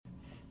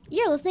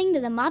You're listening to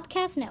the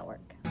Mobcast Network.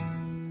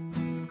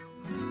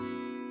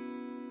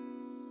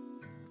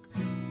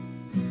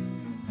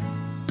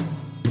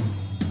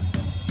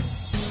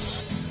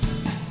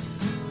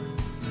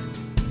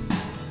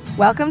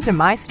 Welcome to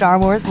My Star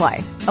Wars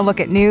Life, a look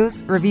at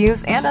news,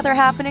 reviews, and other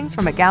happenings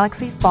from a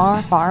galaxy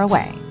far, far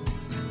away.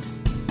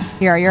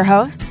 Here are your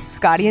hosts,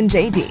 Scotty and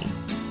JD.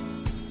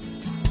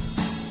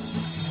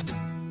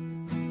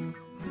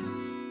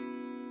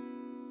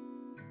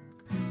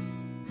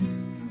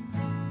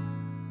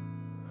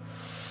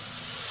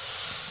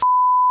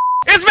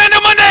 It's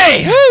Mando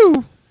Monday!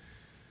 Woo!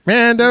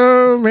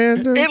 Mando.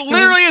 It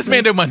literally is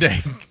Mando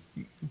Monday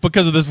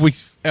because of this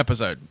week's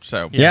episode.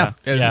 So Yeah.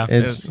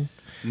 It's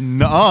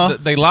No,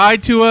 they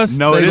lied to us.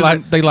 No, it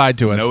isn't. They lied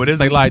to us. No, it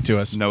isn't. They lied to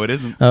us. no, it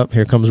isn't. Oh,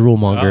 here comes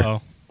Rulemonger.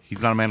 Uh-oh.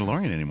 He's not a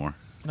Mandalorian anymore.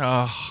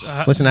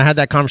 Oh. Listen, I had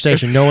that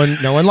conversation. No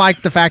one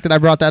liked the fact that I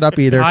brought that up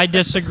either. I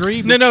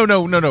disagree. No.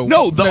 No,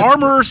 the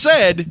armorer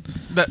said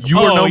That- you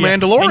are no yeah.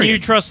 Mandalorian. And you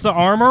trust the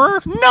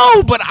armorer?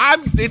 No, but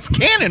it's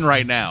canon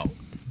right now.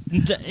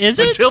 Is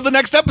it? Until the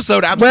next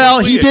episode, absolutely. well,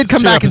 he did is.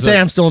 come back and say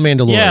I'm still a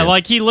Mandalorian. Yeah,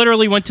 like he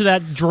literally went to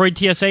that droid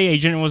TSA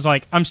agent and was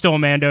like, I'm still a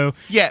Mando.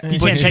 Yeah, You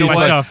but can't you take know my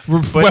what? stuff.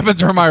 But-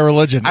 Weapons are my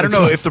religion. I don't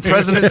know if the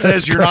president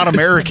says you're not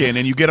American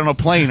and you get on a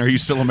plane. Are you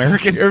still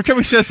American? Every time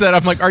he says that,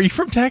 I'm like, "Are you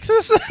from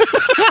Texas?"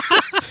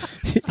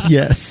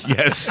 yes,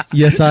 Yes.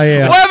 yes, I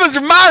am. Weapons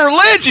are my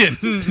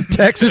religion.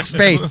 Texas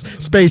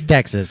space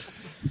Texas.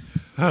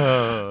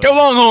 Go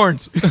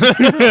Longhorns.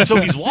 So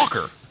he's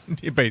Walker.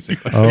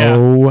 Basically.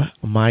 Oh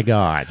my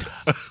God.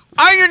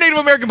 I'm your Native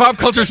American pop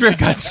culture spirit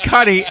guide,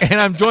 Scotty,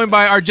 and I'm joined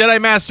by our Jedi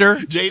Master,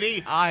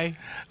 JD, hi.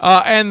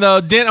 and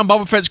the dent on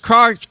Boba Fett's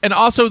crotch, and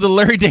also the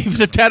Larry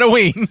David of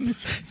Tatooine.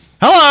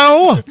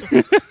 Hello.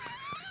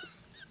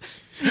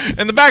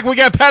 In the back, we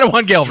got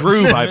Padawan Gelb.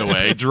 Drew, by the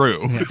way,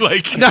 Drew.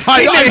 Like, No,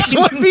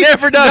 he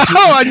never does.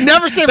 No, I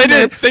never said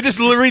They just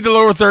read the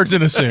lower thirds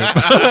and assume.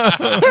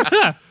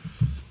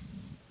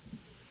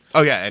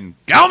 oh yeah, and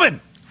Galman.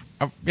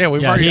 Yeah,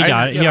 we've Yeah, already. he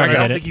got it. He I already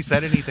don't did think it. he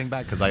said anything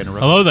back because I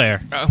interrupted. Hello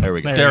there. There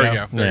we go. There we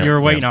go. Yeah. You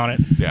were waiting on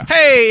it. Yeah.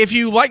 Hey, if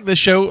you like this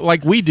show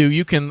like we do,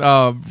 you can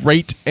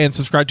rate and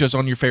subscribe to us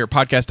on your favorite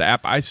podcast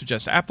app. I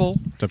suggest Apple.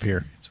 It's up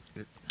here.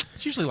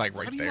 It's usually like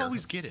right How do you there.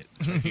 always get it?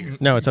 It's right here.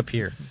 No, it's up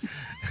here.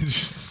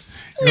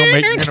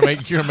 You're gonna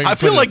make me I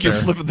feel put it like you're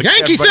there. flipping the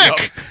Yankee camera.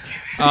 thick.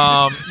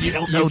 You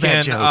don't know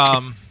that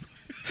joke.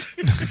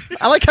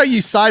 I like how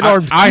you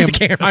sidearmed the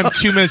camera. I'm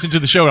 2 minutes into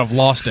the show and I've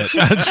lost it.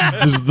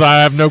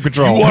 I have no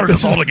control. You wanted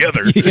us all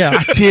together.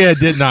 yeah. I did,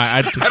 didn't I?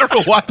 I don't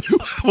know why.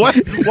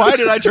 Why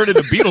did I turn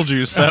into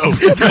Beetlejuice though?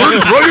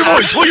 Roll your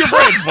voice, roll your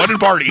friends, fun and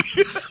party.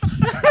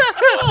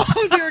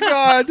 Oh dear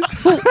God.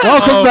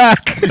 Welcome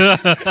back.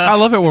 I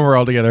love it when we're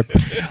all together.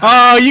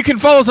 You can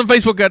follow us on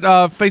Facebook at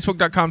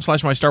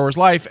facebook.com/My Star Wars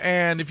Life.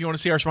 And if you want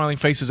to see our smiling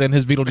faces and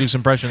his Beetlejuice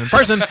impression in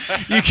person,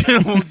 you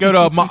can go to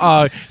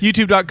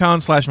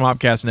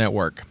youtube.com/Mobcast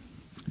Network.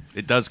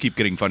 It does keep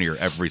getting funnier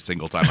every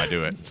single time I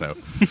do it. So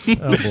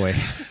Oh boy.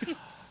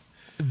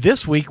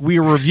 This week we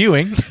are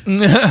reviewing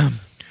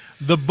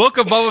the Book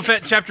of Boba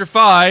Fett, Chapter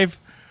 5,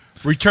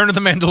 Return of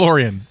the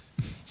Mandalorian.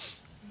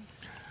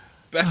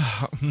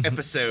 best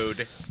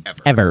episode ever.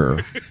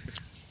 Ever.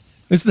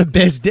 It's the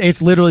best.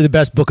 It's literally the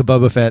best Book of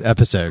Boba Fett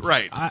episode.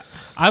 Right.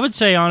 I would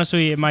say,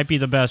 honestly, it might be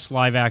the best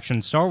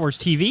live-action Star Wars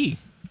TV.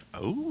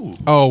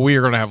 Oh, we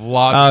are going to have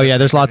lots. Oh yeah,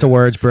 there's lots of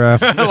words, bro.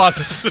 Lots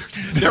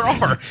of, There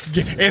are.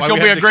 it's Why going to we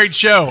be have a great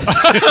show.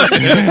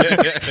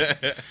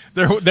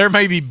 there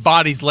may be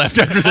bodies left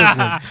after this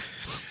one.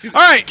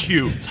 All right.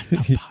 Cute.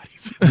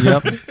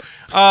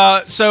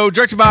 Yep. So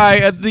directed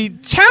by the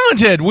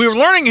talented. We were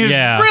learning who's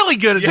really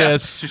good at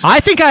this. I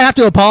think I have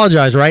to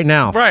apologize right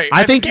now. Right,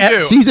 I I think think you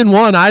at do. season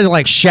 1, I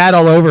like shat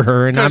all over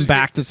her, and 'Cause I'm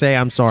back to say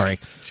I'm sorry.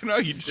 No,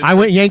 you didn't. I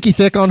went Yankee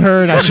thick on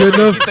her, and I shouldn't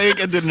have.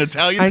 think I did an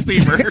Italian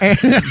steamer.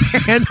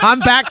 and I'm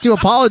back to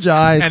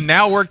apologize. And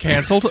now we're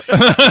canceled.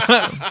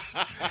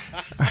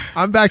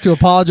 I'm back to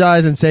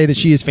apologize and say that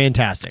she is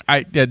fantastic.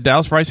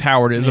 Dallas Bryce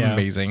Howard is Yeah.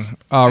 amazing.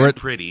 And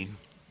pretty.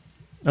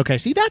 Okay,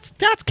 see that's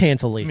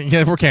canceling.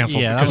 Yeah, we're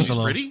canceled. Yeah, that Because was she's a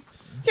little... pretty?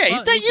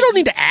 Yeah, you don't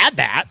need to add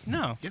that.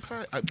 No. Yes,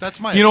 that's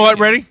my You know what,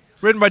 opinion. ready?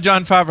 Written by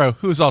John Favreau,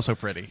 who is also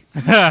pretty.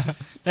 There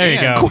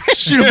you Man. go.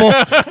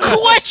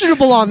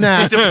 Questionable on It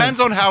that. depends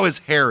on how his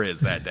hair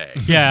is that day.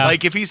 Yeah.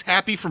 Like if he's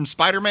happy from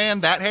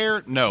Spider-Man, that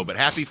hair, no. But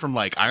happy from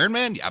like Iron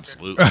Man, yeah,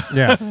 absolutely.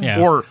 Yeah, Yeah.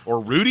 Or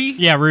Rudy.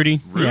 Yeah, Rudy.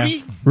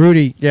 Rudy.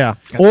 Rudy. Yeah,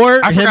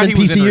 or I him forgot in he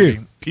was in PCU. Rudy.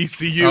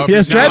 PCU. He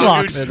has No,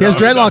 dreadlocks. dude, He has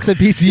no, dreadlocks at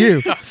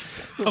PCU.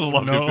 I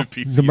love him in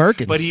PCU. The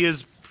Merkins. But he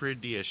is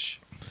pretty-ish.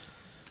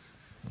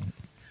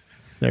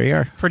 There you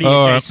are. Pretty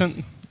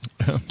adjacent.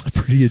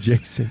 Pretty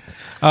adjacent.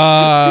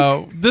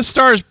 This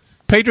stars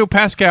Pedro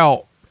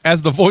Pascal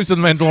as the voice of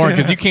the Mandalorian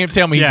because you can't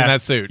tell me he's in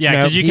that suit. Yeah, No,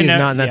 because you he can is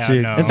not in that yeah,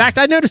 suit. no. In fact,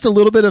 I noticed a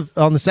little bit of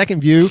on the second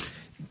view.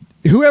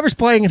 Whoever's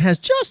playing it has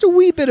just a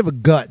wee bit of a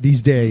gut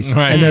these days.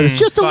 Right. I noticed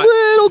just a But-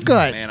 little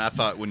gut. Man, I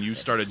thought when you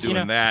started doing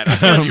know- that, I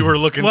thought you were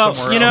looking Well,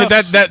 somewhere you know-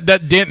 else. That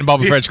dent in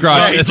Boba Fett's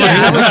crotch. Yeah, It's Yeah,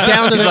 I like, was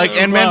down to He's the like,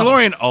 and Well,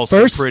 Mandalorian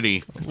also first-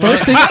 pretty.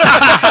 first thing.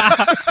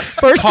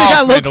 First thing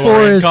I look for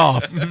Mandalorian, is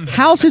cough.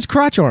 how's his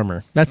crotch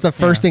armor? That's the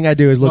first thing I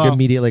do is look Well-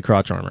 immediately at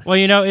crotch armor. Well,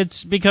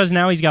 it's because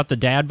now he's got the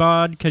dad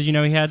bod because he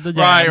had the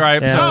dad.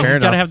 Right. Yeah, So, fair He's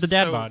got to enough. have the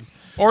dad So- bod.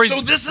 or he's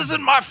So this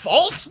isn't my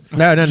fault.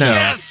 No.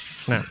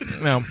 Yes.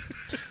 no.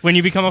 When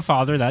you become a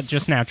father, that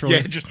just naturally.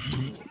 Yeah, just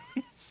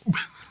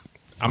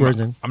I'm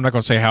Gordon. not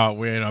going to say how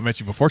I met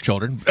you before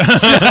children.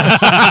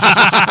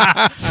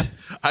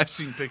 I've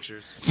seen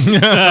pictures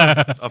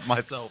of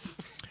myself.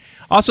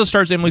 Also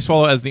stars Emily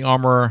Swallow as the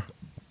armorer,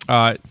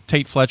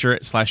 Tate Fletcher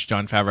 /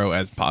 John Favreau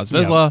as Paz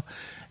Vizsla,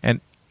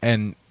 and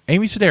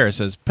Amy Sedaris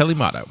as Peli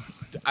Motto.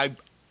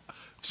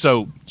 She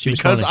was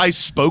Because funny. I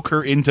spoke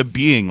her into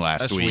being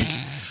last week.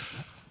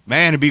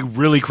 Man, it'd be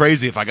really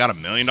crazy if I got $1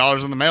 million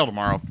in the mail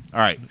tomorrow. All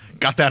right,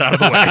 got that out of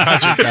the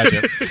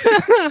way.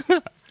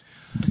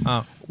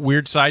 Gotcha.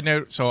 Weird side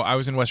note. So I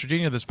was in West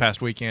Virginia this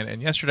past weekend,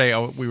 and yesterday I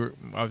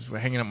was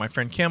hanging out with my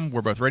friend Kim.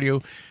 We're both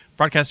radio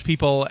broadcast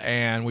people,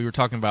 and we were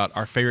talking about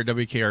our favorite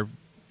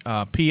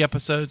WKRP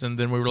episodes, and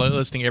then we were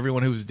listing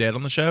everyone who was dead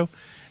on the show.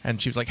 And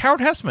she was like,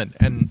 Howard Hessman.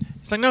 And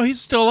he's like, no, he's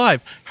still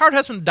alive. Howard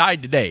Hessman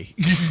died today.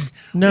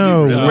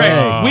 No Really? way.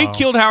 Wow. We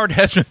killed Howard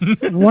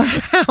Hessman.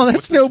 Wow,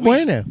 that's no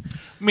bueno.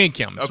 Me and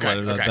Kim. Okay,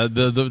 okay.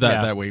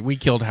 That way. We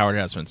killed Howard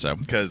Hessman. So.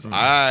 Because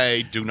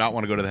I do not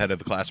want to go to the head of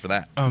the class for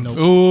that.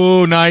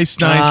 Oh, nice.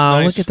 Look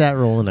at that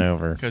rolling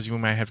over. Because you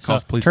might have to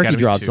call Police Turkey Academy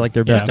drops too. like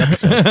their best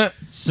Yeah.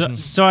 episode.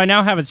 So I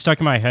now have it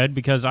stuck in my head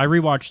because I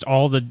rewatched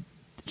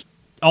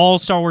all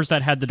Star Wars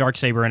that had the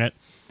Darksaber in it.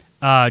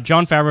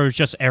 John Favreau is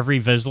just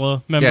every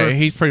Vizsla member. Yeah,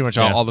 he's pretty much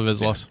Yeah. all the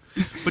Vizslas.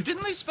 But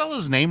didn't they spell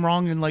his name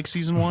wrong in like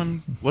season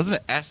 1? Wasn't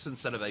it S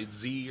instead of a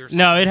Z or something?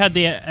 No, it had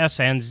the S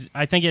and Z.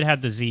 I think it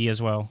had the Z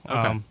as well.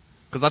 Okay.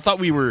 Because I thought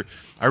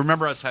I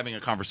remember us having a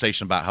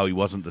conversation about how he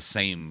wasn't the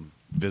same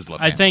Vizsla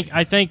family.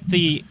 I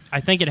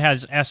think it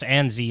has S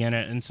and Z in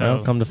it, and so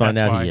Well, come to find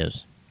that's out why. he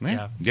is.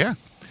 Yeah.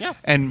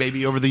 And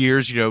maybe over the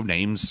years,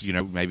 names,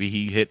 maybe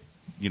he hit,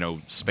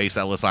 Space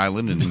Ellis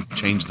Island and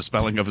changed the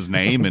spelling of his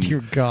name. And Dear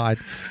God.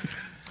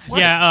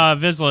 Yeah,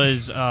 Vizsla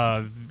is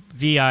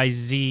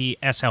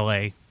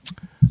Vizsla,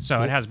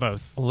 so it has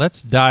both.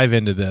 Let's dive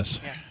into this.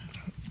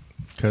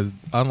 Because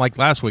unlike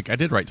last week, I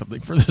did write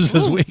something for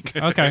this week.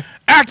 Okay.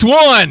 Act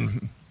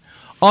 1!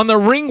 On the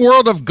ring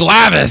world of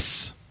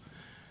Glavis.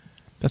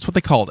 That's what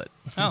they called it.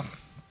 Oh,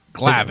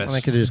 Glavis.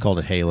 I could have just called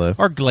it Halo.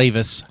 Or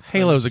Glavis.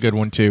 Halo's a good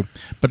one too.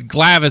 But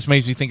Glavis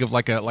makes me think of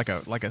like a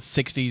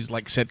 60s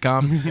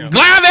sitcom.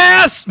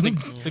 Glavis! the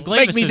Make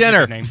Glavis me is a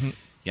dinner. good name.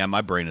 yeah,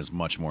 my brain is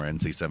much more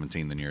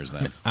NC-17 than yours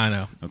then. I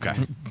know.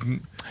 Okay.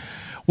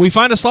 We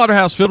find a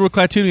slaughterhouse filled with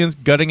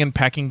Klatooinians gutting and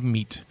packing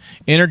meat.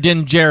 Enter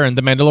Din Djarin,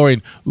 the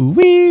Mandalorian.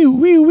 Ooh-wee,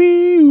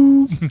 ooh-wee,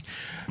 ooh.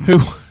 Who...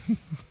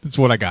 That's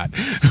what I got.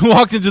 Who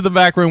walks into the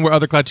back room where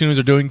other Klatooinians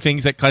are doing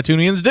things that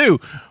Klatooinians do.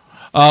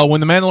 When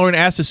the Mandalorian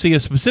asks to see a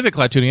specific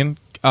Klatooinian,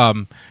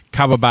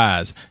 Kaba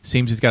Baz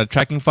seems he's got a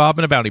tracking fob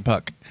and a bounty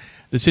puck.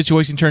 The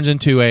situation turns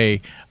into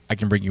a I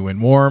can bring you in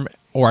warm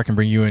or I can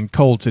bring you in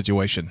cold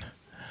situation.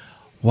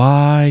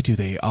 Why do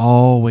they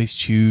always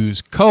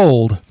choose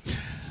cold?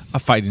 A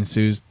fight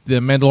ensues. The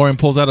Mandalorian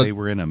pulls out They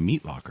were in a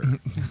meat locker.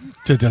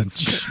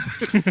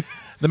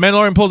 The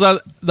Mandalorian pulls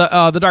out the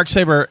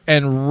Darksaber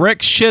and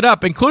wrecks shit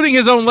up, including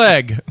his own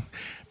leg,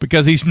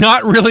 because he's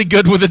not really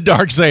good with a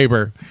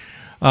Darksaber.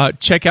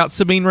 Check out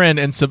Sabine Wren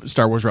and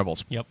Star Wars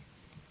Rebels. Yep.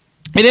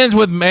 It ends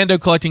with Mando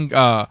collecting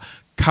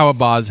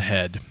Kawaba's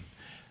head.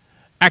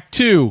 Act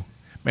 2.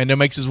 Mando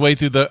makes his way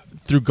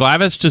through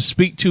Glavis to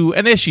speak to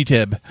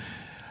Initiative.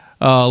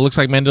 Looks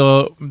like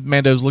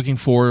Mando's looking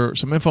for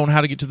some info on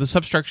how to get to the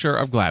substructure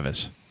of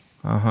Glavis.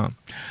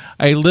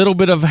 A little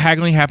bit of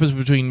haggling happens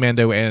between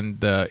Mando and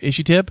the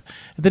Ishitib,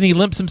 and then he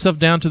limps himself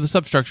down to the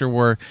substructure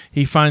where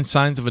he finds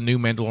signs of a new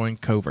Mandalorian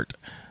covert.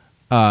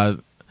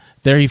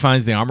 There he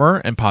finds the armorer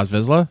and Paz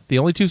Vizsla, the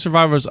only two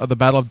survivors of the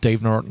Battle of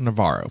Dave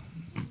Navarro.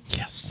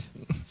 Yes.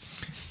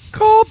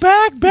 Call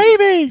back,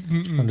 baby!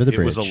 Under the It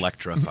bridge. was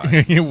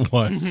electrifying. It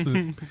was.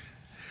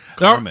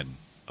 Carmen.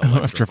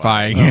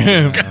 Electrifying.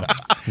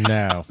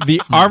 No.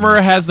 The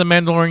armorer has the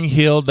Mandalorian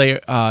healed. They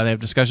have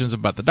discussions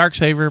about the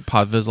Darksaber.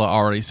 Paz Vizsla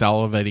already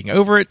salivating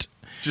over it.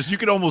 Just you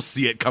could almost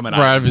see it coming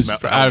Right out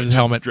of his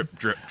helmet. Drip,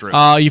 drip, drip.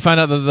 You find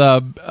out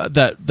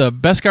that the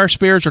Beskar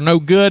spears are no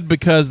good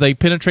because they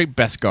penetrate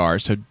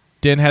Beskar. So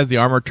Din has the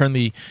armor turn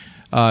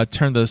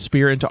the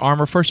spear into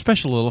armor for a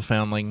special little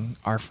foundling,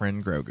 our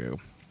friend Grogu.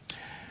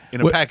 in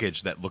a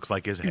package that looks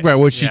like his head. Right,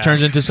 which she Yeah.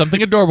 turns into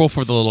something adorable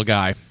for the little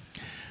guy.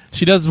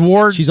 She does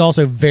ward. She's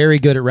also very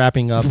good at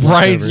wrapping up.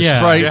 right, leftovers.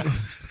 Yeah. right. Yeah.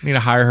 Need to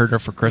hire her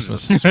for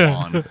Christmas.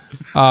 Swan.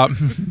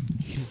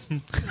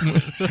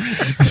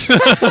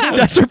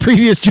 That's her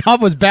previous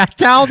job was bath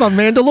towels on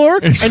Mandalore,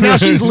 and now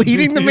she's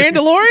leading the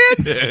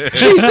Mandalorian.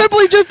 She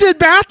simply just did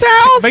bath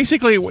towels.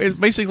 Basically,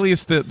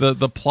 it's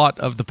the plot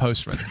of The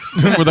Postman,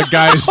 where the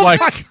guy's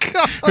like,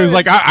 who's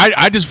like,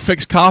 I just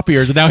fixed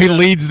copiers, and now he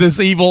leads this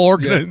evil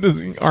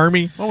this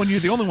army. Well, when you're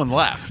the only one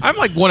left. I'm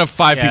like one of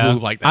 5 Yeah. people who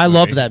like that. I movie.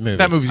 loved that movie.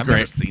 That movie's I've great.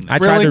 never seen that. I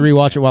tried to Really?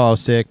 rewatch it while I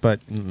was sick, but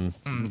You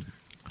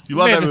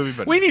love Man, that movie,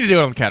 but we need to do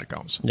it on the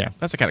Catacombs. Yeah.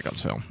 That's a Catacombs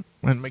film.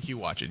 and make you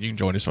watch it. You can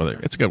join us for it.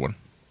 It's a good one.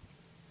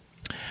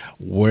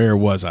 Where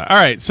was I? All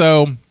right,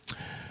 so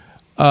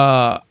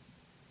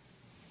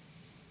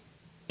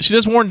she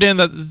does warn Din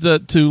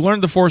that to learn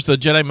the Force, the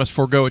Jedi must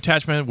forego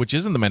attachment, which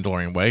isn't the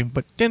Mandalorian way,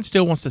 but Din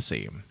still wants to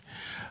see him.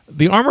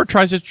 The armor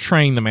tries to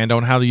train the Mando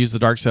on how to use the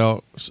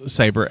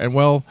darksaber, and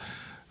well,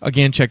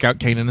 again, check out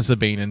Kanan and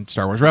Sabine in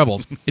Star Wars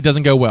Rebels. It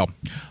doesn't go well.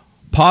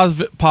 Paz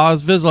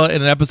Vizsla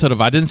in an episode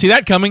of I Didn't See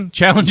That Coming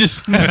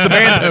challenges the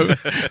Mando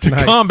to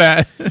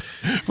combat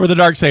for the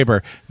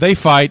darksaber. They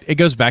fight. It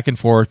goes back and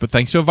forth, but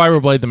thanks to a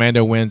vibroblade, the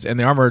Mando wins, and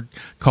the armor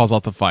calls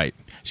off the fight.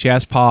 She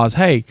asks Paz,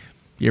 hey,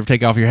 you ever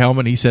take off your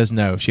helmet? He says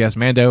no. She asks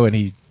Mando, and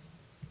he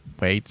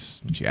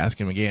waits. She asks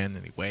him again,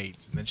 and he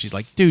waits. And then she's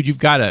like, dude, you've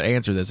got to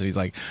answer this. And he's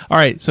like, all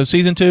right, so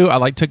season 2,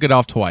 I took it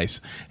off twice.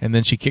 And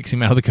then she kicks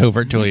him out of the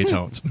covert until he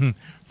atones.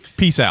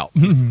 Peace out.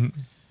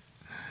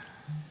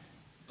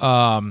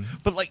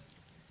 But like,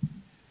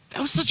 that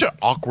was such an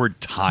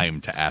awkward time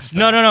to ask that.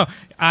 No.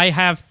 I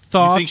have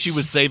thoughts. You think she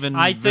was saving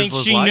I think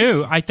Vizsla's she life?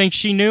 knew. I think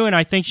she knew, and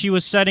I think she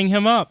was setting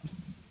him up.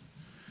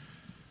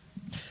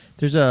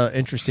 There's a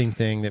interesting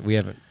thing that we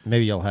haven't.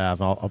 Maybe you'll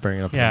have. I'll bring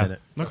it up in a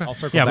minute. Okay. I'll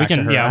circle Yeah, we back to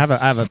can- her. yeah. I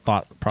have a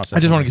thought process. I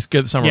just on want it. to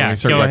get the summary. Yeah, when we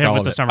circle go back ahead all with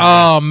of the it.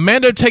 summary.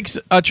 Mando takes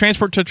a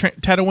transport to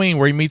Tatooine,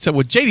 where he meets up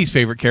with JD's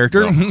favorite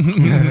character,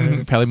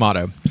 Peli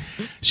Motto.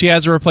 She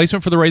has a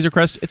replacement for the Razor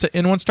Crest. It's an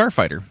N1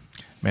 starfighter.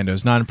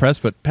 Mando's not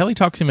impressed, but Peli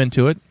talks him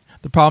into it.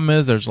 The problem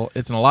is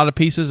it's in a lot of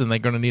pieces, and they're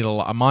going to need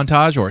a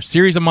montage or a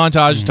series of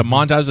montages to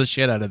montage the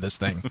shit out of this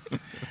thing.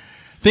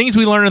 Things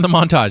we learn in the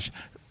montage.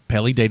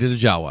 Peli dated a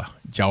Jawa.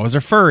 Jawas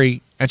are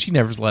furry, and she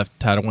never left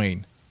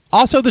Tatooine.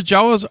 Also, the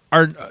Jawas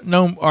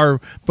are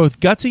both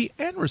gutsy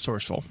and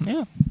resourceful.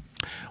 Yeah.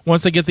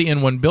 Once they get the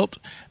N1 built,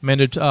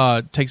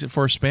 Mando takes it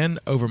for a spin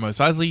over Mos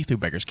Eisley through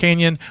Beggar's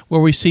Canyon, where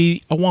we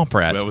see a Womp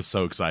Rat I was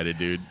so excited,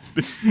 dude.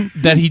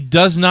 that he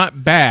does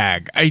not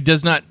bag. He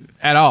does not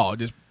at all.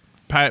 Just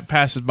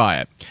passes by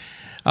it.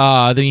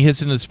 Then he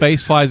hits into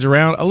space, flies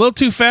around a little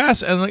too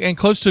fast and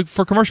close to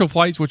for commercial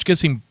flights, which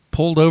gets him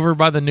pulled over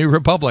by the New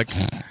Republic.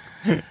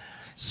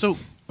 So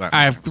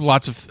I have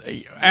lots of.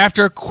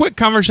 After a quick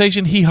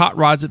conversation, he hot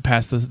rods it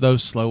past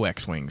those slow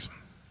X-wings.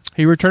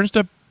 He returns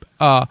to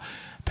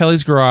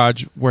Peli's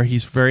garage, where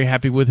he's very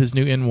happy with his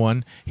new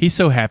N1. He's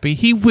so happy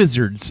he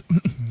wizards.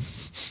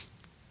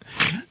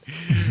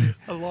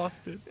 I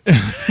lost it.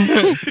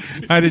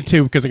 I did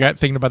too, because I got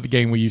thinking about the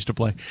game we used to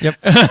play. Yep.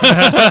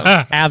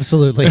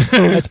 Absolutely.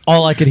 That's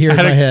all I could hear in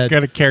my head.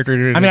 Got a character.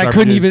 I mean,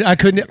 I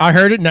couldn't. I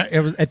heard it. And it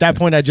was at that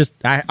point.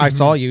 I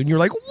saw you, and you're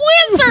like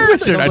wizard.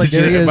 Wizard. I I was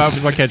just like, there he did it. is. That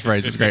was my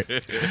catchphrase. It's great.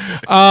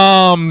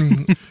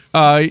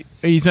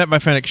 He's met by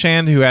Fennec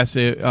Shand, who asks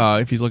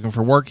if he's looking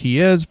for work. He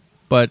is,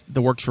 but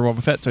the work's for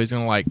Boba Fett, so he's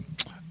gonna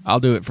I'll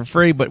do it for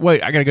free. But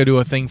wait, I gotta go do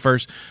a thing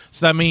first.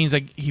 So that means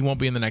he won't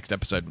be in the next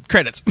episode.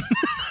 Credits.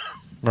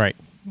 Right.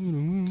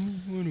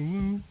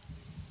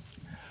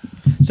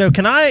 So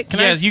can I?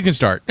 Yes, you can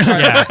start. Yeah.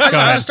 Go I want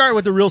ahead. to start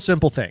with the real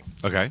simple thing.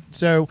 Okay.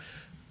 So,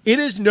 it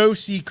is no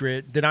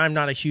secret that I'm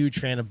not a huge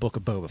fan of Book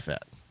of Boba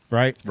Fett,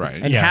 right?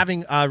 Right. And Yeah.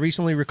 having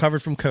recently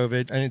recovered from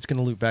COVID, and it's going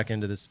to loop back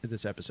into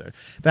this episode,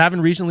 but having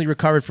recently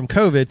recovered from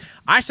COVID,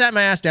 I sat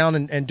my ass down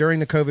and during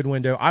the COVID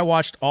window, I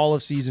watched all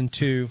of season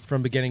 2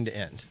 from beginning to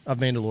end of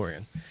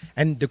Mandalorian,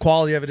 and the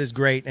quality of it is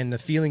great, and the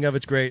feeling of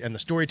it's great, and the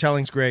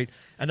storytelling's great,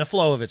 and the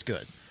flow of it's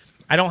good.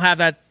 I don't have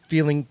that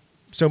feeling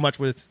so much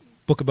with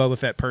Book of Boba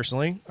Fett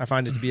personally. I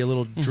find it to be a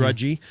little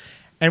drudgy.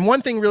 And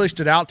one thing really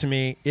stood out to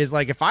me is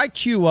if I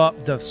cue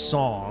up the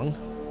song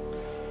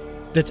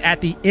that's at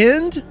the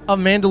end of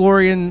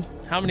Mandalorian,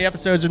 how many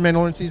episodes in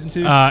Mandalorian season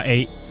 2?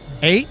 8.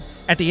 8?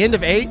 At the end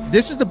of 8,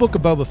 this is the Book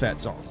of Boba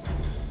Fett song.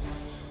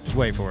 Just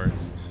wait for it.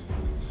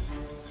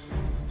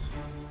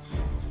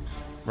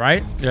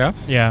 Right? Yeah.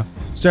 Yeah.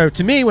 So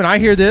to me, when I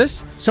hear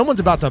this, someone's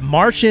about to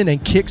march in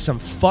and kick some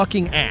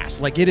fucking ass.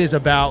 It is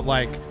about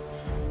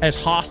as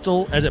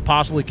hostile as it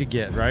possibly could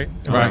get, right?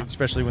 Right.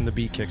 Especially when the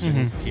beat kicks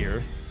in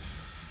here.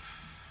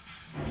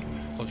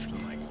 Closer to the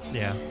mic.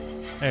 Yeah.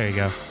 There you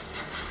go.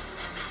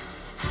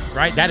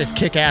 Right? That is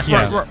kick ass.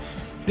 Yeah.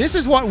 This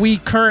is what we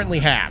currently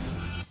have.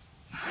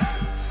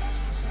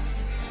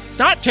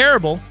 Not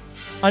terrible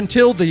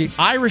until the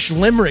Irish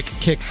limerick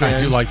kicks in. I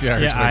do like the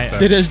Irish Yeah, lyric, though.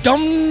 That is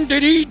dum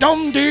diddy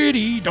dum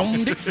diddy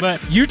dum diddy.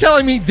 But You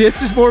telling me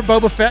this is more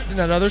Boba Fett than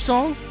another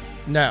song?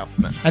 No.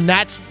 And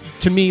that's,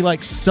 to me,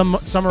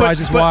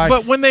 summarizes why.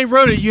 But when they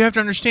wrote it, you have to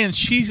understand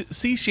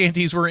sea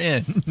shanties were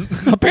in.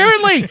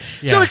 Apparently.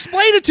 So Yeah.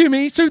 explain it to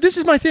me. So this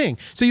is my thing.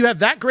 So you have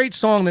that great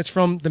song that's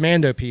from the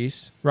Mando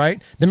piece,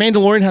 right? The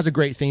Mandalorian has a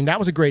great theme. That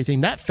was a great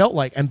theme. That felt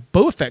like, and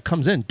Boba Fett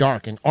comes in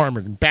dark and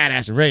armored and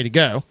badass and ready to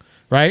go,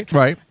 right?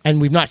 Right.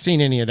 And we've not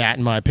seen any of that,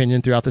 in my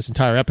opinion, throughout this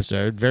entire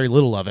episode. Very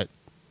little of it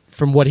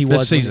from what he This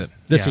was. season.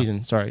 This Yeah.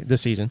 season. Sorry.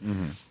 This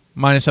season.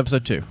 Minus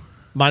episode 2.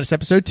 Minus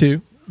episode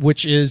 2.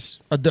 which is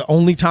the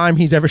only time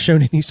he's ever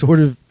shown any sort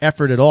of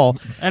effort at all.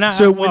 And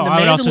I would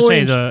also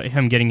say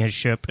him getting his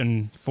ship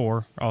in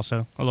 4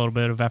 also a little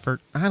bit of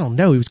effort. I don't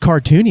know. He was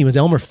cartoony. He was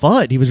Elmer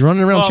Fudd. He was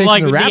running around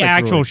chasing the rabbit. The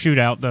actual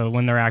shootout though,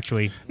 when they're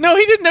actually No,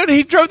 he didn't know.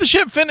 He drove the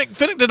ship.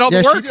 Finnick did all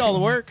the work. She did all the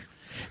work.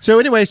 So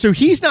anyway,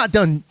 he's not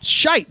done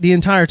shite the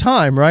entire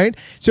time, right?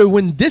 So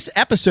when this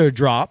episode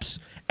drops,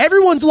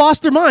 everyone's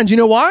lost their minds. You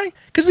know why?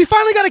 Because we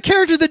finally got a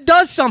character that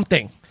does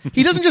something.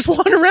 He doesn't just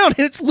wander around,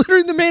 and it's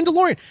literally the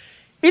Mandalorian.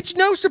 It's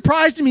no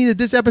surprise to me that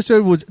this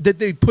episode that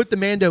they put the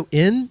Mando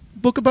in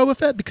Book of Boba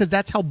Fett, because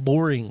that's how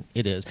boring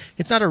it is.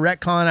 It's not a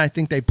retcon. I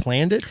think they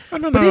planned it. Oh,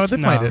 no, but it's they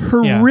planned it.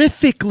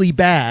 horrifically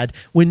bad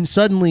when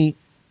suddenly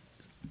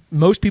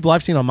most people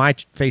I've seen on my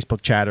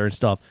Facebook chatter and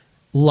stuff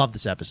love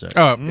this episode.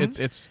 Oh,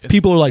 it's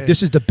people are like,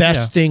 this is the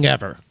best thing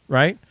ever,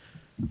 right?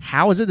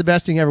 How is it the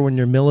best thing ever when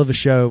you're in the middle of a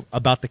show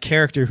about the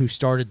character who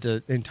started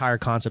the entire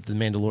concept of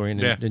the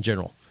Mandalorian in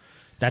general?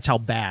 That's how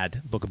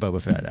bad Book of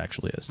Boba Fett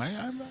actually is.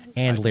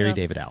 And Larry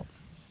David out.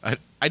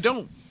 I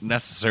don't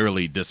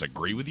necessarily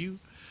disagree with you.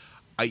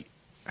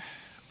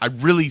 I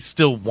really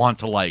still want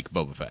to like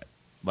Boba Fett.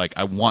 Like,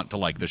 I want to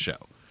like the show.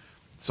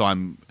 So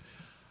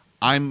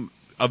I'm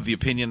of the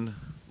opinion,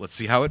 let's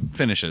see how it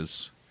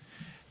finishes.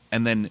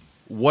 And then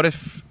what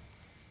if,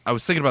 I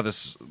was thinking about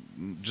this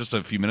just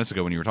a few minutes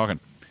ago when you were talking.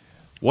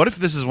 What if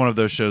this is one of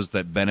those shows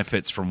that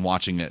benefits from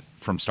watching it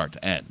from start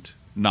to end,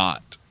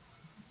 not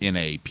in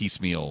a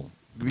piecemeal?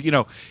 You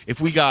know, if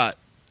we got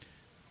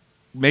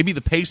maybe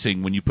the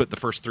pacing when you put the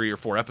first 3 or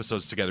 4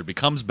 episodes together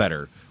becomes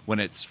better when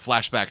it's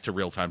flashback to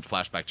real time,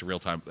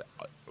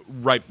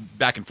 right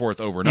back and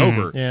forth over and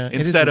over,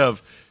 instead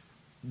of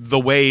the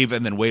wave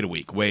and then wait a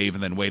week, wave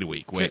and then wait a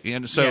week, wait.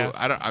 And so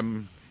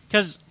I'm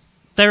because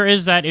there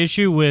is that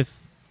issue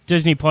with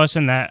Disney Plus,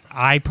 and that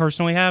I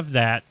personally have,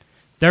 that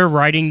they're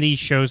writing these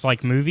shows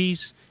like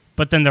movies,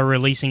 but then they're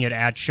releasing it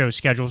at show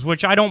schedules,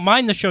 which I don't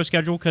mind the show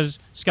schedule because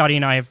Scotty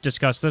and I have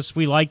discussed this.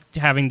 We like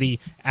having the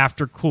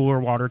after cooler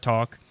water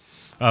talk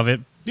of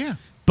it. Yeah.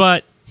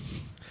 But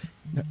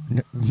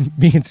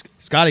me and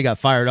Scotty got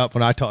fired up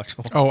when I talked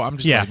to him. Oh, I'm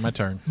just waiting my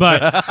turn.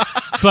 But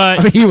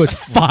I mean, he was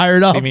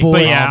fired up, boy.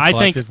 But yeah, I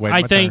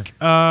think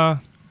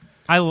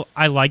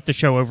I like the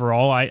show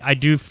overall. I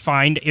do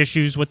find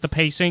issues with the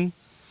pacing.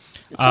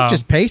 It's not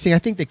just pacing. I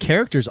think the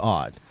character's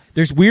odd.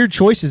 There's weird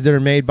choices that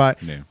are made by...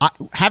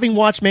 having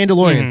watched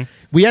Mandalorian,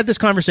 we had this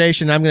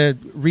conversation. I'm going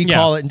to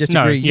recall it and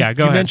disagree. You ahead.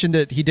 Mentioned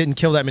that he didn't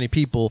kill that many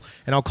people,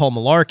 and I'll call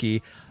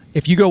malarkey.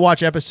 If you go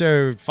watch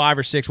episode 5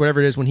 or 6,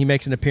 whatever it is, when he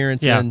makes an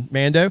appearance in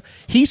Mando,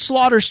 he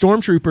slaughters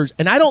stormtroopers,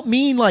 and I don't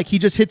mean like he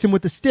just hits him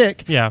with a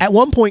stick. Yeah. At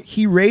one point,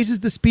 he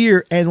raises the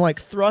spear and like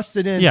thrusts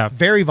it in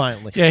very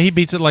violently. Yeah, he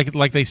beats it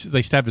like they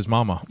stabbed his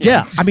mama.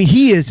 Yeah, I mean,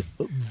 he is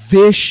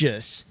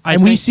vicious,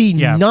 we see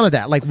none of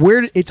that. Like,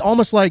 where it's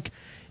almost like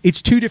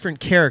it's two different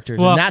characters,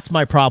 and that's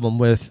my problem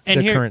with the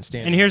current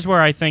standard. And here's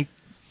where I think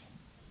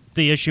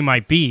the issue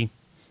might be,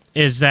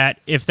 is that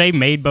if they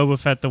made Boba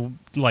Fett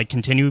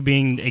continue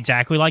being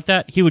exactly like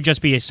that, he would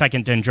just be a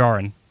second Din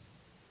Djarin.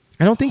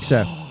 I don't think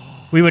so.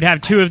 We would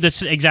have 2 of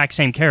this exact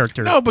same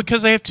character. No,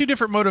 because they have 2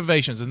 different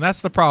motivations, and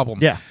that's the problem.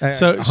 Yeah,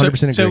 so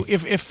 100% agree. So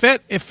if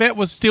Fett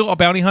was still a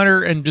bounty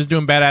hunter and just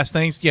doing badass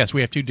things, yes,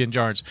 we have 2 Din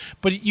Djarins.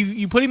 But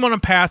you put him on a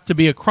path to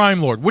be a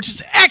crime lord, which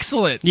is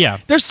excellent. Yeah,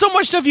 there's so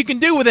much stuff you can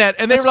do with that,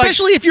 and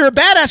especially if you're a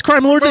badass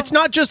crime lord. It's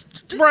not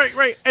just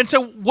right. And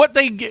so what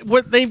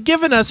they've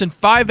given us in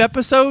 5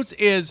 episodes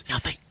is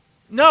nothing.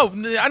 No,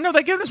 I know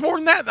they've given us more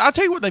than that. I'll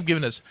tell you what they've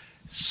given us: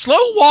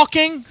 slow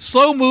walking,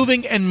 slow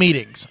moving, and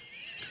meetings.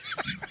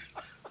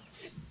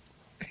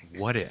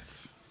 What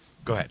if?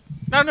 Go ahead.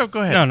 No, go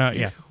ahead. No,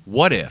 yeah.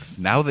 What if,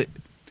 now that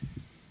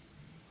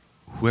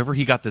whoever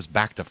he got this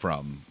back to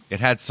from, it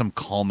had some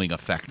calming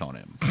effect on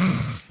him.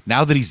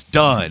 Now that he's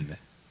done,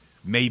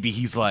 maybe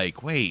he's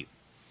like, wait,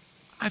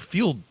 I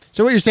feel...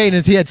 So what you're saying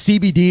is he had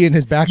CBD in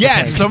his back.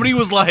 Yes, somebody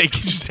was like,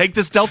 just take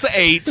this Delta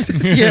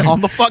 8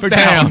 on the fuck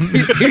down.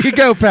 Here you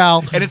go,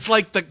 pal. And it's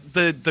like the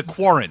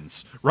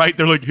Quarrens, right?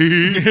 They're like...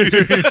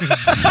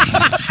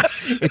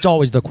 It's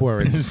always the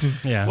Quarrens.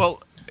 Yeah.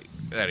 Well,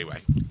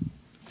 anyway.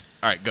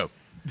 All right, go.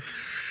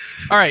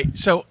 All right,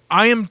 so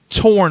I am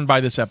torn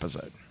by this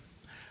episode.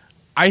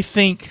 I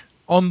think,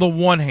 on the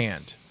one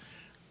hand,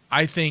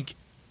 as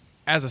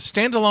a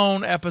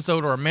standalone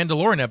episode or a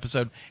Mandalorian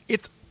episode,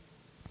 it's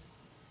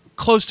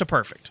close to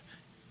perfect.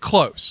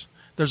 Close.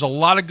 There's a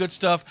lot of good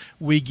stuff.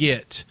 We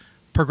get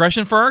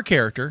progression for our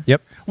character.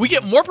 Yep. We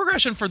get more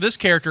progression for this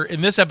character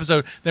in this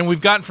episode than we've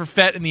gotten for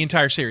Fett in the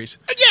entire series.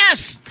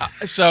 Yes!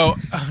 So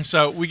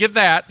we get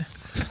that.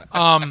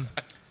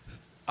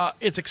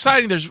 It's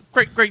exciting. There's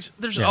great.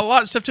 There's a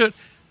lot of stuff to it.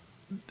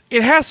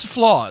 It has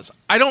flaws.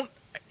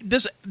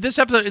 This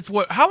episode. It's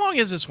what? How long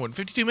is this one?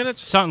 52 minutes?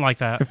 Something like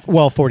that.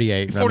 Well,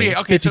 48. 48. I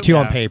mean, Okay, 52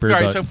 on paper. All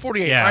right, but so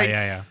 48. Yeah, right?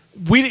 yeah.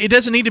 It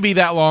doesn't need to be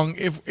that long.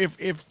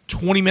 If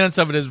 20 minutes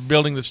of it is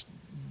building this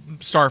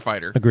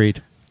starfighter.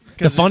 Agreed.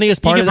 The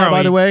funniest part of that,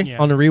 by the way,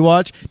 on the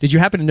rewatch, did you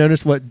happen to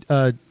notice what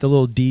the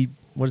little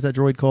what is that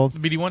droid called?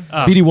 BD1.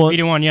 BD1.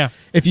 BD1, yeah.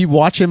 If you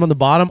watch him on the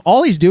bottom,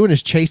 all he's doing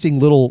is chasing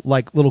little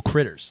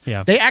critters.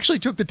 Yeah. They actually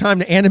took the time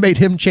to animate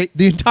him the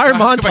entire Go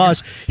back.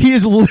 montage. He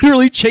is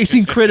literally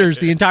chasing critters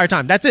the entire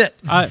time. That's it.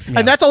 Yeah.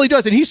 And that's all he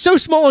does. And he's so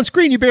small on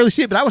screen you barely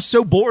see it. But I was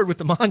so bored with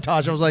the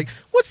montage. I was like,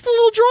 what's the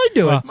little droid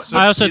doing?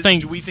 Well, I also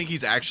think do we think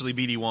he's actually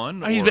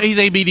BD1? He's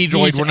a BD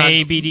droid. He's we're not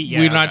a BD, yeah,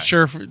 we're okay. not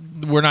sure.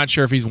 We're not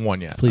sure if he's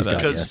one yet. Please, I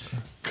God, don't- yes.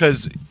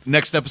 Because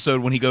next episode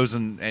when he goes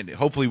and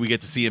hopefully we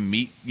get to see him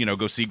meet,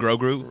 go see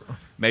Grogu.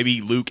 Maybe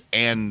Luke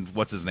and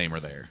what's his name are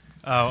there.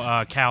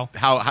 Cal.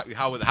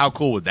 How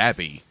cool would that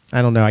be?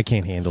 I don't know. I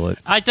can't handle it.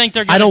 I think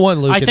they're. I don't want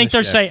Luke I in think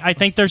this they're yet. I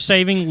think they're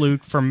saving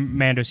Luke from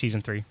Mando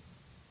season 3.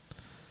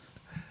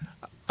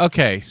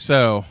 Okay,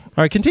 so All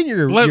right, continue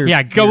your. Let- your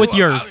Yeah, go with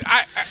your.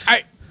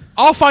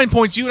 I'll find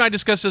points. You and I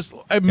discussed this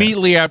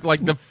immediately after, like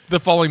the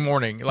following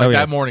morning, like Oh, yeah.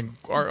 that morning,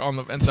 or on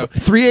the and so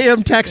 3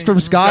 a.m. text from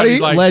Scotty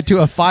Scotty's like- led to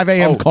a 5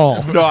 a.m.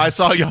 call. No, I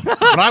saw you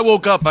when I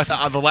woke up.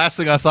 The last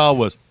thing I saw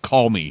was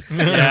 "call me,"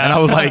 and I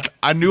was like,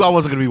 I knew I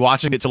wasn't going to be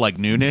watching it till like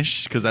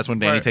noonish because that's when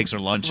Danny Right. takes her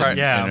lunch Right. and,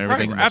 Yeah. and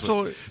everything. Right, That's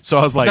absolutely. So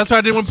I was like, That's why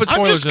I didn't want to put I'm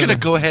spoilers just going to in.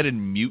 go ahead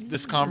and mute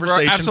this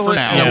conversation for Absolutely.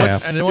 now. And Yeah.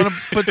 I didn't want to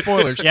put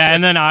spoilers. Yeah,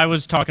 and then I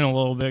was talking a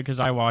little bit because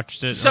I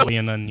watched it So- early,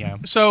 and then yeah.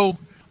 So,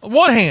 on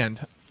one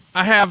hand,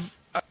 I have,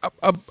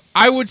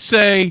 I would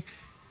say,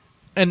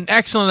 an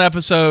excellent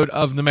episode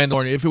of The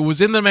Mandalorian. If it was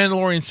in the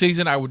Mandalorian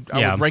season, I would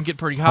rank it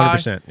pretty high.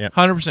 100%, yeah.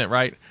 100%,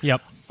 right?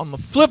 Yep. On the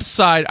flip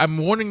side, I'm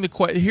wondering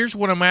here's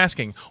what I'm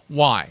asking.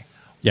 Why?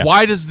 Yeah.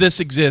 Why does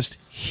this exist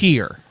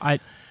here? I.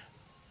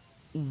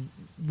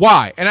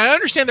 Why? And I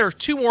understand there are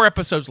 2 more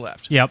episodes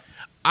left. Yep.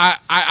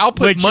 I'll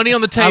put Which money on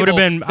the I table would've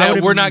been- I that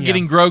would've we're been- not yeah.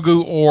 getting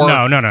Grogu or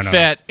No.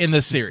 Fett in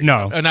this series.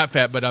 No. Not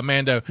Fett, but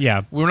Mando.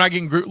 Yeah. We're not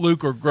getting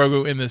Luke or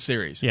Grogu in this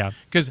series. Yeah.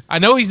 Because I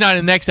know he's not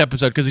in the next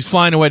episode because he's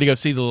flying away to go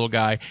see the little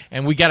guy,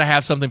 and we got to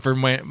have something for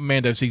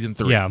Mando season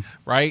 3. Yeah.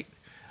 Right?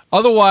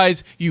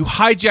 Otherwise, you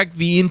hijack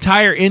the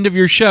entire end of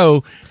your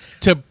show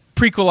to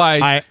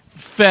prequelize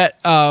Fett,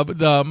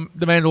 the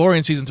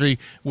Mandalorian season 3,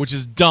 which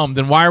is dumb.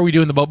 Then why are we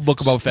doing the book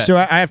of Boba Fett? So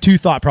I have 2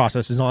 thought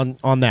processes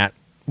on that,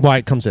 why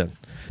it comes in.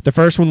 The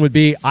first one would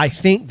be, I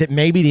think that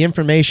maybe the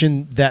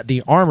information that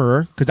the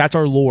armorer, because that's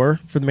our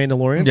lore for the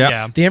Mandalorian,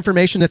 Yeah. the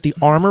information that the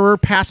armorer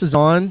passes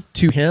on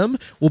to him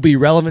will be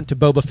relevant to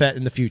Boba Fett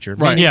in the future.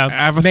 Right. Yeah. I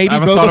have Maybe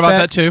I've Boba thought about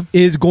Fett that too.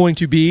 is going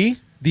to be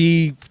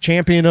the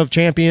champion of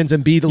champions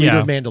and be the leader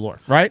Yeah. of Mandalore,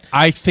 right?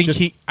 I think Just-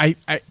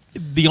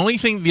 the only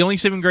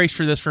saving grace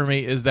for this for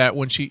me is that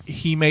when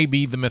he may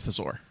be the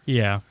Mythosaur.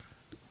 Yeah.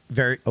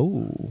 Very.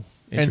 Oh.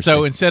 And so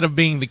interesting. instead of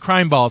being the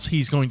crime boss,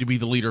 he's going to be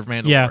the leader of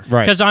Mandalore. Yeah.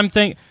 Right. Because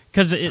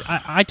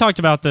I talked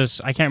about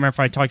this. I can't remember if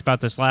I talked about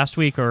this last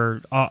week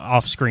or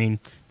off screen.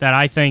 That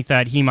I think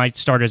that he might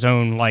start his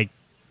own like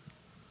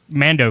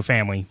Mando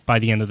family by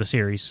the end of the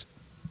series.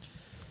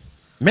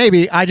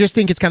 Maybe. I just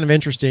think it's kind of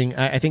interesting.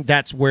 I think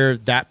that's where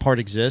that part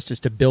exists, is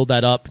to build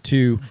that up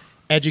to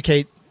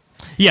educate.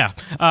 Yeah.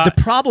 The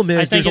problem I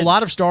is think there's a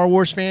lot of Star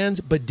Wars fans,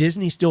 but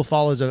Disney still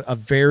follows a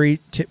very,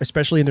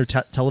 especially in their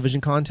television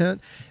content,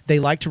 they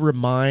like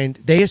to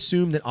they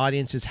assume that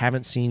audiences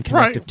haven't seen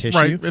connective Right, tissue.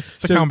 right. It's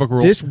the comic book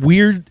rule. This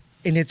weird,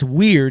 and it's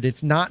weird.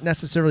 It's not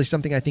necessarily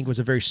something I think was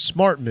a very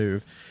smart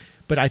move,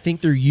 but I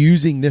think they're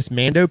using this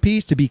Mando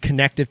piece to be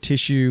connective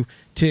tissue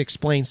to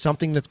explain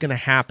something that's going to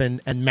happen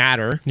and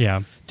matter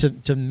Yeah. to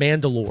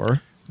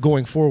Mandalore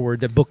going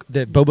forward that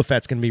Boba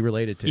Fett's going to be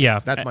related to.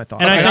 Yeah. That's my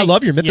thought. And I And I think-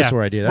 love your yeah.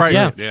 Mythosaur idea. That's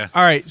Right. great. Yeah. Yeah.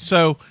 All right.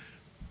 So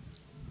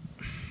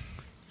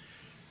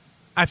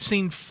I've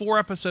seen 4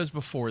 episodes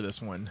before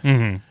this one,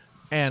 Mm-hmm.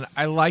 and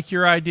I like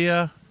your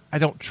idea. I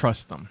don't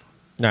trust them.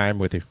 No, I'm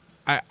with you.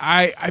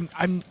 I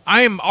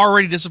am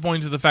already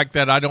disappointed to the fact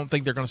that I don't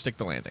think they're going to stick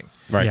the landing.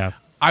 Right. Yeah.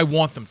 I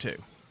want them to.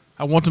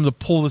 I want them to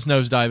pull this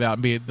nosedive out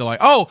and they're like,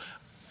 oh,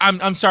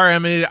 I'm sorry,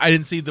 I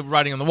didn't see the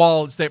writing on the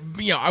wall. It's that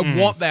I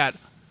want that.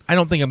 I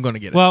don't think I'm going to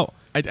get it. Well,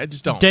 I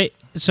just don't.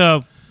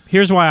 So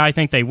here's why I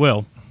think they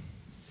will.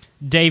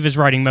 Dave is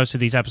writing most of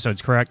these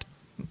episodes, correct?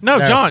 No,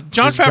 No, John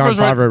John Favreau's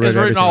Favreau has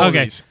wrote written all of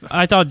Okay. these.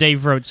 I thought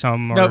Dave wrote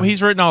some. Or, No,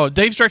 he's written all.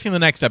 Dave's directing the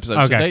next episode.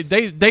 Okay.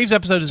 So Dave's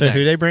episode is So next.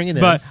 who they bringing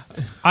in? But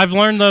I've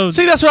learned those.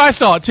 See, that's what I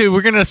thought too.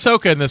 We're going to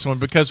Ahsoka in this one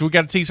because we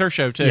got to tease her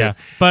show too. Yeah.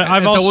 But And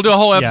I've so also- we'll do a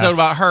whole episode yeah.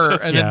 about her,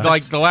 and then Yeah.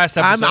 like the last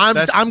episode.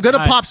 I'm gonna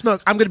I- pop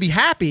smoke. I'm gonna be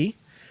happy,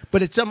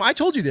 but it's something I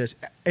told you this.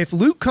 If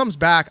Luke comes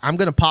back, I'm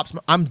gonna pop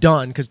smoke. I'm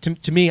done because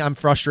to me, I'm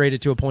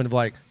frustrated to a point of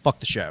like fuck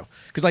the show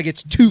because like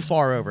it's too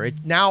far over.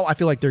 Now I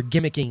feel like they're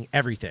gimmicking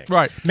everything.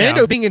 Right.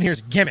 Mando Yeah. being in here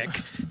is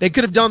gimmick. They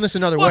could have done this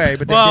another way,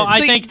 but they well, didn't. I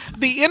the, think-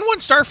 the N1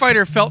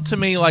 Starfighter felt to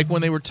me like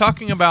when they were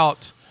talking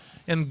about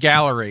in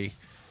gallery,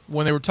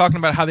 when they were talking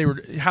about how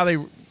they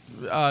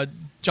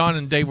John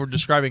and Dave were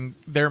describing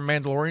their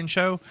Mandalorian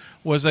show,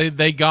 was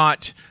they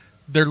got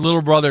their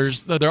little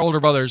brothers, their older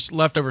brothers,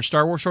 leftover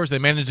Star Wars stores. They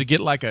managed to get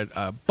like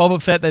a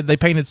Boba Fett that they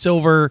painted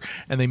silver,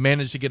 and they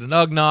managed to get an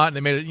Ugnaught, and they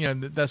made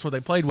it. That's what they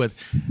played with.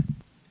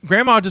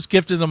 Grandma just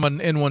gifted him an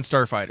N1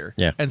 Starfighter.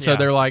 Yeah. And so Yeah.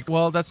 they're like,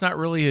 well, that's not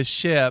really his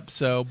ship.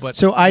 So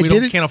I we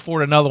did it- can't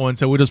afford another one.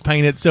 So we'll just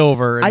paint it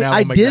silver. And now I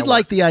we'll make did that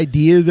like work. the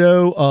idea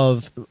though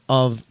of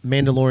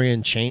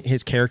Mandalorian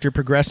his character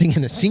progressing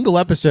in a single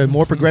episode,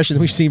 more progression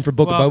than we've seen for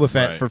Book Well, of Boba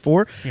Fett right. for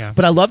 4. Yeah.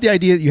 But I love the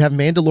idea that you have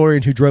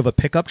Mandalorian who drove a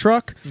pickup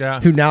truck, Yeah.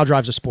 who now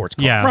drives a sports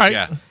car. Yeah. Right.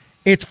 Yeah.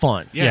 It's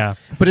fun. Yeah.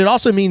 But it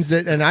also means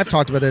that, and I've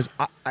talked about this,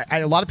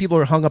 a lot of people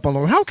are hung up on,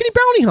 how can he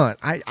bounty hunt?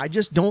 I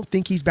just don't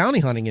think he's bounty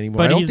hunting anymore.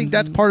 But I don't he's- think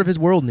that's part of his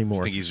world I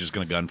anymore. think he's just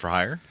going to gun for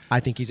hire. I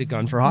think he's a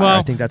gun for hire. Well,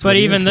 I think that's but what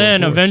he even is going then,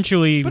 forward.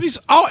 eventually, But he's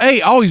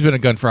always been a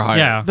gun for hire.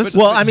 Yeah. This-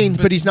 Well, I mean,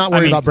 but he's not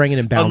worried mean, about bringing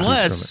in bounties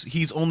Unless from it.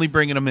 he's only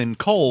bringing them in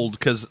cold,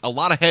 because a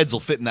lot of heads will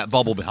fit in that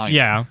bubble behind him.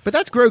 yeah. But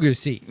that's Grogu's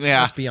seat.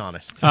 Yeah. Let's be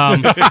honest.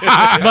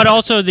 But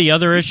also the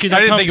other issue that I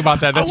didn't comes- think about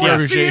that. That's I wanna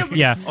very see shit. him.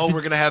 Yeah. Oh,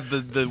 we're going to have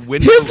the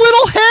window. His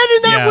little head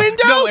in that Yeah.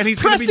 window. No, and he's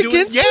going to pressed be doing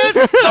against yes,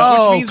 it?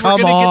 so, which means we're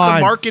come going to get on.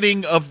 the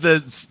marketing of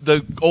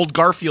the old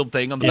Garfield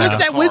thing on the Yeah. back What's of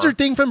that the car. wizard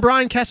thing from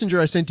Brian Kessinger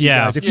I sent to you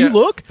Yeah. guys? If Yeah. you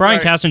look, Brian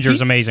Right. Cassinger's He-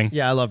 amazing.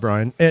 yeah, I love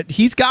Brian.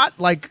 He's got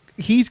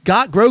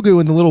Grogu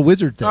in the little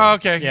wizard thing. Oh,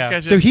 okay. Yeah.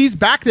 Gotcha. So he's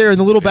back there in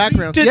the little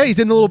background. Did- Yeah, he's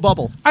in the little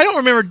bubble. I don't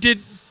remember. Did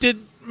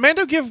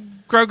Mando give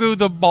Grogu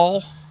the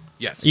ball?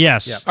 Yes.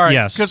 Yes. Yeah. All right.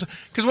 Yes. Because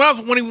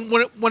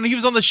when he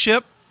was on the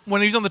ship,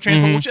 when he was on the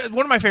transport, which is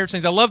one of my favorite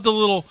things. I love the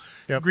little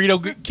Yep.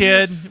 Greedo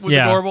kid with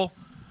Yeah. adorable.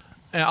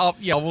 And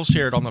we'll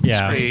share it on the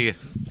Yeah. screen. Hey,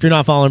 If you're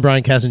not following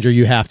Brian Kessinger,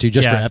 you have to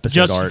just for Yeah.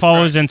 episode Just art.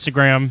 follow his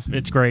Instagram.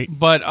 It's great.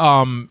 But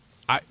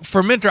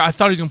for Mentor, I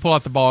thought he was going to pull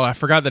out the ball. I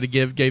forgot that he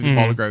gave the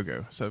ball to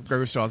Grogu. So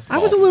Grogu still has the I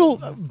ball. was a little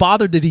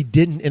bothered that he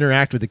didn't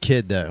interact with the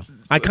kid, though.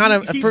 I kind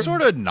of he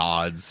sort of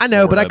nods. I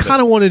know, but I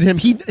kind of wanted him.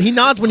 He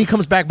nods when he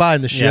comes back by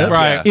in the ship. Yeah.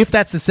 Right. If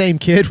that's the same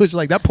kid, which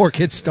like that poor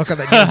kid's stuck on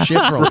that damn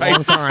ship for a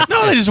long time.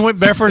 No, they just went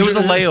back for It was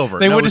a layover.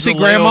 They No, went it to was see a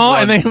Grandma,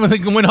 layover and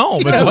they went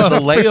home. Yeah, it was a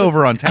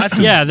layover on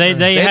Tatooine. Yeah, they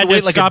They had had to to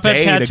wait like a stop at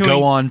day to Tatooine.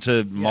 go on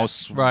to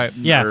most. Right.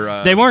 Yeah,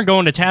 or, they weren't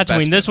going to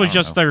Tatooine. Bespin, This was I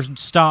don't just know. their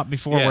stop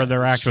before Yeah, where they're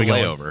just a actually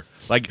going. layover.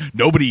 Like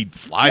nobody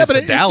flies Yeah, but to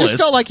it just Dallas,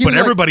 felt like he but was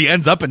like- everybody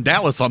ends up in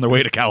Dallas on their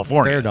way to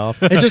California. Fair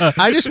enough.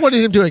 I just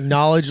wanted him to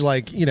acknowledge,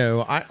 like,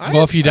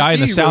 Well, if you die in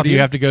the South, you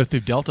have to go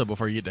through Delta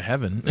before you get to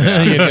heaven. You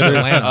have to go to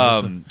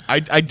Atlanta.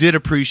 I did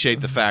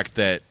appreciate the fact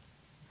that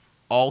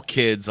all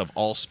kids of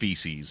all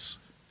species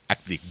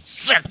act the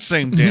exact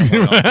same damn way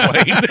on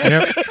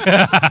the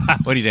plane.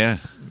 What are you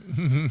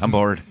doing? I'm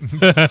bored.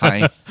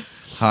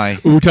 Hi.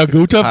 Uta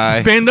Guta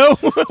Hi. Bando.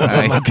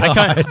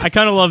 Hi. I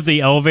kind of love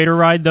the elevator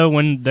ride though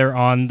when they're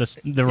on the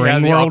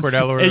ring the world. awkward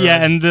elevator Yeah,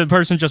 ride. and the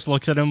person just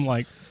looks at him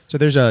like, So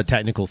there's a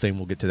technical thing.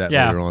 We'll get to that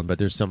Yeah. later on, but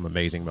there's something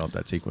amazing about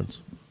that sequence.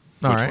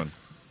 All Which right. one?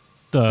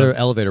 The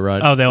elevator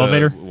ride. oh, the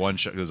elevator. One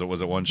shot. Was it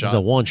one shot? It's a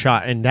one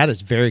shot, and that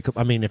is very.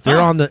 I mean, if they're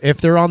on the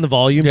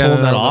volume Yeah, pulling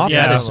they're that on the- off, yeah,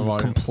 that they're is on the some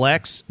volume.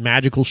 complex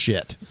magical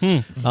shit.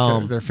 They're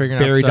figuring out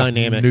very stuff,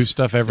 dynamic. new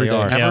stuff every They day.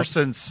 are. Ever Yeah.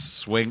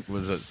 since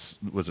was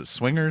it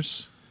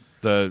Swingers,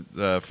 the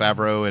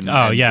Favreau and, Oh,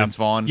 and yeah. Vince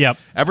Vaughn. Yep.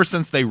 Ever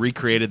since they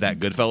recreated that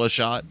Goodfellas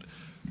shot,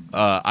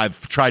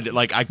 I've tried to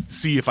I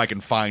see if I can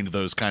find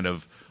those kind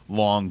of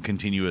long,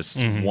 continuous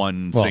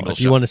one Well, single if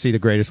shot. you want to see the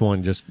greatest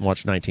one, just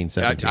watch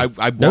 1917.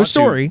 I no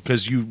story,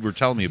 because you were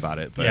telling me about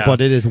it. But Yeah.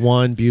 but it is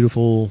one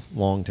beautiful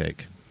long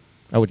take.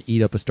 I would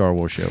eat up a Star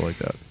Wars show like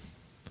that.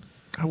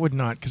 I would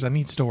not because I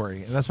need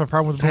story, and that's my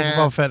problem with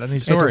Boba Fett. I need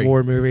It's story. a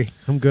war movie.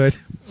 I'm good.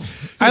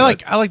 I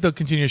like the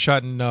continuous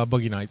shot in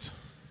Boogie Nights.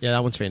 Yeah,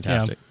 that one's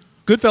fantastic.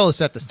 Goodfellas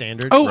set the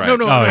standard. Oh Right. no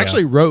no! Oh, yeah.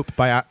 Actually, Rope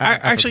by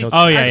Actually,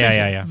 Oh, yeah, actually,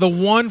 yeah. The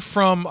one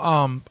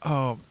from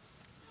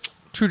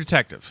True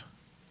Detective.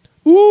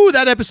 Ooh,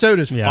 that episode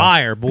is Yeah.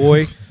 fire,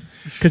 boy.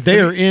 Because they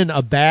are in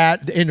a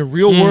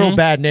real world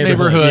bad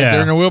neighborhood. Yeah.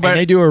 They're in a real And bad.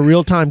 they do a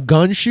real time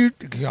gun shoot.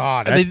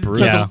 God, that's brutal.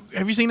 so it's Yeah.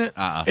 have you seen it?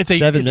 Uh-uh. It's a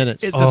 7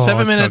 minutes. It's Oh, a it's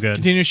 7-minute so good.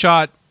 continuous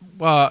shot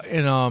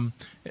in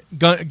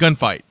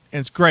gunfight, and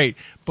it's great.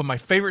 But my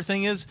favorite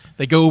thing is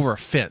they go over a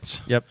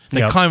fence. Yep. They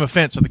Yep. climb a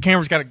fence, so the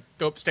camera's got to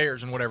go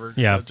upstairs and whatever.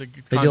 Yeah. to They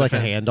climb do the like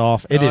a fence.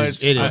 handoff. It Oh,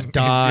 is it's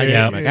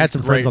dynamic. Yeah. I had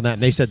some friends great. on that,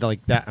 and they said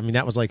like that. I mean,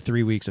 that was like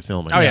 3 weeks of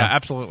filming. Oh yeah,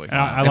 absolutely.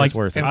 I And like it's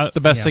worth it. It's the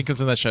best yeah. sequence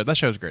in that show. That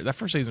show's great. That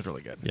first season's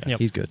really good. Yeah, Yep.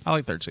 he's good. I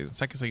like third season.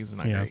 Second season's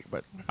not Yeah. great,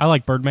 but I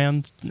like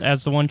Birdman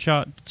as the one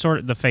shot, sort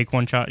of the fake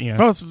one shot. You know.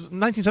 well, it's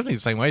 1970s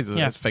the same way. It's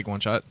Yeah. a fake one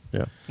shot,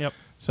 Yeah. Yep.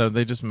 so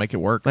they just make it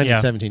work.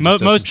 1917 Mo-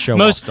 just does some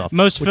show-off stuff.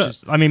 Most, which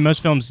is- I mean,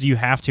 most films you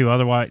have to,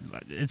 otherwise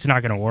it's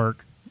not going to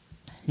work.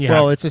 Yeah.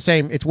 Well, it's the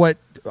same. It's what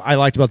I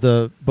liked about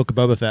the Book of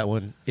Boba Fett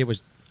one. It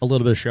was a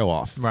little bit of show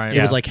off. Right. It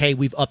was Yeah. like, hey,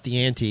 we've upped the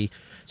ante.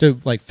 So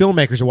like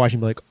filmmakers are watching,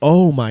 and be like,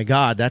 oh my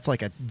god, that's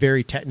like a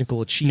very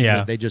technical achievement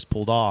Yeah. they just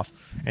pulled off,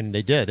 and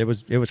they did. It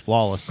was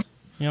flawless.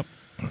 Yep.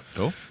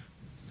 Cool.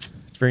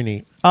 It's very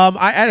neat.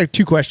 I had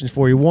 2 questions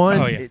for you. One,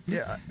 Oh,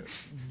 yeah.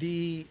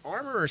 The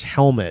armorer's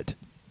helmet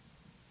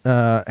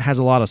has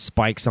a lot of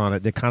spikes on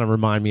it that kind of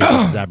remind me of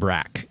a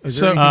Zabrak. Is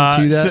there So-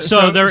 anything to that?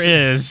 So there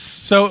is.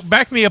 So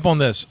back me up on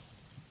this.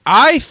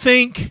 I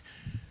think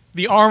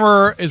the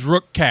armor is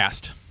Rook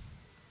cast.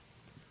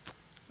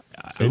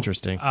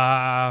 Interesting.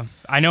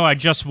 I know I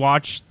just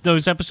watched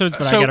those episodes,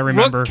 but so I got to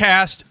remember. Rook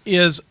Cast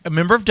is a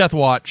member of Death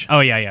Watch. Oh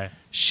yeah.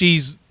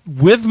 She's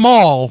with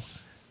Maul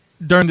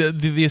during the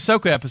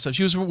Ahsoka episode.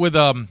 She was with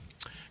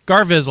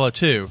Gar Vizsla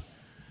too,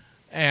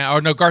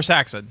 Gar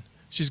Saxon.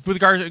 She's with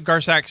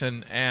Gar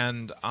Saxon,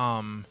 and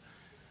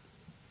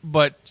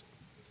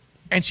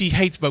she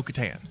hates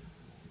Bo-Katan,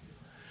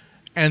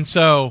 and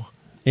so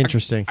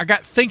Interesting. I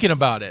got thinking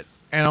about it,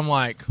 and I'm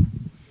like,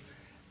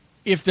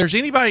 if there's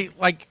anybody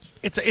like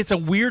it's a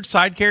weird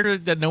side character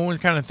that no one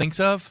kind of thinks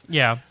of,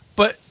 Yeah.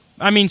 but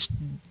I mean,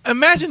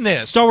 imagine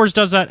this: Star Wars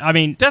does that. I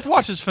mean, Death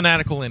Watch is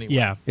fanatical anyway.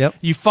 yeah. Yep.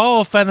 You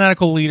follow a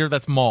fanatical leader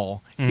that's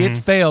Maul. Mm-hmm. It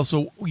fails,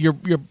 so your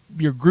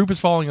group is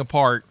falling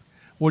apart.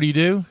 What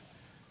do?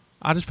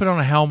 I just put on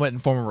a helmet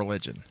and form a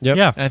religion. Yep.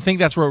 Yeah. And I think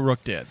that's what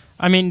Rook did.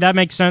 I mean, that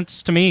makes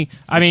sense to me.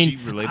 Is she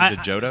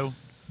related to Jodo?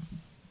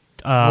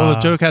 Well, the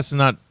Jodocast is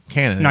not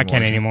canon. Not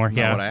canon anymore. Not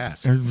Yeah. what I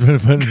asked.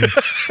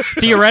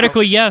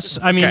 Theoretically, yes.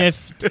 I mean, Okay.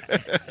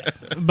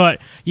 but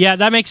yeah,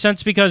 that makes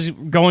sense because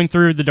going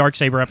through the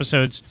Darksaber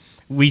episodes,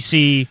 we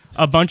see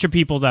a bunch of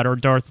people that are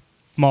Darth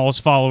Maul's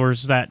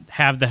followers that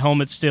have the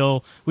helmet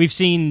still. We've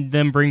seen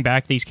them bring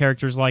back these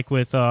characters, like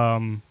with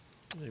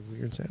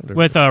Weird sound.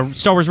 with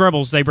Star Wars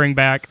Rebels. They bring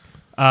back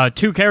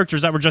two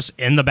characters that were just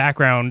in the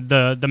background.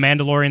 The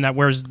Mandalorian that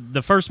wears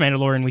the first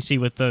Mandalorian we see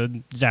with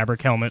the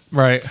Zabrak helmet.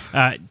 Right.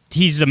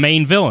 He's the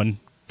main villain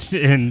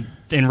in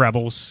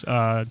Rebels.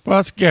 Well,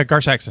 that's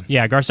Gar Saxon.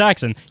 Yeah, Gar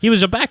Saxon. He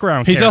was a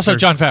background He's character. also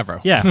Jon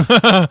Favreau.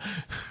 Yeah,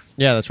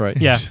 Yeah, that's right.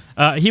 yeah.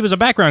 He was a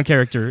background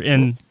character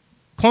in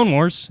Clone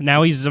Wars.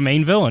 Now he's the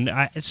main villain.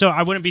 So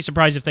I wouldn't be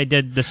surprised if they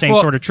did the same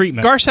sort of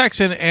treatment. Gar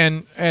Saxon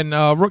and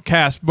Rook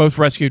Cast both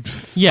rescued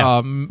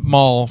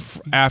Maul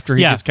after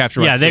he gets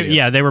captured. Yeah, by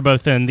Sidious. they were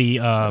both in the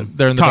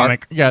They're in the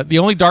comic. the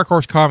only Dark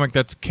Horse comic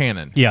that's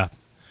canon. Yeah,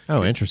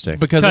 Oh, interesting.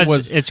 Because it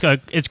was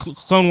it's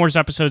Clone Wars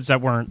episodes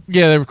that weren't.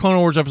 they were Clone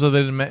Wars episodes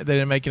they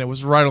didn't make it. It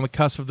was right on the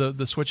cusp of the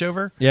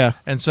switchover. Yeah.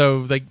 And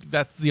so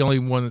that's the only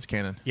one that's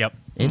canon. Yep.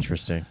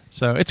 Interesting.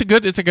 So it's a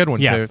good one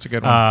Yeah. too. It's a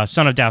good one.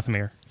 Son of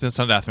Dathomir. It's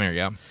on Dathomir,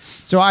 yeah.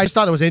 So I just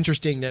thought it was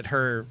interesting that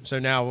so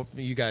now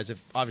you guys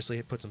have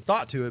obviously put some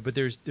thought to it, but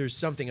there's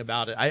something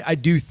about it. I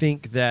do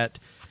think that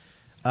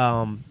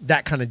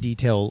that kind of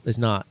detail is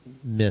not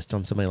missed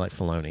on somebody like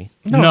Filoni.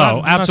 No,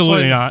 not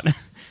absolutely fully. not.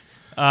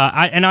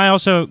 I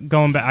also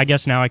going back. I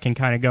guess now I can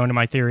kind of go into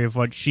my theory of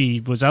what she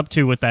was up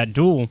to with that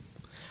duel.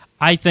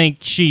 I think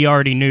she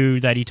already knew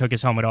that he took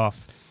his helmet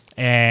off,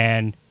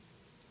 and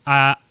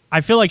I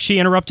feel like she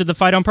interrupted the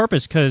fight on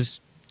purpose because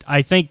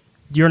I think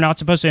you're not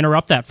supposed to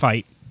interrupt that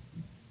fight.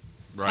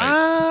 Right.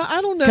 I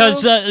don't know.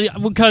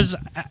 Because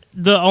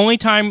the only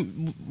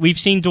time we've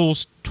seen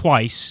duels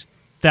twice,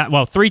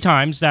 3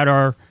 times that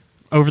are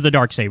over the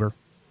Darksaber.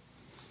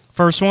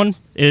 First one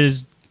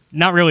is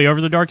not really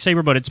over the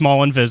Darksaber, but it's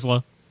Maul and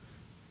Vizsla.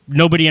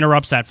 Nobody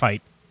interrupts that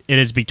fight. It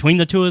is between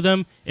the two of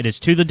them. It is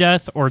to the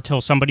death or till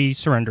somebody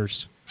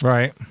surrenders.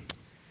 Right.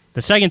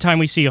 The second time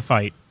we see a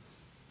fight,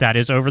 that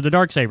is over the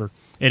Darksaber.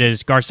 It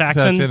is Gar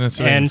Saxon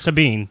and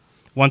Sabine.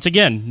 Once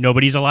again,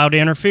 nobody's allowed to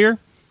interfere,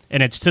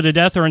 and it's to the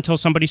death or until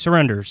somebody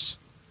surrenders.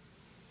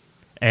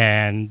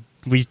 And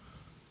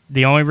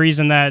the only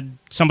reason that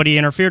somebody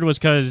interfered was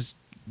because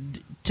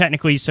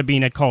technically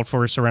Sabine had called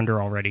for a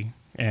surrender already.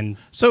 And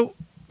So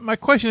my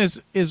question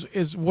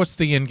is what's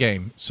the end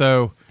game?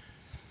 So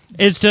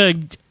is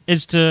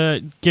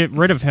to get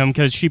rid of him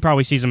because she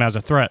probably sees him as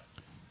a threat.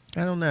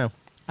 I don't know.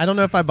 I don't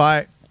know if I buy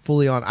it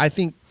fully on. I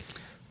think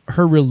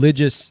her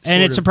religious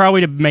And it's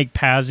probably to make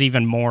Paz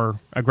even more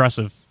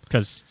aggressive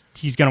because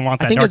he's going to want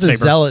that I think as a Darksaber.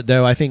 zealot,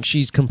 though, I think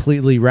she's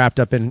completely wrapped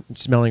up in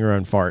smelling her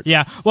own farts.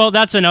 Yeah, well,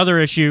 that's another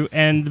issue,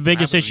 and the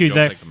biggest Happens when issue you don't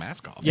that take the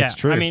mask off. yeah, It's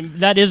true. I mean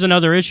that is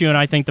another issue, and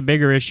I think the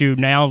bigger issue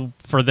now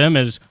for them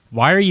is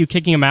why are you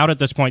kicking him out at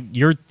this point?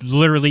 You're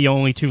literally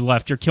only 2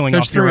 left. You're killing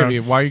there's off your 3 own. of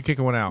you. Why are you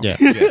kicking one out? Yeah.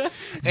 Yeah.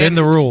 Bend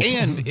the rules.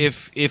 And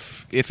if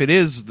it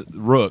is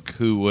Rook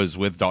who was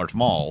with Darth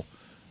Maul,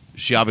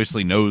 she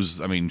obviously knows.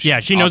 I mean,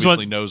 Yeah, she knows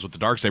obviously knows what the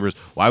Darksaber is.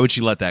 Why would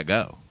she let that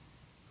go?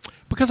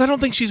 Because I don't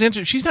think she's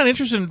not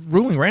interested in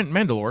ruling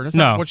Mandalore. That's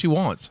not No. what she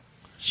wants.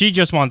 She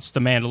just wants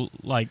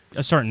like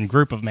a certain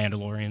group of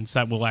Mandalorians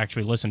that will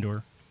actually listen to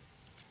her.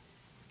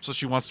 So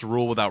she wants to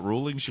rule without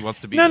ruling. She wants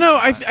to be. No.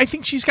 I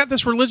think she's got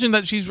this religion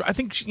that I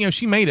think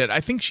she made it. I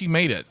think she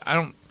made it.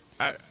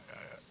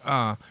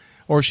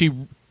 Or she.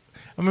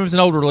 I mean, it was an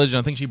old religion.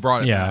 I think she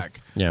brought it Yeah. back.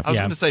 Yeah. I was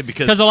Yeah. going to say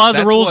because a lot of the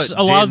that's rules, what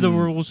a lot of the Din-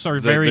 rules are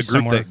the very the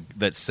group similar.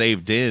 that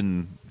saved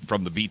Din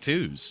from the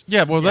B2s.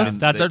 Yeah, well, Yeah, that's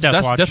that's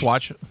Death Death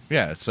Watch. Watch.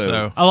 Yeah,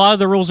 So A lot of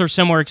the rules are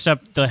similar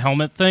except the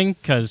helmet thing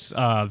because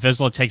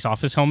Vizsla takes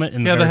off his helmet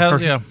in Yeah, the the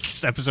very hell-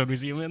 first episode we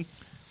see him in.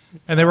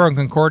 and they were on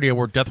Concordia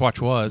where Death Watch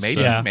was. maybe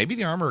so. Yeah. maybe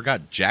the armor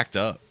got jacked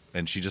up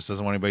and she just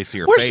doesn't want anybody to see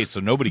her Where's- face, so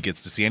nobody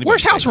gets to see anybody.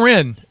 Where's House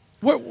Wren?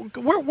 Where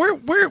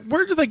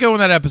do they go in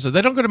that episode?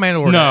 They don't go to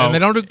Mandalore. No, and they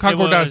don't do it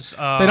Concordia. was,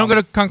 they don't go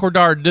to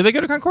Concordar. Do they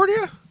go to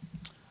Concordia?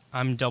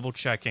 I'm double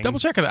checking. Double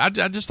check that.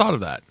 I just thought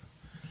of that.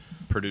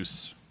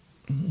 Produce.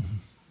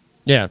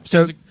 Yeah.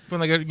 So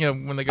when they go,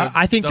 when they go.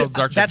 I think dark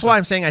side that's and why stuff.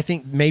 I'm saying I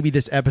think maybe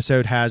this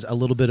episode has a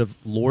little bit of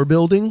lore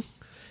building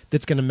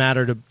that's going to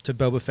matter to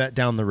Boba Fett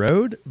down the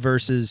road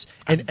versus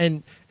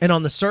and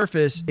on the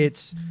surface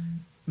it's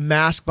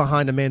masked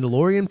behind a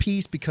Mandalorian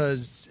piece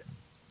because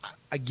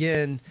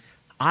again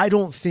I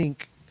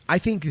think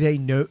they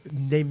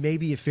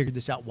maybe have figured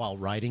this out while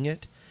writing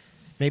it.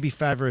 Maybe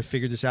Favreau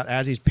figured this out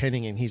as he's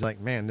penning, and he's like,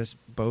 "Man, this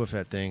Boba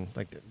Fett thing,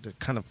 like the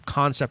kind of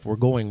concept we're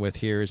going with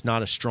here, is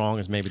not as strong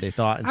as maybe they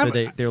thought." And so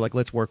they're like,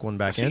 "Let's work one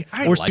back in."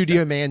 I Or like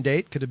studio that.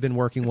 mandate could have been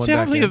working one See,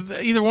 I back don't in.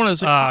 think either one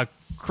is.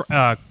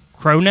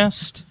 Crow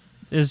Nest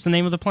is the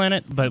name of the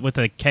planet, but with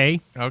a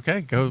K. Okay,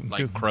 go.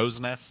 Like Crow's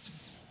Nest,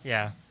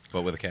 Yeah.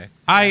 but with a K.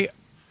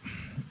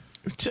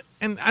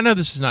 And I know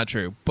this is not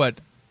true, but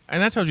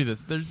and I told you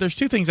this. There's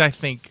two things I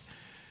think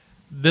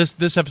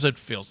this episode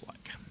feels like.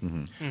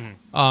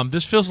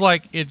 This feels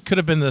like it could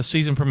have been the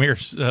season premiere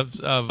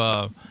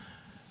of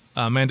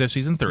Mando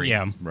season 3.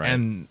 Yeah, right.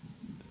 And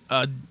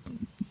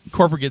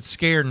corporate gets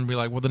scared and be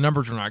like, "Well, the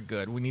numbers are not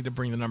good. We need to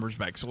bring the numbers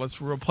back. So let's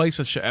replace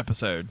a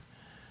episode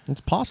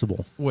It's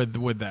possible.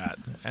 with that,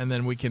 and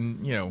then we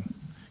can,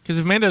 because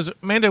if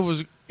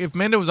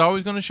Mando was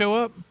always going to show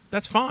up,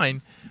 that's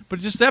fine. But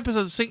just the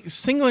episode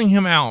singling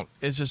him out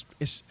is just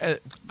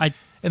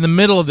in the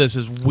middle of this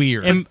is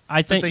weird. And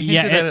I think, they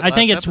hinted at it I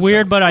think last it's episode.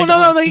 weird, but Well,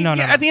 no.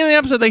 at the end of the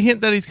episode, they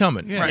hint that he's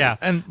coming. Yeah. Right.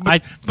 Yeah.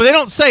 But they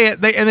don't say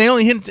it. They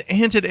only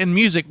hinted in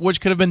music,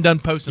 which could have been done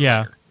post. Yeah.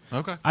 Later.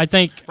 Okay. I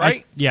think,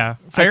 Right? yeah.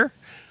 Fair.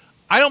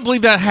 I don't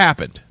believe that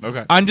happened.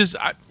 Okay. I'm just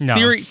No.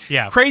 theory.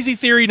 Yeah. Crazy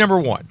theory number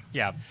 1.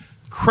 Yeah.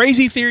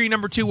 Crazy theory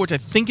number 2, which I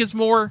think is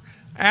more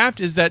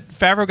apt, is that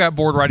Favreau got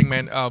bored writing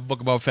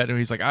Book of Boba Fett, and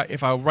he's like,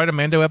 if I write a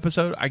Mando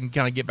episode, I can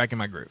kind of get back in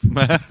my groove.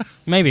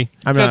 Maybe.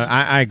 I mean,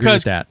 I agree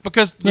with that.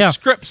 Because the Yeah.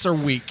 scripts are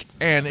weak,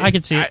 and I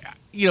could see it.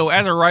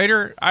 As a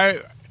writer,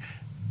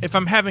 if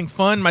I'm having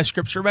fun, my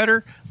scripts are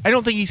better. I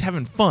don't think he's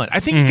having fun. I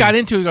think he got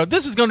into it and go,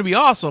 this is going to be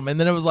awesome, and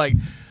then it was like,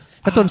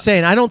 That's what I'm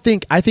saying.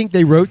 I think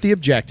they wrote the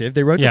objective,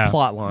 they wrote Yeah. the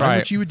plot line, Right.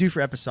 which you would do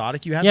for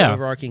episodic. You have Yeah. the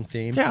overarching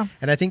theme. Yeah.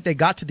 And I think they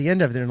got to the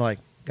end of it and they're like,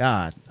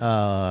 God,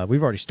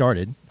 we've already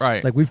started.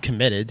 Right. Like we've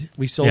committed.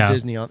 We sold Yeah.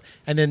 Disney on.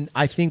 And then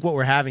I think what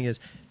we're having is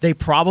they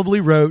probably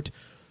wrote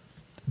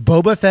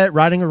Boba Fett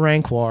riding a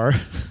Rancor,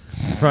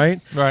 right?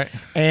 right.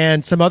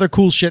 And some other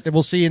cool shit that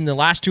we'll see in the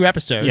last 2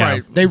 episodes. Yeah.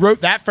 Right. They wrote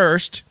that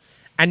first,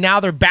 and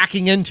now they're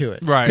backing into it.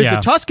 Right. Because Yeah.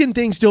 the Tuscan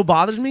thing still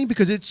bothers me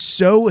because it's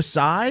so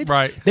aside.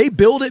 Right. They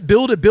build it,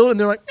 and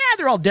they're like, nah,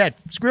 they're all dead.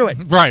 Screw it.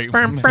 Right.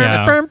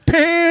 Yeah.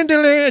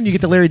 And you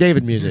get the Larry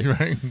David music.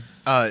 Right.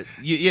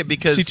 Yeah,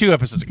 because See, 2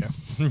 episodes ago.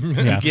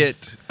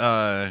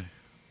 Yeah.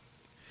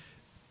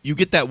 you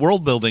get that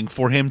world building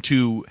for him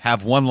to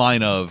have one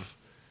line of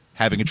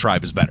having a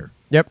tribe is better.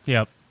 Yep.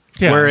 Yep.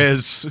 Yeah.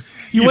 Whereas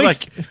you you're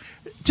waste.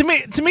 To me,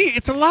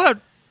 it's a lot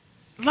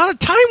of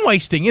time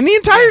wasting in the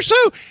entire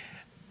show.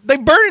 They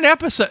burn an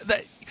episode.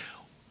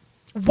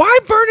 Why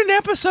burn an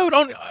episode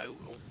on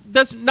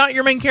that's not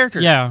your main character?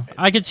 Yeah.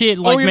 I could see it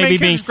or like your maybe main being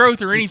character's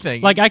growth or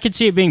anything. like I could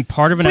see it being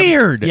part of an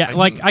Weird. Yeah,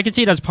 like I could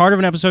see it as part of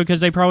an episode because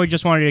they probably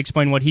just wanted to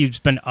explain what he's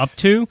been up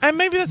to. and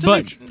maybe that's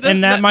but- a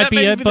new, that might be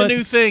may it, the but-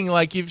 new thing.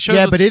 Like you've shown.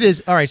 Yeah, but it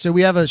is all right. So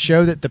we have a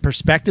show that the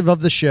perspective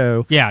of the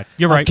show, Yeah,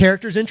 you're of right.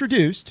 characters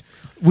introduced.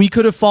 We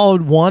could have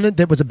followed one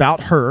that was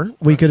about her.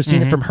 We could have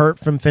seen it from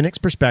Finnick's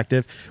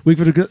perspective. We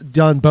could have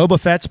done Boba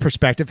Fett's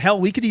perspective.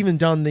 Hell, we could even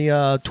done the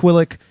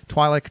Twi'lek.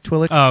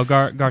 Oh,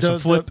 Garza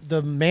Flip.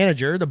 the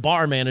manager, the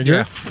bar manager.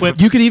 Yeah.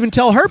 Flip. You could even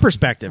tell her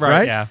perspective,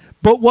 right? Yeah.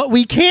 But what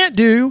we can't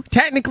do,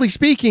 technically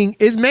speaking,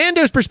 is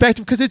Mando's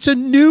perspective because it's a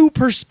new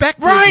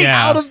perspective Right.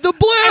 Yeah. out of the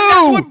blue. And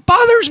that's what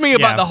bothers me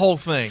about Yeah. the whole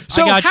thing.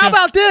 So gotcha. how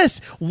about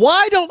this?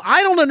 I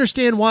don't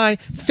understand why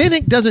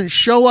Finnick doesn't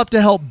show up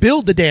to help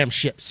build the damn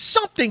ship.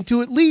 Something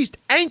to at least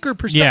anchor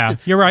perspective.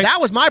 Yeah, you're right. That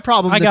was my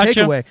problem. I The gotcha.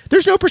 takeaway.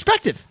 There's no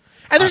perspective,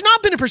 and there's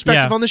not been a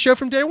perspective yeah. on the show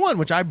from day one,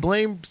 which I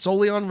blame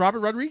solely on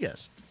Robert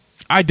Rodriguez.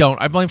 I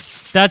don't. I blame.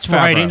 That's Favreau.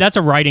 writing. That's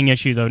a write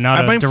issue though, I not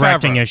a blame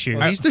directing Favreau. issue.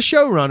 Well, he's the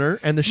showrunner,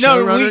 and the No,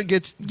 showrunner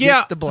gets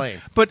the blame.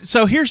 But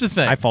so here's the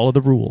thing. I follow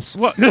the rules.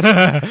 Well, but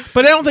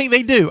I don't think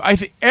they do. I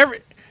think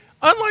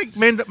unlike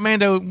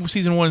Mando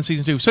season 1 and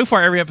season 2, so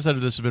far every episode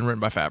of this has been written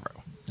by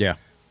Favreau. Yeah.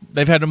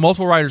 They've had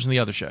multiple writers in the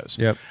other shows.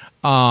 Yep.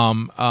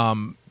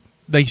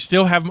 They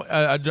still have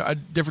a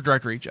different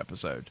director each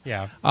episode.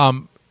 Yeah.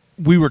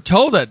 We were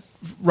told that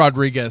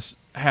Rodriguez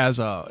is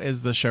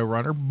the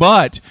showrunner,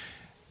 but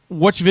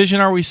which vision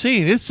are we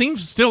seeing? It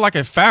seems still like a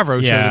Favreau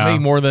show Yeah. to me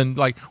more than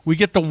like we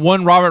get the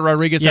one Robert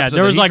Rodriguez. Yeah, episode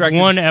there that was he like directed,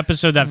 one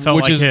episode that felt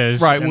which like is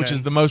his. right, and which then-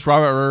 is the most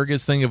Robert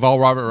Rodriguez thing of all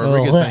Robert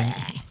Rodriguez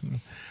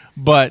thing.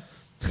 But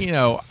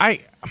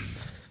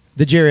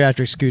The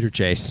geriatric scooter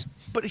chase.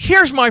 But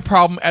here's my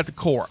problem at the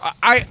core.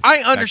 I Back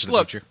to understand. the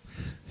Look, Future.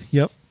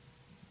 Yep.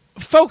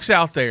 folks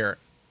out there,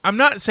 I'm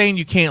not saying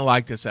you can't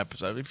like this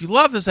episode. If you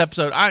love this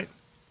episode, I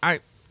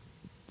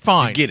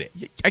fine. You get it.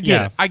 I get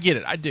Yeah. it. I get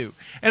it. I do.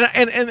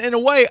 And in a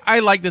way, I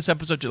like this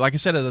episode too. Like I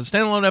said, as a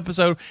standalone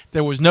episode,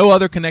 there was no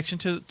other connection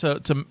to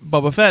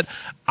Boba Fett.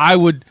 I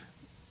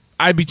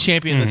I'd be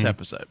championing this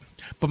episode.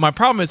 But my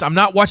problem is I'm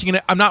not watching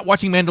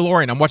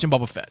Mandalorian. I'm watching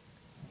Boba Fett.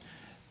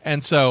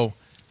 And so,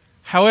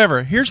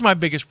 however, here's my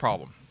biggest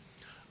problem.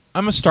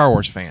 I'm a Star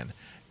Wars fan.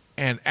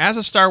 And as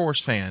a Star Wars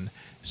fan,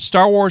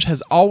 Star Wars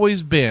has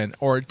always been,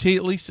 or at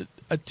least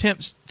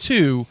attempts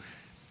to,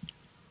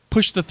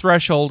 push the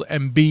threshold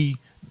and be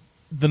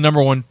the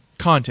number one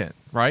content,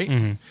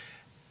 right?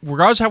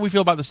 Regardless of how we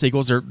feel about the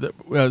sequels, or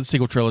the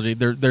sequel trilogy,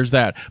 there's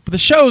that. But the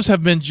shows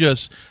have been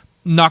just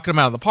knocking them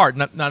out of the park.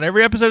 Not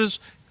every episode is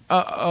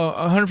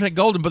 100%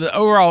 golden, but the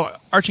overall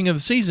arching of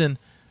the season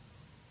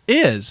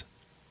is.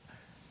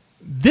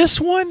 This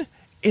one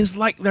is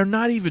like they're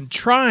not even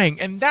trying,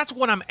 and that's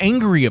what I'm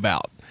angry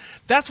about.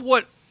 That's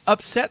what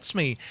upsets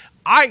me.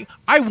 I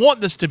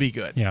want this to be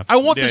good. Yeah. I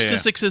want this to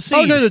succeed.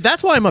 Oh no,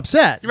 that's why I'm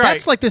upset. Right.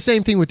 That's like the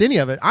same thing with any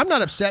of it. I'm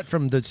not upset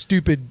from the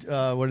stupid.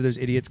 What are those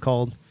idiots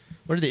called?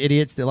 What are the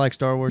idiots that like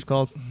Star Wars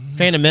called?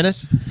 Phantom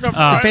Menace.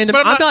 Fandom.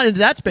 but I'm not into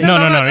that space. No,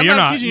 I'm you're not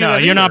not. accusing you No,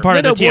 of that you're not either. part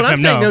of the What TFM. I'm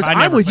saying is, I I'm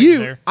never with put you you.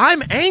 there.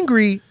 I'm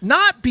angry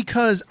not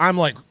because I'm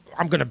like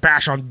I'm going to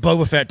bash on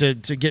Boba Fett to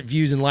get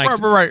views and likes.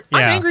 Right.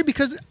 I'm Yeah. angry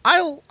because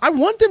I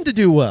want them to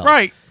do well.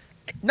 Right.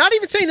 Not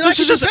even saying that This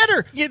I is should do just-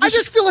 better. yeah, I this-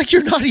 just feel like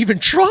you're not even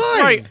trying.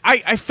 Right.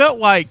 I felt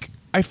like,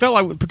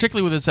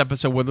 particularly with this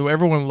episode, where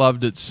everyone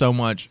loved it so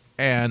much,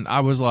 and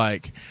I was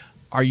like,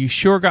 "Are you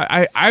sure,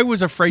 guy?" I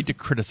was afraid to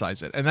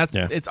criticize it, and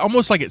it's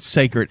almost like it's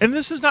sacred, and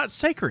this is not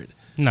sacred.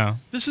 No.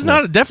 This is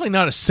definitely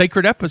not a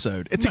sacred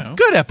episode. It's a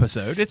good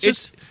episode. It's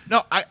just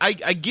No, I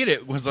get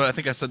it. Because I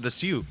think I said this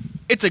to you.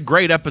 It's a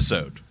great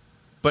episode,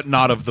 but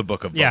not of the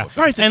Book of Yeah. Boba Fett.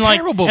 right. It's a And like-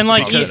 terrible and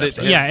like book. Because it-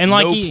 it yeah, has and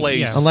like no he- place.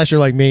 yeah. Unless you're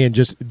like me and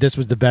just this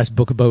was the best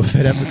Book of Boba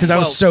Fett ever because I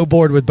was Well, so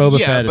bored with Boba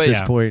yeah, Fett but- at this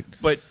Yeah. point.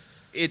 But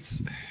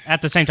it's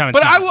At the same time, it's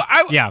But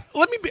not. Yeah.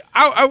 let me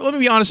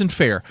be honest and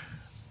fair.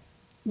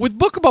 With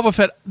Book of Boba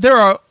Fett, there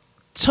are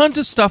tons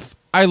of stuff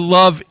I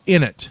love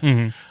in it.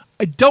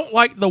 I don't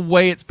like the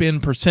way it's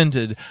been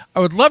presented. I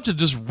would love to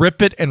just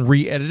rip it and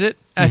re-edit it.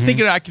 And I think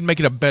I can make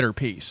it a better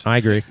piece. I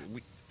agree.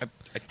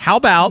 How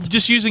about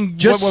Just using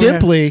just what we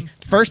have. simply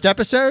first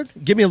episode?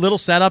 Give me a little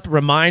setup.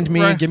 Remind me.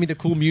 Right. Give me the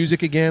cool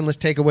music again. Let's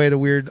take away the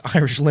weird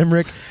Irish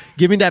limerick.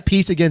 Give me that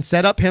piece again.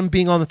 Set up him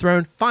being on the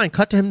throne. Fine.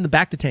 Cut to him in the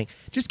back to tank.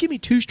 Just give me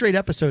 2 straight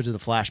episodes of the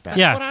flashback.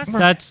 Yeah. what I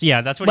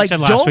said. That's what Like he said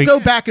last don't week. go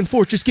back and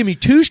forth. Just give me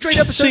 2 straight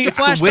episodes See, of it's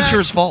flashback. the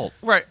Witcher's fault.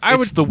 Right.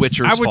 It's the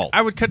Witcher's fault.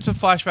 I would cut the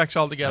flashbacks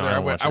all together. No, I I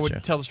don't would, watch I that would show.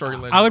 tell the story.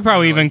 I would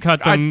probably even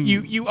cut them.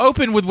 You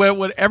open with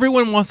what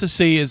everyone wants to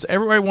see is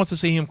everybody wants to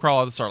see him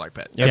crawl out of the Sarlacc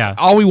pit. That's Yeah.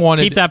 all we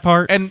wanted. Keep that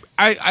part. and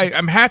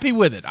I'm happy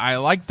with it. I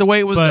like the way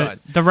it was but done.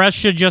 the rest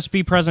should just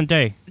be present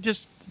day.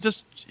 Just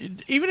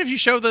even if you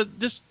show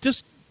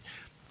just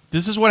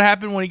this is what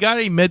happened when he got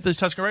it. He met the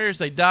Tusken Raiders.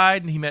 They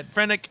died, and he met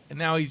Fennec, and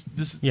now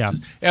just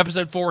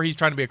episode 4. He's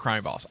trying to be a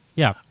crime boss.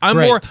 Yeah.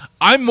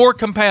 I'm more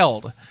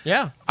compelled.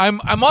 Yeah. I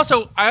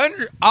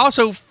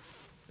also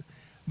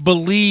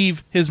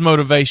believe his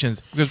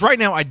motivations, because right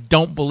now I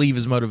don't believe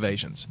his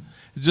motivations,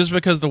 just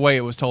because the way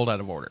it was told out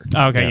of order.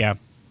 Okay. Yeah.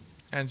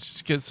 And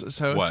it's 'cause-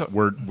 so What?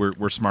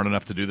 We're smart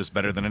enough to do this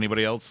better than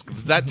anybody else.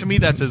 That to me,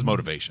 that's his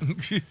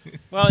motivation.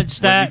 Well,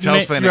 it's When he that.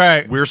 tells Fennec,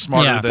 right. we're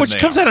smarter Yeah. than which they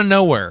comes are. out of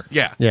nowhere.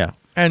 Yeah. Yeah.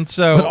 And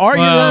so, But are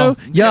you though?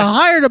 You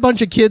hired a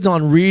bunch of kids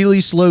on really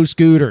slow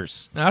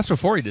scooters. No, that's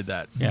before he did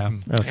that. Yeah.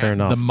 Oh, fair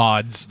enough. The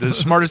mods. The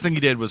smartest thing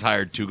he did was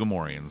hired 2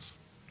 Gamorreans.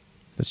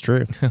 That's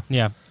true.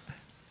 Yeah.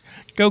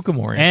 Go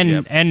Gamorreans.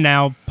 And and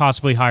now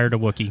possibly hired a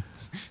Wookiee.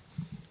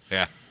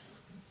 Yeah.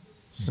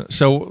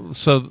 So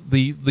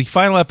the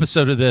final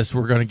episode of this,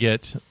 we're going to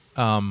get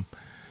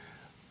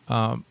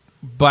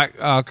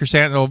Black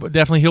Chrysanthemum.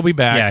 Definitely, he'll be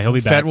back. Yeah, he'll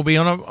be Fett back. will be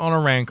on a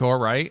Rancor,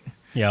 right?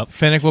 Yep.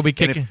 Fennec will be And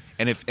kicking.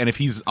 if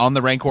he's on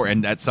the Rancor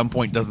and at some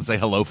point doesn't say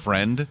hello,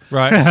 friend,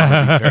 Right.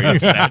 I'll be very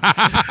upset.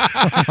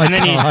 And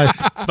then God.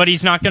 but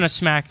he's not going to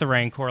smack the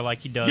Rancor like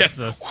he does Yes.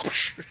 the.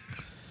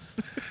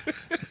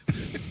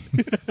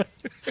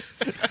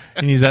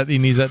 He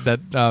needs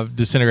that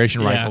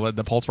disintegration Yeah. rifle,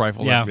 the pulse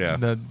rifle. Yeah.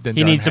 Yeah.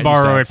 He needs to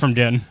borrow it from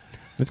Din.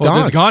 It's Well,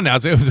 gone. it's gone now.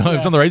 It was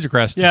on the Razor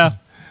Crest. Yeah.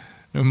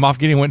 Moff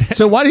Gideon went.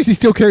 So why does he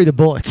still carry the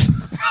bullets?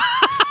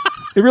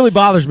 It really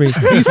bothers me.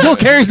 He still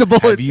carries the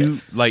bullets.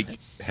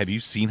 Have you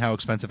seen how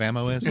expensive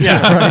ammo is? Yeah.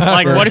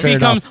 Like Fair what if he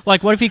enough. comes?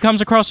 Like what if he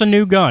comes across a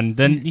new gun?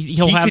 Then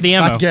he'll He have could- the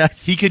ammo. I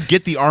guess. He could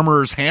get the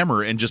armorer's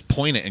hammer and just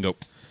point it and go.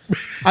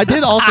 I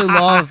did also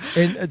love,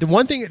 and the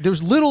one thing,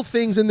 there's little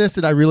things in this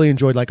that I really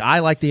enjoyed. Like I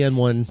like the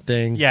N1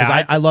 thing Yeah,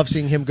 because I love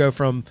seeing him go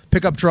from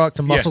pickup truck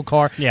to muscle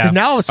car. Yeah. Because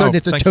now all of a sudden Oh,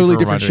 it's a thank you totally for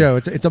different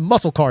reminding show. It's a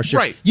muscle car show.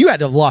 Right. You had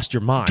to have lost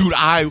your mind, Dude,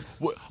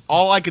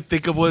 all I could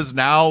think of was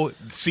now.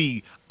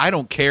 See, I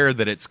don't care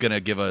that it's gonna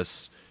give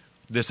us.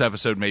 This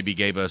episode maybe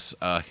gave us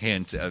a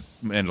hint at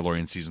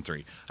Mandalorian season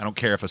 3. I don't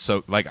care if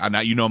Ahsoka, like now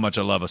you know how much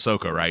I love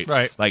Ahsoka, right?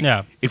 Right. Like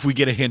Yeah. if we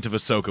get a hint of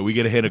Ahsoka, we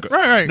get a hint of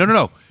Right.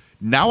 No.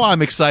 Now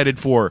I'm excited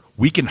for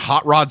we can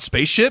hot rod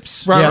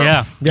spaceships. Right.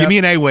 Yeah. Give me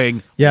an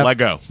A-wing. Yep. Let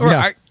go. Or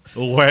Yeah.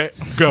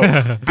 Let go.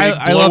 Big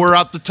I love- blower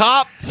out the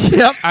top.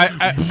 Yep. I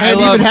and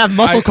love- even have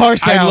muscle car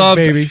sound, I loved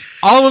baby.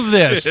 all of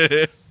this.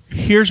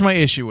 Here's my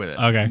issue with it.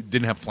 Okay.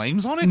 Didn't have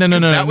flames on it? No.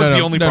 That was no,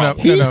 the only no,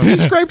 problem. He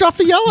scraped off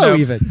the yellow No.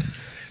 even.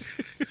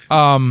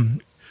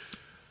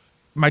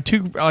 My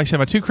two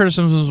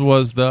criticisms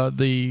was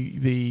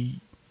the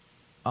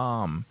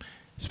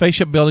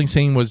spaceship building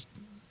scene was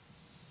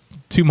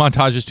 2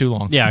 montages too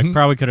long. Yeah,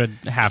 probably could have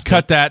half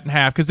Cut that in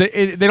half because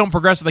they don't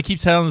progress. They keep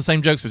telling the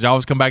same jokes. They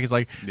always come back. It's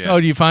like, Yeah.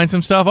 oh, do you find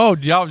some stuff? Oh,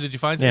 did you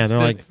find some Yeah, stuff? they're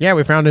like, yeah,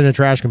 we found it in a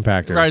trash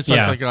compactor. Right, so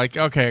Yeah. it's like,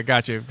 okay, I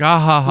got you. Ha,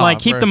 ha, ha, Like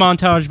keep the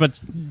montage, but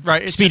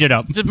right, it's speed it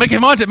up. Just make it a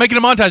montage. Make it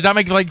a montage. Not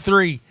make it like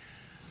 3.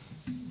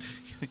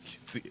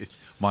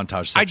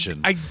 Montage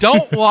section. I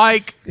don't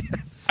like.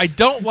 I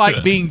don't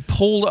like being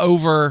pulled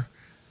over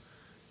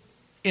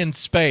in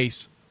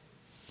space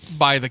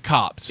by the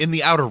cops. in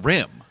the Outer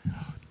Rim.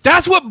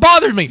 That's what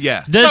bothered me.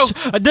 Yeah.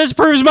 This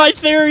proves my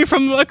theory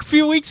from a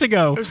few weeks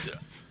ago.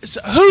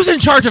 So who's in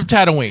charge of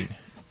Tatooine?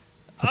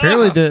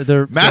 Apparently,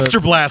 the Master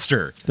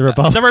Blaster. the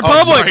Republic. The Oh,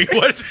 Republic. sorry.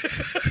 What?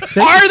 Thank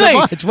you Are so they?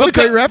 much. What a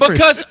great reference.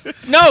 Because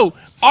no,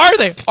 are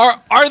they?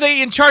 Are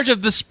they in charge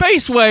of the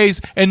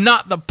spaceways and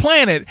not the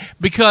planet?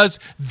 Because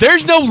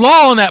there's no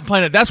law on that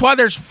planet. That's why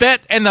there's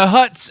Fett and the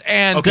Hutts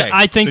and Okay.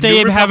 I think the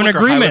they'd New have an Republic are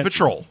Highway agreement.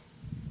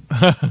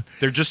 Patrol.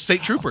 They're just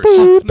state troopers.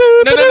 no.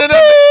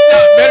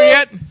 Better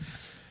yet,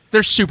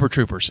 they're super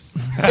troopers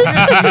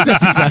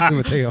That's exactly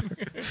what they are.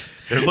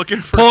 They're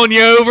looking for. pulling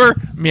you over.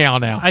 Meow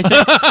now. I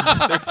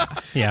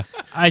think, yeah,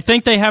 I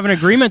think they have an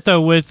agreement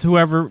though with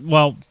whoever.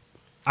 Well,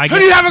 I Who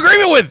do you have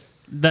agreement with?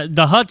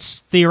 the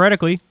Hutts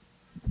theoretically,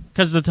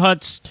 because the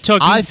Hutts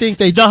took. I think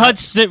they- the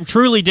Hutts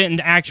truly didn't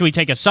actually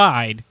take a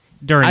side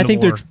during. I the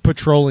think war. they're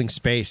patrolling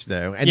space,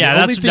 though. And Yeah,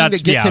 the only that's- thing that's-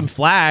 that gets yeah. him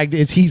flagged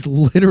is he's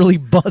literally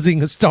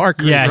buzzing a Star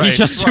Cruiser. Yeah, Right, he's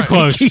just too right.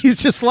 close. He's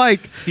just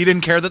like... He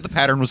didn't care that the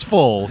pattern was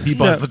full. He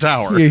buzzed the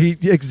tower Yeah,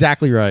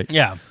 exactly right.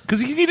 Yeah. because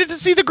he needed to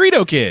see the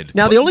Greedo kid.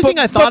 Now, the only thing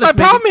I thought But my is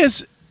maybe- problem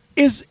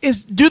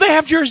is do they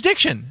have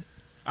jurisdiction?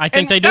 I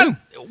think And they do.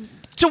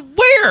 To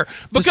where?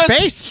 Because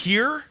space.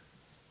 Here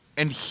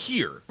and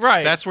here.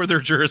 Right. That's where their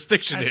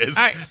jurisdiction is.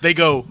 I- They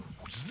go.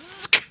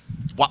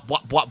 Wop,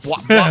 wop, wop,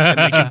 wop, wop, and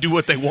they can do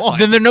what they want.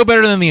 then they're no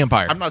better than the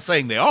Empire. I'm not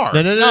saying they are.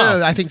 No.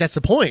 No. I think that's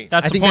the point.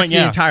 That's I the think point, that's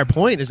yeah. the entire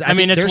point. Is I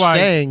mean, think it's they're why-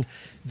 saying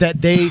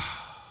that they...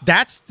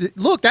 That's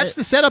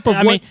the setup of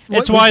I what... mean, what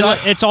it's we why.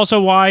 got- It's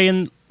also why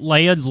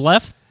Leia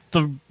left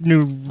the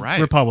New Right.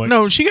 Republic.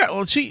 No, she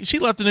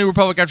left the New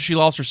Republic after she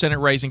lost her Senate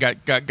race and got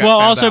well, found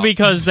also out.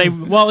 because they.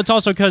 Well, it's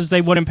also because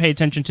they wouldn't pay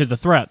attention to the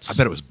threats. I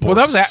bet it was. Well,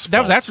 that was Borst's that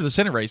was fault. after the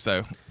Senate race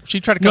though.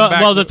 She tried to come Well,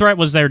 back. well, the threat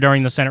was there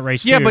during the Senate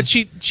race. yeah, too. but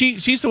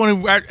she's the one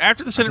who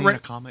after the Are Senate they in a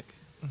race. comic.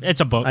 it's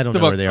a book. I don't the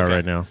know book, where they are okay.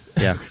 right now.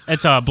 Yeah.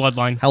 It's a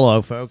bloodline.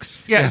 Hello,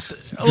 folks. Yes,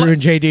 Drew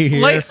and JD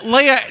here.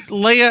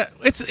 Leia.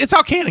 It's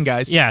all canon,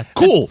 guys. Yeah,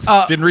 Cool.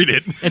 Didn't read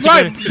it. It's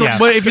right. a good- So, yeah.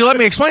 but if you let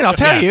me explain, I'll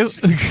tell Yeah. you.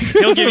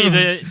 He'll give you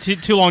the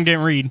too long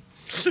didn't read.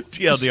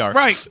 TLDR.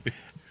 Right.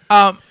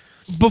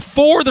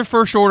 Before the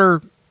First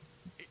Order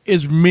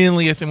is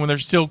mainly a thing, when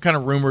there's still kind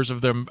of rumors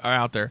of them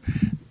out there,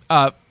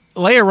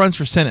 Leia runs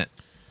for Senate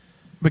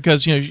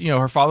because you know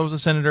her father was a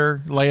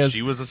senator. Leia's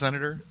She was a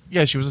senator.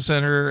 yeah, she was a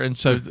senator, and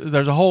so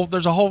there's a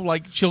whole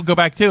like she'll go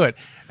back to it,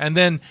 and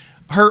then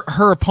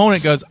her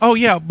opponent goes, oh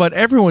yeah, but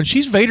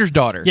she's Vader's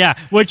daughter. Yeah,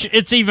 which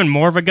it's even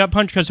more of a gut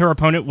punch because her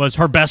opponent was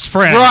her best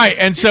friend. Right,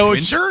 and so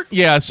it's Winter?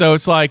 yeah, so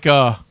it's like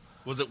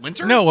Was it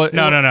Winter? no,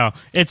 No.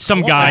 It's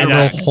some guy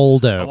Admiral that.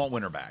 I Holdo. want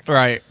Winter back.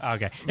 right,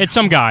 Okay, it's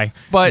some guy.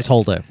 but It's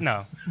Holdo.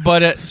 No.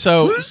 But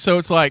so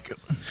it's like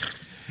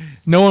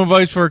no one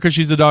votes for her because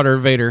she's the daughter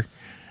of Vader,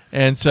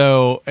 and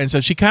so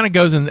she kind of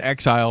goes into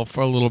exile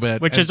for a little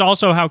bit, Which and, is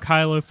also how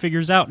Kylo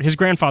figures out his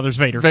grandfather's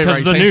Vader Right,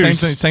 because right, the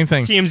same- news. same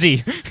thing.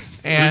 TMZ.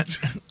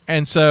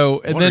 and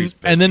so and Wonder then he's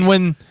and then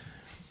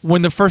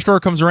when the First Order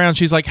comes around,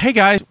 she's like, hey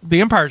guys,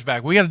 the Empire's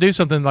back. We got to do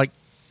something. Like,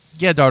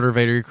 yeah, daughter of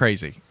Vader, you're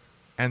crazy.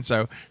 And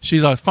so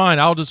she's like, fine,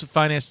 I'll just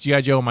finance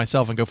G.I. Joe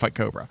myself and go fight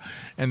Cobra,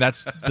 and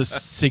that's the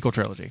sequel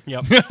trilogy.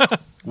 Yep.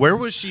 Where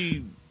was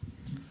she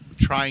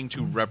trying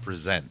to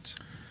represent?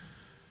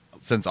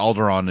 Since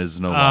Alderaan is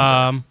no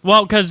longer.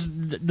 Well, because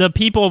the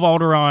people of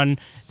Alderaan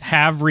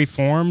have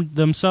reformed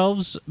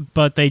themselves,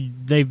 but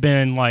they've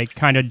been like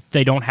kind of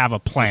they don't have a The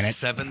planet.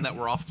 7 that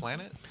were off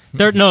planet.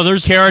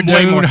 There's Cara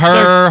way Dune, more.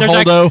 her, there's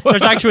Holdo.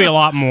 there's actually a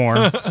lot more.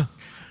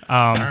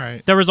 All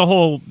right. There was a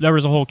whole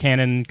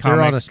canon They're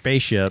comic. on a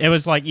spaceship. It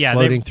was like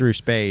floating through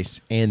space,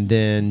 and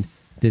then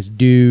this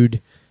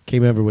dude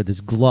came over with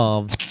his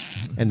glove,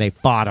 and they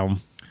fought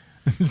him.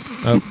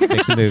 Oh,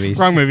 make some movies.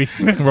 wrong movie.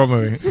 Wrong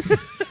movie.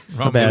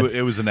 My bad.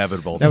 It was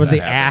inevitable. That was the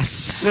happened.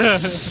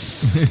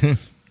 ass.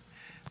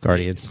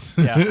 Guardians.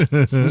 Yeah. Yes.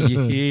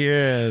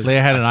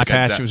 Leia had an eye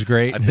patch. It was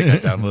great. I think I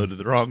downloaded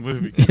the wrong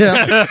movie.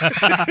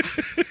 Yeah.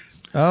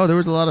 Oh, there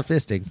was a lot of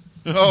fisting.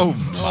 Oh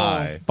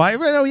my!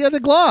 No, he had the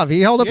glove.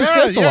 He held up his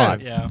Yeah, fist a yeah.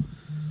 lot. Yeah.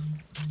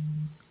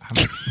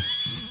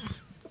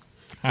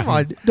 Come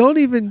on, don't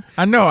even.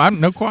 I know. I'm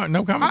no comment.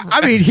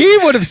 I mean, he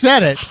would have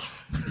said it.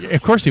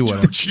 Of course he would.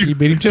 Don't you He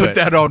beat him to Put it.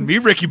 that on me,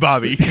 Ricky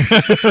Bobby.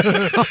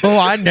 Oh,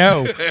 I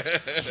know.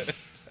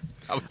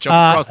 Jump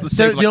across the So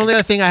stage the like only a-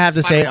 other thing I have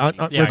to say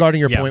Yeah, regarding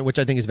your yeah. point, which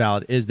I think is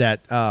valid, is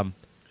that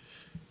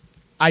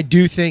I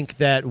do think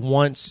that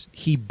once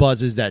he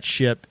buzzes that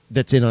ship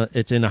that's in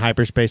a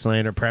hyperspace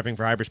lane or prepping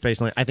for hyperspace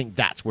lane, I think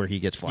that's where he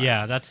gets flagged.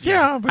 Yeah, that's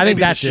Yeah, but I think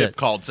Maybe that's the ship it.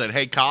 called, said,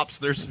 "Hey, cops,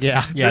 there's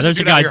Yeah. Yeah, there's there's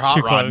a a dude out guy here hot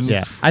too rodding." close.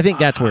 Yeah, I think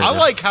that's where. I it is.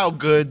 like how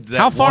good that.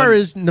 How far one-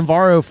 is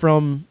Navarro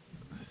from?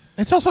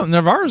 it's also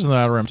Navarro's in the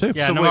outer rim too.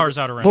 Yeah, So wait, Navarro's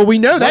out of range. Well, we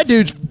know that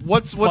dude's.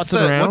 What's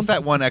futzing around? what's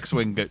that one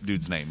X-wing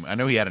dude's name? I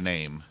know he had a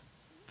name.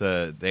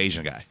 The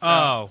Asian guy.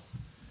 Oh,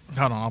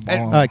 Hold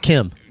on,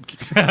 Kim.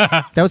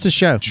 That was his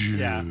show.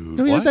 yeah.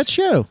 No, he has What? that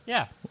show.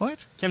 Yeah.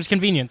 What? Kim's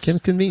Convenience. Kim's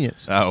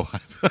Convenience. Oh,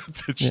 I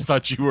just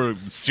thought you were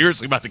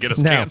seriously about to get us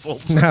No.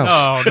 canceled. No.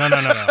 Oh,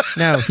 no.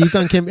 No, he's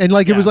on Kim, and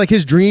like it was Yeah. like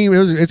his dream.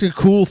 It's a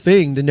cool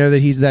thing to know that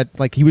he's that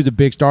like he was a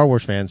big Star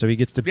Wars fan, so he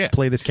gets to Yeah.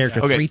 play this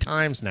character Okay. 3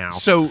 times now.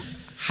 So,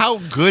 how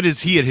good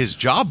is he at his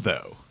job,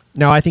 though?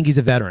 No, I think he's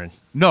a veteran.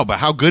 No, but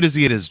how good is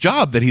he at his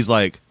job that he's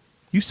like,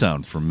 you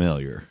sound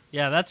familiar?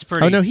 Yeah, that's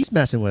pretty. Oh no, he's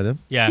messing with him.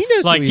 Yeah, he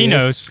knows. like who he is.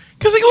 knows.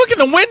 because he can look in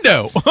the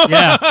window.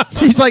 Yeah,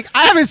 He's like,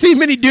 I haven't seen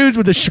many dudes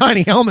with a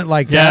shiny helmet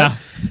like yeah.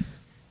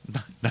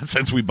 that. Not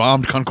since we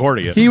bombed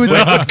Concordia. He was.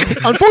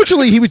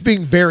 Unfortunately, he was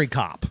being very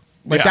cop.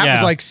 Like Yeah. that was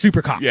Yeah. like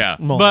super cop. Yeah.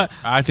 moment. But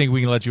I think we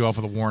can let you off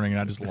with a warning,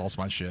 and I just lost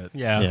my shit.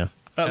 yeah, yeah.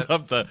 I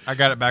love the. I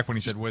got it back when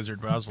he said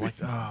wizard, but I was like,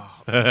 oh.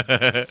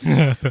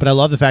 But I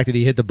love the fact that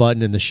he hit the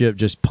button and the ship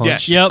just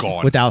punched Yeah, Yep.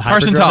 gone. without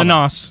Carson hyperdrive. the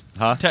Tava. nos.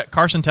 Huh?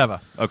 Carson Teva.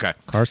 Okay.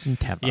 Carson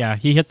Teva. Yeah,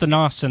 he hit the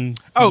nos and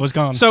Oh, it was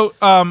gone. So,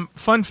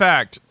 fun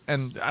fact,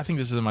 and I think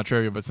this is in my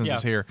trivia, but since Yeah.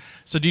 it's here,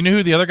 so do you know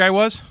who the other guy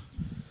was?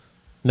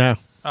 No.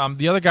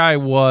 The other guy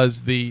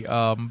was the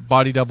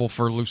body double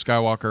for Luke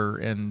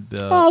Skywalker, and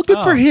Oh, good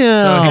for Oh. him.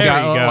 so he There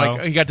got you go.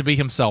 like he got to be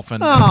himself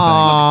and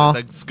Aw.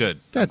 That's good.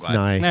 I'm That's glad.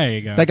 nice. There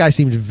you go. That guy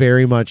seemed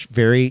very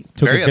Very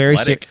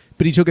athletic.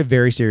 but he took it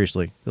very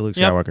seriously. The Luke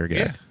Yep. Skywalker guy.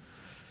 Yeah.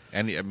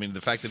 And I mean,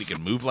 the fact that he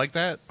can move like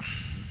that,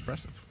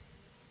 impressive.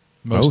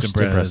 most Most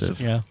impressive.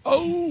 yeah,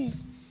 Oh,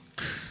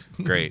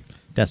 Great.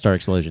 Death Star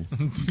explosion.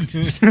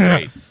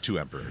 Great. 2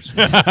 emperors. 2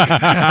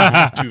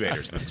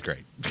 Vaders. This is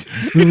great.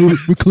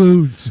 We're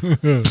clones.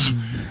 We're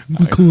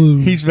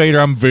clones. he's Vader.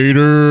 I'm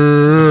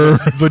Vader.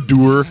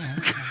 Vadur.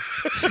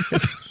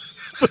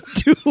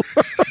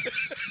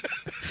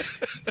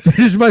 This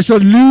is my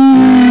son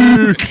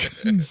Luke.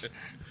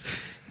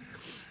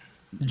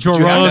 You have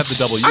to have the Joros.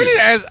 W.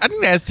 I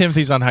didn't ask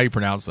Timothy's on how you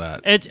pronounce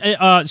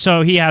that.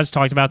 So he has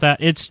talked about that.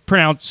 It's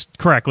pronounced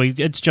correctly.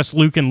 It's just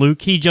Luke and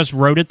Luke. He just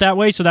wrote it that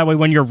way, so that way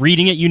when you're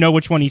reading it, you know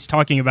which one he's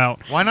talking about.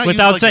 Why not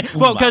without use, like, saying? an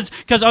Well, umlaut?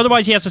 because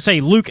otherwise he has to say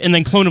Luke and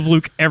then clone of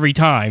Luke every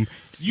time.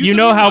 Use You an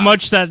know how umlaut.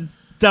 much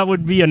that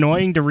would be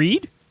annoying to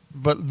read.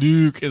 But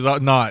Luke is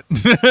not.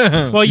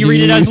 Well, you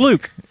read it as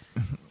Luke.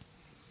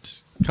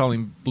 Call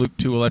him Luke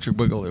 2 Electric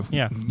Boogaloo.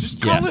 Yeah.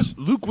 Just call it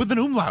Luke with an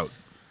umlaut.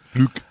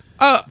 Luke.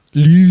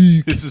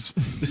 Luke. This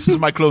is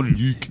my clone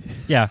Luke.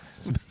 Yeah.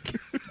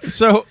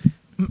 So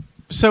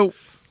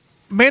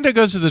Mando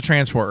goes to the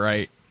transport,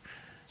 right?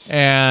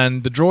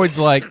 And the droid's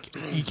like,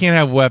 you can't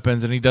have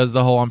weapons, and he does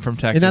the whole "I'm from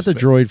Texas." Isn't that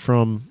the droid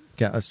from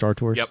Star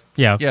Tours? Yep.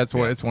 Yeah. Yeah, it's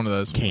one of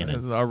those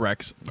Canon.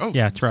 Rex. Oh,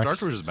 Yeah, it's Star Rex.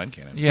 Tours has been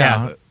canon.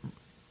 Yeah.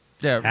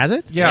 Yeah. Has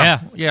it?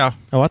 Yeah.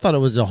 Oh, I thought it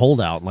was a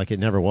holdout, like it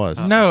never was.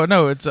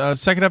 No, it's a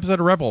second episode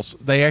of Rebels.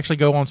 They actually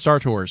go on Star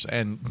Tours,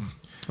 and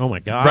Oh my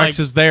god. Rex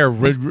is there,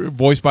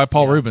 voiced by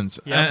Paul Rubens.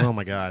 Yeah. Oh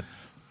my god.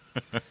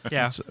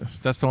 Yeah.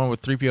 That's the one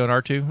with 3PO and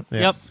R2.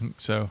 Yep.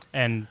 So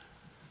And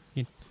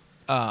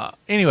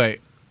anyway,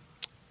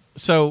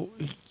 so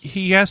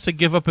he has to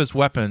give up his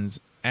weapons,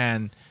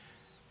 and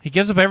he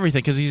gives up everything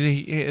because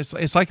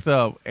it's like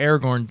the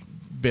Aragorn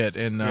bit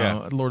in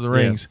Yeah. Lord of the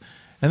Rings,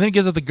 and then he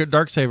gives up the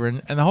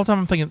Darksaber, and the whole time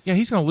I'm thinking, yeah,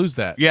 he's going to lose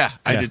that. Yeah,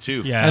 I Yeah. did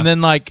too. Yeah. And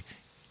then like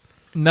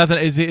nothing.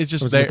 It's It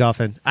just was there.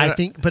 MacGuffin. I But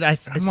think, but I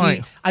I'm see.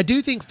 like- I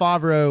do think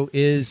Favreau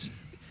is.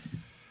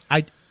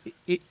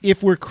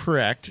 If we're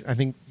correct, I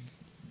think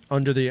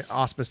under the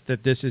auspice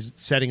that this is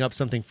setting up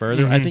something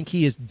further, I think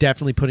he is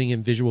definitely putting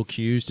in visual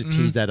cues to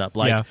tease that up.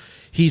 Like Yeah.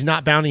 he's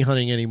not bounty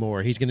hunting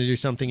anymore. He's going to do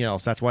something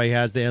else. That's why he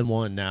has the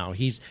N1 now.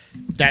 He's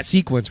that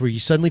sequence where you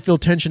suddenly feel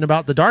tension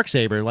about the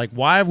Darksaber. Like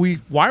why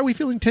are we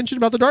feeling tension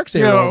about the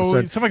Darksaber all of a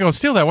sudden? somebody going to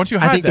steal that. Why don't you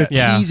hide I think that? they're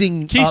Yeah.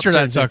 teasing Keister up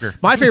that something. sucker.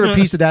 My favorite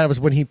piece of that was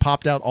when he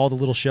popped out all the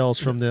little shells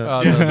from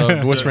the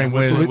The whispering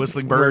wind.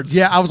 Whistling birds.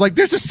 yeah, I was like,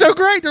 this is so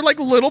great. They're like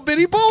little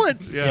bitty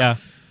bullets. yeah.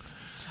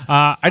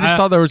 I just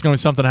thought there was going to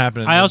be something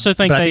happening. I also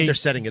think But I they think they're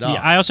setting it up.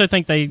 Yeah, I also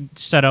think they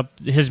set up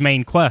his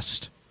main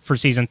quest for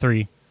season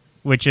 3,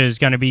 which is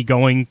going to be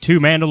going to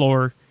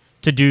Mandalore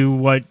to do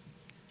what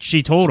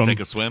she told him. Take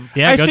a swim.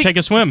 Yeah, I go think- take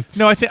a swim.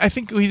 No, I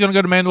think he's going to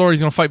go to Mandalore.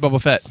 He's going to fight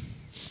Boba Fett.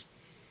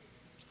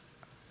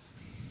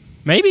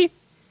 Maybe.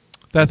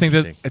 I think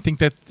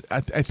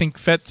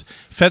Fett's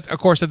of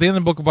course at the end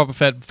of the book of Boba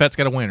Fett, Fett's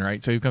got to win,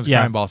 right? So he becomes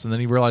Yeah. crime boss, and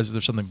then he realizes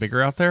there's something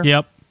bigger out there.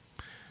 Yep.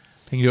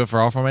 He can do it for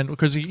all of them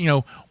because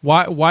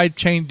why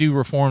Chain do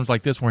reforms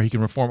like this where he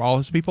can reform all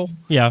his people?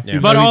 Yeah. Yeah.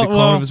 But But he's al- a clone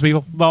well, of his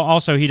people. well,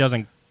 also he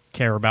doesn't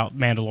care about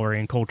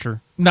Mandalorian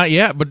culture. Not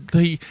yet, but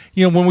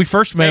when we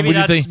first met him, we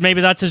did think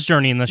maybe that's his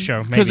journey in this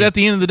show. because Maybe. at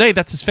the end of the day,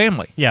 that's his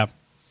family, yeah,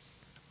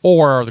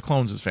 or are the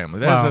clones his family?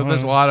 There's Well,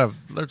 a lot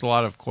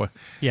of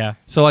yeah.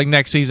 so like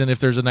next season, if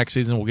there's a next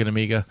season, we'll get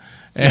Amiga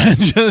and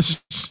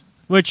just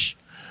Which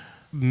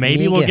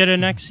maybe we'll Nigga. get a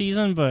next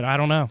season, but I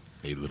don't know.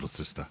 Hey, little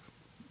sister.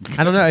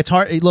 I don't know. It's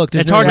hard. Look,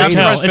 there's It's no hard to ratings.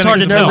 tell. It's hard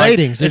to There's tell. no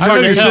ratings. It's I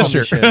hard know to your tell.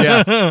 sister.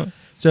 Yeah.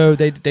 So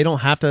they don't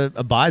have to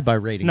abide by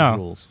rating No.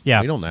 rules.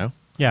 Yeah. We don't know.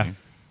 Yeah,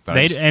 But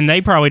I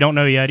they probably don't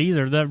know yet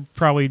either. They're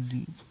probably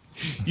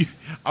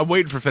I'm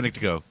waiting for Fennec to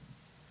go.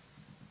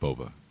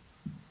 Boba,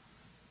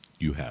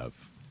 you have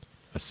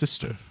a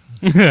sister.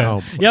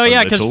 Oh,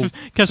 yeah, little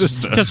because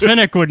sister.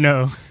 Fennec would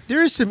know.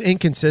 there is some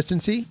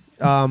inconsistency.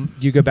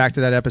 You go back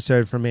to that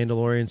episode from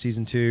Mandalorian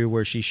season 2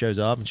 where she shows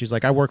up and she's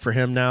like, "I work for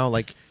him now."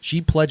 Like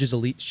she pledges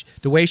allegiance.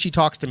 The way she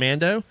talks to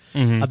Mando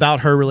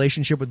about her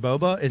relationship with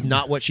Boba is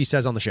not what she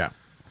says on the show.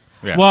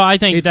 Yeah. Well, I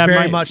think It's that very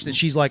might, much that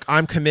she's like,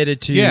 "I'm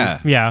committed to."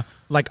 Yeah,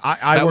 Like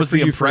I That work was for the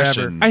you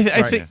impression.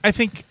 forever. I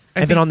think.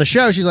 And then on the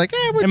show, she's like,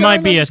 "We're it done.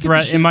 might be Let's a get threat.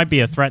 this It shit." might be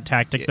a threat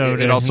tactic, though.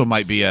 It also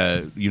might be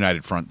a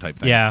United Front type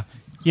thing. yeah.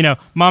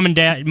 Mom and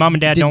dad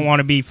don't want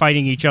to be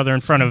fighting each other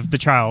in front of the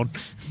child.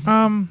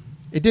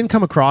 It didn't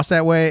come across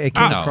that way. It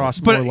came No.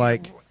 across But- more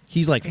like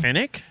he's like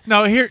Fennec.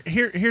 No,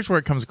 here's where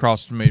it comes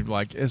across to me.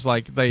 Like it's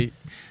like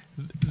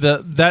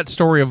that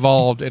story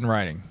evolved in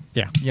writing.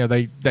 Yeah.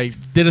 They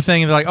did a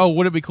thing and they're like, oh,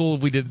 would it be cool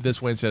if we did it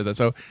this way instead of that?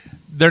 So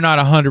they're not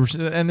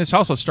 100%, and it's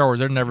also Star Wars.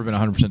 They've never been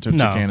 100% to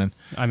No, canon.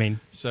 I mean,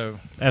 So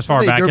as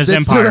far They- back they're- as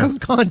it's their Empire. own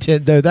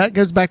content, though. That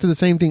goes back to the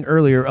same thing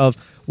earlier of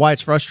why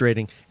it's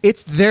frustrating.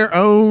 It's their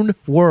own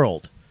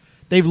world.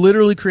 They've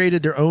literally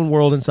created their own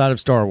world inside of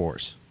Star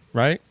Wars,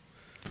 right?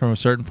 from a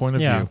certain point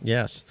of Yeah. view,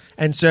 Yes.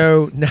 And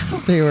so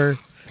now they were.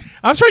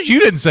 I'm surprised you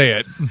didn't say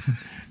it.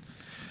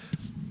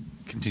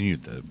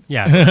 Continued the.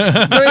 Yeah,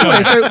 So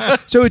anyway,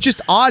 so it's just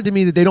odd to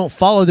me that they don't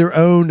follow their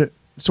own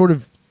sort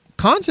of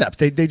concepts.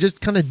 They just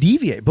kind of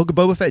deviate. Book of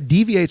Boba Fett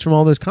deviates from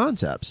all those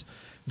concepts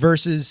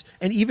versus,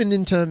 and even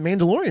into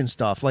Mandalorian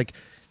stuff. Like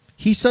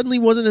he suddenly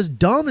wasn't as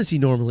dumb as he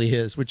normally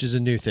is, which is a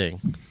new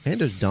thing.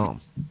 Mando's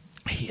dumb.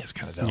 He is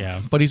kind of dumb. Yeah.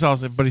 But he's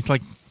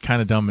like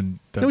kind of dumb in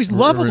the, No, he's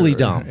lovably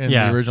dumb. in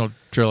Yeah. the original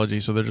trilogy.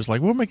 So they're just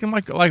like, we'll make him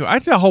like I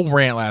did a whole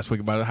rant last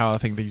week about how I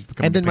think that he's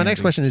become. And then a my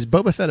next pansy. question is: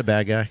 Boba Fett a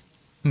bad guy?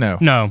 No,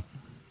 no,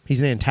 He's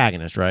an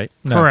antagonist, right?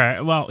 No.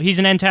 correct. Well, he's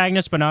an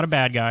antagonist, but not a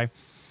bad guy.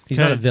 He's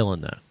not a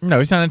villain, though. no,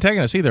 he's not an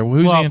antagonist either.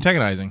 Who's Well- he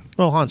antagonizing?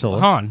 Well, Han Solo.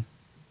 Han.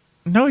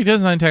 No, he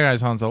doesn't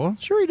antagonize Han Solo.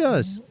 Sure, he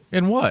does.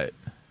 In what?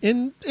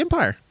 In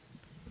Empire,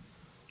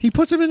 he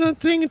puts him in a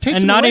thing and takes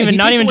And him not away. even He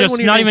not takes even away just one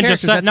of your not main even just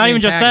characters. that That's not an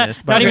even just that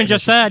antagonist by not even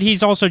just definition. that.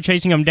 He's also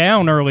chasing him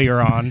down earlier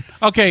on.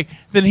 Okay,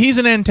 then he's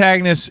an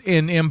antagonist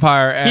in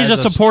Empire. He's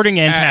as a supporting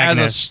as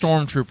antagonist. a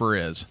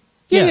stormtrooper is.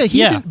 Yeah,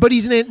 Yeah. but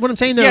he's an. What I'm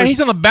saying though, Yeah, is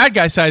he's on the bad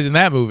guy side in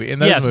that movie. In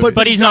those Yes, movies.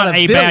 but he's not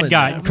a villain, bad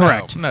guy. though.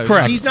 Correct. No,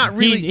 correct. he's not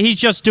really. He's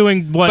just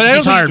doing what But I don't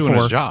he's think hired he's doing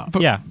for. his job.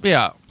 Yeah,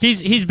 yeah.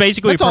 he's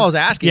basically. That's all I was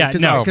asking. Yeah,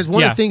 no, because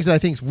one yeah. of the things that I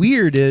think is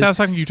weird is Sounds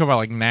like you talking about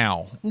like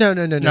now. no.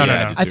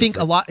 no. I think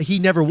a lot. He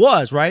never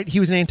was right. He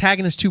was an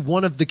antagonist to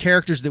one of the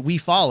characters that we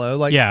follow.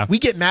 Like Yeah. we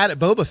get mad at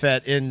Boba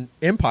Fett in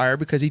Empire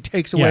because he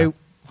takes away Yeah.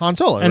 Han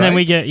Solo, and then right?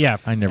 we get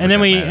I never and then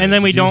got we mad at and then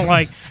him. we Did you? don't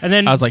like and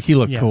then I was like, he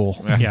looked yeah.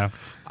 cool. Yeah.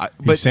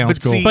 But sounds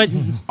but cool. see, But-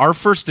 our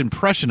first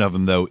impression of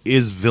him though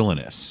is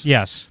villainous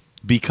Yes.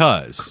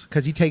 because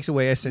because he takes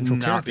away a central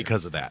not character.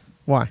 because of that.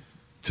 Why?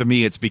 To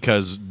me, it's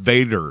because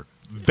Vader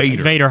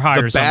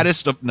hires the him.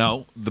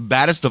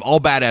 baddest of all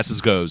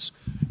badasses goes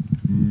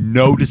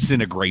no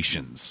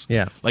disintegrations.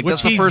 Yeah. like Which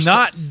that's the he's first.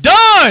 not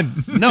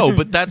done. No,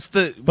 but that's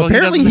the. Well,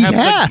 Apparently he, he doesn't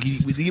have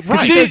has.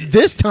 right. He says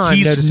this time no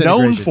he's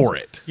known disintegrations. for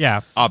it.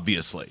 Yeah.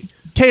 Obviously.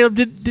 Caleb,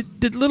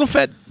 did Little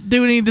Fett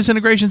do any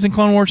disintegrations in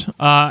Clone Wars?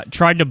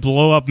 Tried to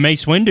blow up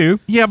Mace Windu.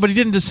 Yeah, but he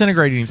didn't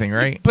disintegrate anything,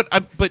 right?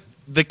 But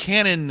the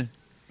canon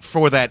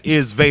for that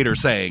is Vader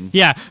saying,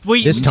 Yeah,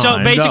 we This so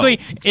time, basically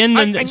in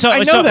the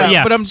I know that,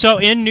 yeah, but I'm- so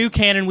in new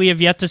canon we have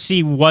yet to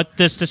see what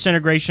this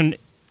disintegration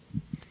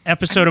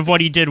episode of what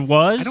he did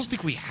was. I don't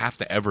think we have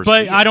to ever.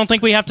 but see I it. don't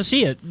think we have to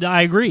see it.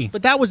 I agree.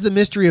 But that was the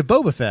mystery of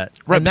Boba Fett,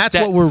 Right, and but that's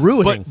that- what we're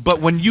ruining.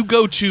 But when you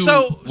go to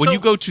So- you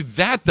go to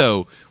that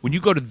though, when you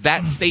go to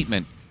that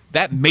statement,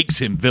 that makes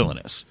him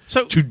villainous.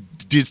 So- to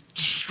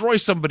destroy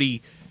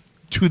somebody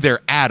to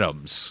their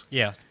atoms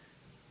Yeah.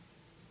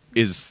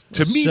 is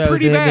to me So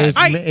pretty then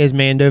bad. Is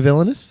Mando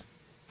villainous?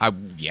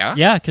 Yeah.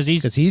 Yeah, because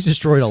Because he's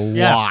destroyed a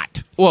Yeah.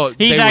 lot. Well, he's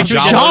they were actually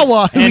Jawas.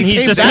 Jawa, who and he he's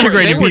came back They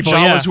disintegrating were people. Jawas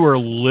Yeah. who are a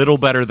little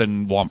better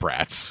than Womp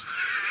Rats.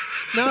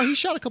 No, he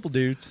shot a couple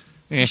dudes.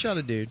 Eh. He shot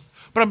a dude.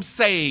 But I'm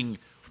saying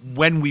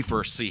when we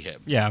first see him,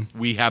 Yeah.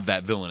 we have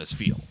that villainous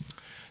feel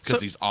because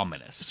So- he's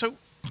ominous. So,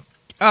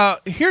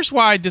 here's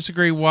why I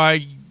disagree.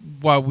 Why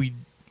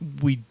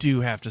we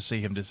do have to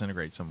see him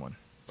disintegrate someone.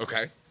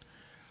 Okay.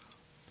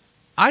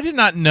 I did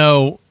not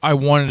know I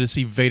wanted to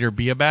see Vader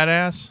be a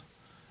badass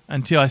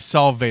until I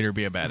saw Vader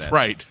be a badass.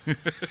 Right.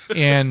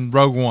 In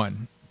Rogue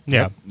One.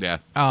 Yeah. Yeah.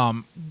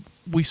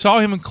 We saw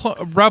him in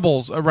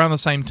Rebels around the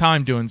same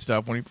time doing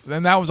stuff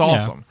and that was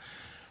awesome.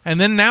 And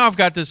then now I've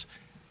got this.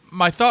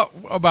 My thought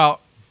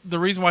about the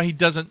reason why he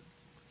doesn't.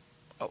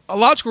 A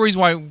logical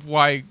reason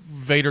why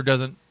Vader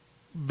doesn't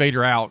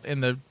Vader out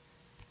in the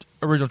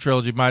original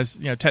trilogy, my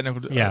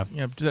technical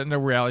technical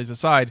realities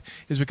aside,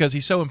 is because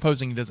he's so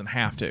imposing he doesn't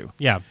have to.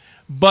 Yeah.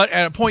 But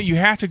at a point you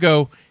have to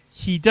go.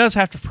 He does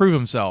have to prove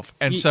himself,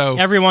 and so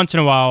every once in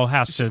a while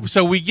has to.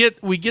 So we get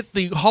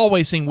the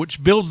hallway scene,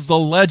 which builds the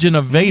legend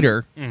of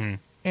Vader,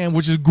 and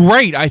which is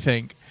great. I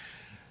think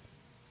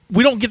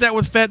we don't get that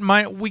with Fett.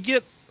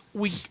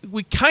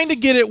 We kind of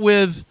get it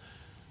with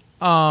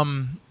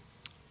when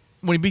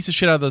he beats the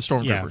shit out of the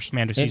stormtroopers.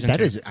 Mando season that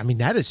 2. is, I mean,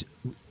 that is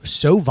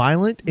so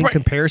violent in Right,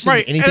 comparison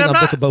right. to anything And on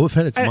I'm Book of Boba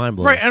Fett. It's mind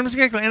blowing. Right,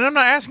 and I'm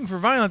not asking for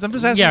violence. I'm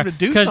just asking Yeah, him to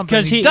do 'cause- something.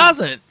 'cause He he-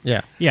 doesn't.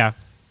 Yeah. Yeah.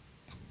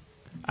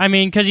 I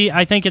mean,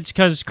 I think it's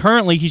because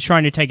currently he's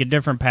trying to take a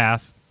different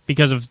path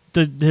because of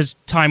his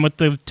time with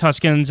the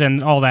Tuscans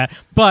and all that.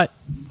 But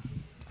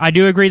I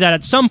do agree that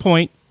at some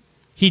point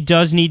he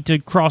does need to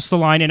cross the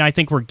line, and I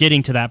think we're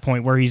getting to that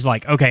point where he's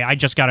like, okay, I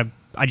just gotta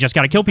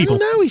kill people. I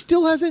don't know. He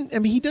still hasn't. I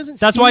mean, he doesn't.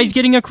 That's why he's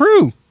getting a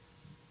crew.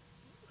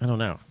 I don't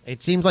know.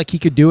 It seems like he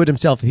could do it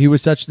himself. If he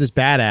was such this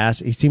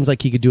badass, he seems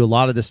like he could do a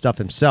lot of this stuff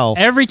himself.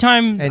 Every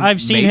time And I've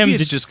seen Maybe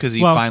him, it's just because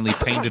he finally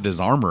painted his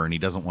armor and he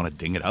doesn't want to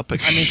ding it up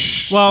again. I mean,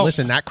 well,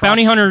 Listen, that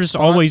bounty crotch hunters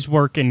spot- always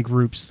work in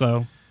groups,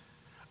 though,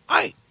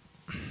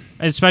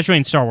 especially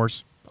in Star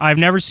Wars. I've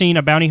never seen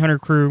a bounty hunter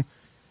crew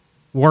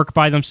work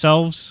by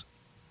themselves.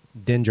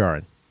 Din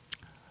Djarin.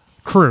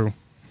 Crew.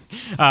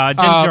 Din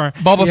Djarin.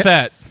 Boba Yeah.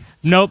 Fett.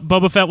 Nope,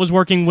 Boba Fett was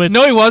working with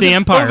No, he wasn't. the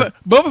Empire.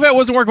 Boba Fett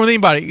wasn't working with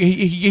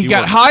anybody. He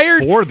got worked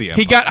hired for the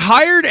He got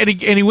hired, and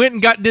he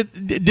went and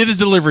did his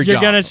delivery You're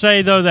job. going to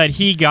say, though, that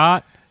he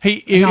got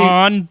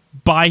Han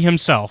by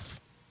himself.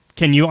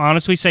 Can you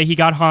honestly say he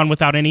got Han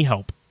without any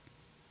help?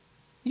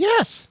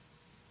 Yes.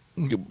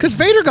 Because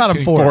Vader got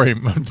him for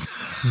him.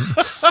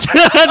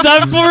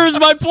 That proves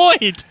my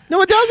point.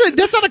 No, it doesn't.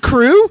 That's not a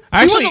crew.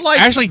 He wasn't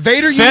like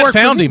Vader. You Fett work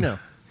found for me? him. No.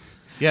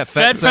 yeah,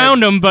 Fett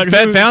found him, but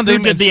Fett who found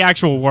him did and- the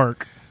actual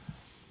work?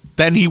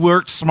 Then he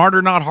worked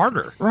smarter, not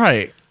harder.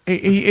 Right.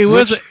 It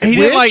wasn't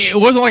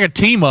like a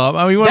team up.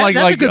 I mean,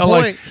 That's a good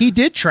point. He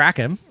did track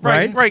him,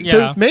 right? Right. Yeah.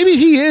 So maybe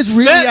he is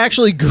really Fett-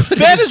 actually good.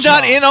 Fett at his is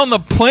not job. in on the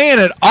plan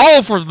at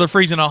all for the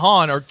freezing of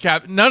Han or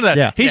Cap. None of that.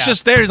 Yeah. He's Yeah.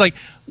 just there. He's like,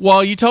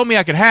 well, you told me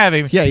I could have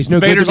him. Yeah, he's no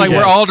good Vader's to be like,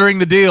 we're dead. altering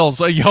the deal,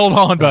 so you hold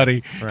on,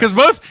 buddy. Because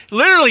both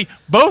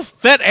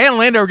Fett and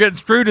Lando are getting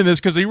screwed in this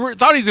because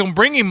thought he's going to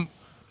bring him,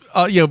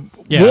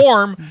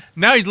 warm.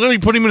 Now he's literally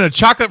putting him in a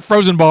chocolate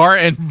frozen bar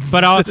and.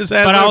 But sit his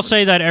ass I'll over.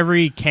 say that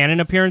every canon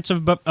appearance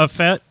of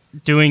Fett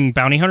doing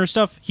bounty hunter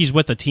stuff, he's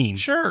with a team.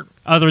 Sure.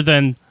 Other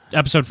than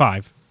Episode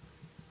 5.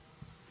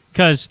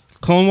 Because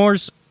Clone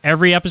Wars,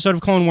 every episode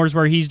of Clone Wars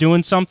where he's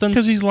doing something,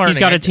 'Cause he's learning. He's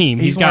got a team.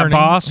 He's He's got learning.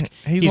 Bosk.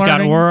 He's He's got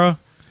learning. Aura.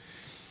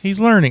 He's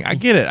learning. I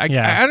get it. I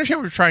Yeah. understand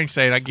what you're trying to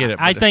say. And I get it.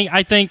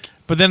 I think.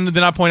 But then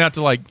I point out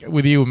to like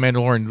with you with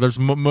Mandalorian, there's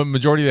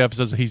majority of the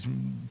episodes he's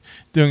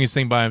doing his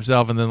thing by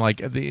himself, and then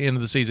like at the end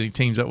of the season he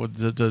teams up with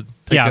to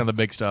take Yeah. down the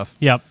big stuff.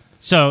 Yep.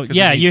 So 'Cause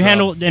yeah, he you needs,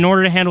 handle in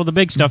order to handle the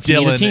big stuff. You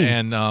need a Dylan team.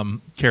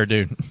 and Cara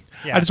Dune.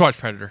 Yeah. I just watched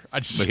Predator. I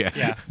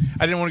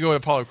didn't want to go with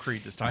Apollo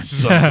Creed this time.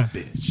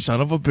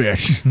 Son of a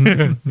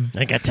bitch.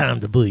 I got time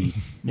to bleed.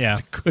 Yeah.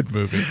 It's a good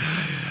movie.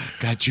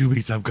 Got chew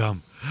me some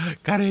gum.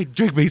 Gotta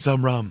drink me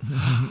some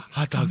rum.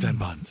 Hot dogs and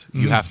buns.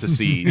 You have to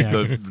see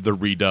the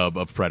redub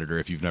of Predator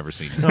if you've never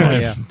seen it. Oh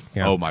yeah.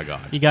 Yeah. Oh my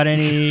god. You got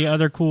any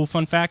other cool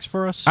fun facts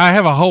for us? I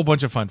have a whole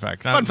bunch of fun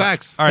facts. Fun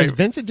facts. All right. Is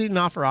Vincent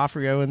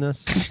D'Onofrio in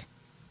this?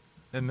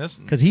 In this?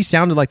 Because he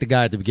sounded like the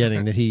guy at the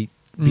beginning that he.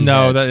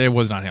 No, beheads. it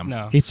was not him.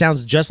 No. He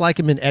sounds just like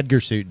him in Edgar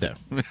suit, though.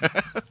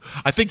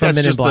 I think From that's Men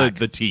in just Black.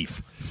 the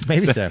teeth.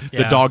 Maybe so. The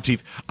Yeah. dog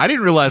teeth. I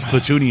didn't realize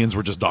Platoonians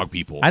were just dog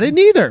people. I didn't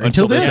either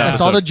until this. this I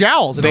saw episode. the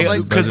jowls, and I was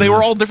like, Because they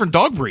were all different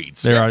dog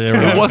breeds. They were.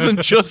 It wasn't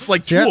just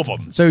like two Yeah. of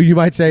them. So you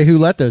might say, who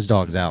let those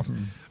dogs out?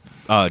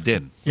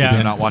 Did. Yeah.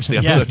 Did not watch the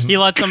Yeah, episode. he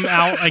let them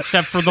out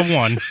except for the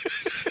one.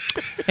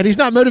 And he's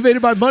not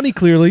motivated by money,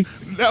 clearly.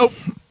 Nope.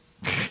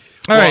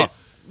 All right.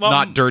 Well-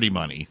 not dirty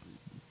money.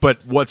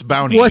 But what's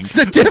bounty? What's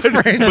the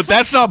difference? But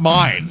that's not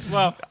mine.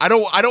 Well- I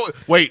don't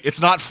wait,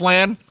 it's not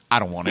flan? I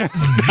don't want it.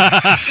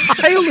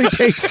 I only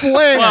take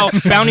flan. Well,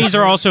 bounties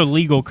are also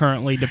legal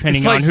currently,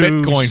 depending It's like on who's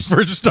Bitcoin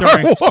for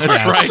Star Wars.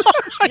 That's right.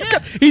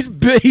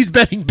 he's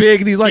betting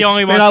big, and he's like, He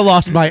only man, wants- I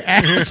lost my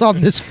ass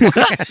on this flan.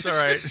 It's all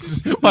right.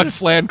 My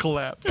flan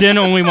collapsed. Din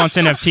only wants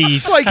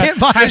NFTs. So I can't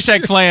buy a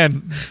Hashtag ship.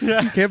 flan.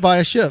 Can't buy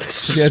a ship.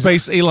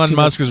 Space Elon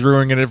Musk is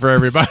ruining it for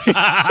everybody.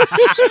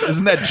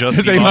 Isn't that just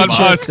It's Elon Elon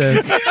Musk?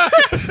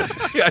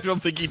 Musk. I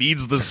don't think he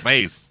needs the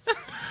space.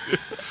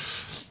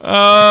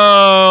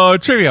 Oh,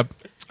 trivia.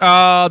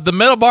 The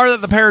metal bar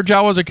that the pair of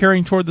Jawas are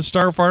carrying toward the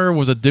Starfighter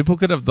was a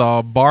duplicate of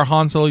the bar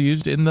Han Solo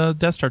used in the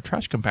Death Star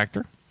trash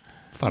compactor.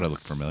 Thought it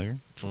looked familiar.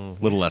 A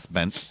little less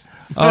bent.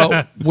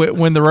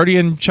 When the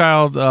Rhodian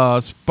child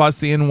spots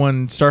the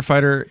N1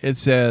 Starfighter, it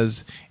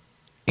says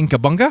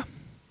Inkabunga,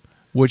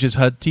 which is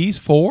Huttese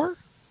for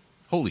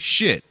Holy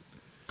shit.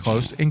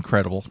 close,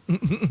 incredible.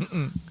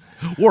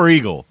 War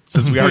Eagle,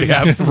 since we already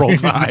have Roll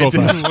Tide.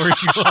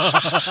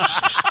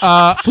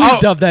 Please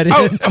dub that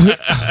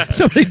in.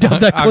 Somebody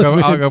dub that clip.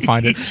 I'll go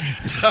find it.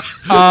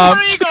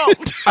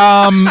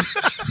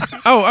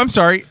 I'm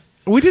sorry.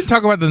 We didn't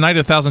talk about the Night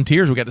of 1,000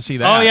 Tears. We got to see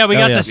that. Oh yeah, we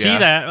got yeah. to see Yeah.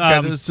 that.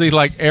 Got to see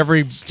like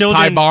every Still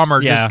TIE didn't-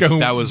 bomber yeah. just go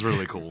That was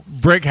really cool.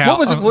 brick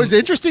house. What was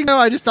interesting though?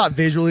 I just thought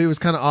visually it was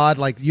kind of odd.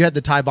 Like you had the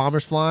TIE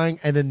bombers flying,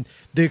 and then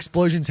the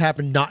explosions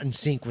happened not in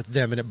sync with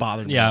them, and it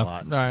bothered me Yeah. a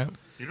lot. All right.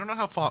 You don't know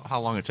how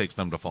long it takes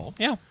them to fall.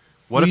 Yeah. What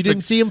Well, you if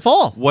didn't see him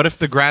fall. What if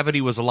the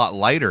gravity was a lot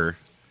lighter,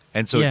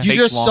 and so Yeah. it You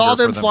takes just longer saw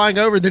for them flying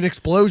over, then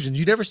explosions.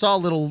 You never saw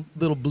little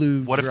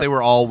blue. What if they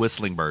were all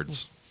whistling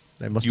birds?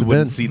 They must You have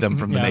wouldn't been. see them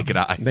from the Yeah. naked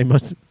eye. They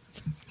must.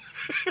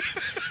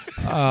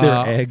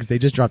 They're eggs. They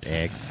just dropped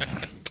eggs.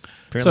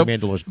 Apparently,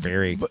 Mandalorian's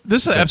very. But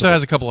this episode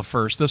has a couple of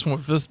firsts. This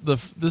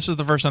is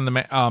the first time the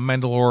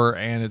Mandalore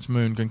and its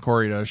moon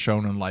Concordia is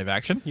shown in live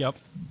action. Yep.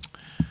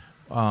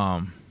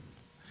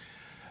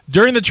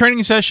 During the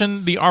training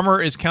session, the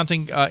armor is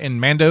counting in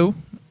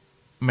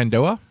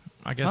Mandoa.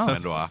 I guess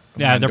that's Mandoa.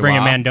 Yeah, they're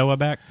bringing Mandoa. Mandoa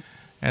back.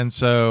 And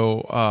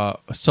so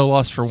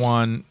Solos for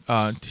 1,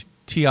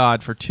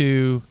 Tiad for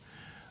 2,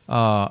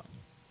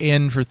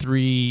 N for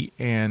 3,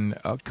 and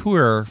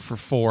Kuer for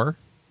 4.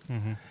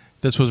 Mm-hmm.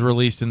 This was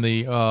released in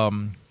the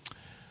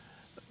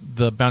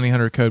Bounty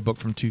Hunter Code book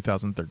from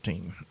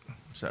 2013.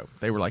 So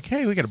they were like,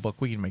 "Hey, we got a book.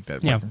 We can make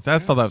that." Yeah. I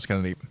thought that was kind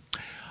of neat.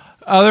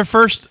 Their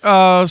first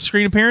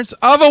screen appearance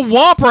of a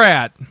Womp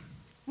Rat.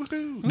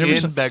 Never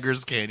In saw-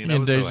 Beggar's Canyon. I In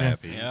was so Deja.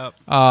 happy.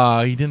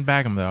 Yep. He didn't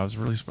back him though.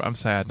 I'm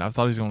sad. I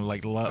thought he was going to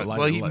like.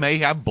 Well, he may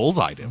have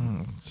bullseyed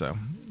him, So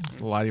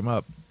light him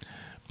up,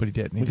 but he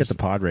didn't. We get the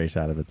pod race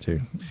out of it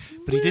too.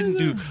 but he didn't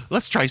do.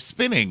 Let's try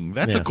spinning.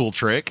 That's Yeah. a cool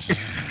trick.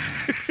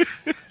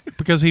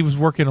 because he was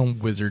working on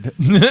Wizard.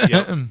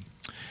 Yep.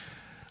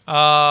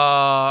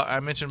 I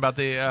mentioned about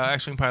the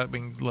X-wing pilot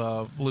being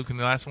Luke in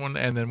the last one,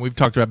 and then we've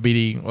talked about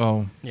BD.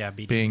 Well, Yeah,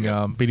 BD. being Yep.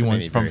 BD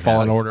ones me from very Fallen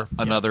happy. Order.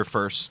 Another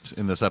first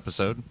in this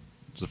episode.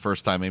 It's the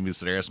first time Amy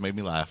Sedaris made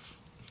me laugh.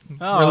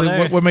 Oh, really,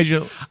 there- what made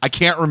you? I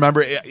can't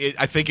remember.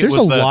 I think it There's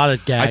was a the. lot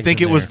of gags I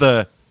think in it was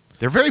there. the.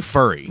 They're very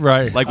furry,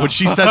 Right. Like when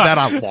she said that,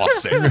 I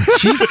lost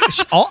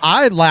it.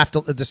 I laughed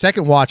at the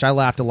second watch. I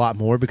laughed a lot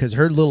more because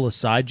her little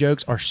aside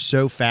jokes are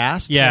so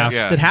fast. Yeah.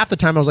 Yeah. That half the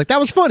time I was like, "That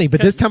was funny," but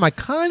this time I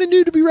kind of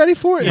knew to be ready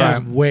for it. Yeah.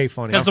 It was way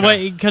funny.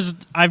 Because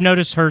I've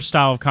noticed her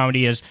style of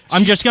comedy is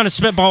I'm just going to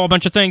spitball a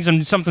bunch of things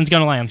and something's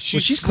going to land.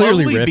 She's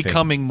clearly slowly riffing.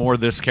 becoming more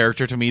this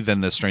character to me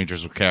than the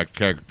Strangers with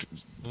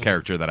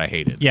character that I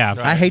hated. Yeah.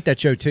 I hate that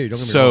show too. Don't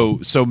get me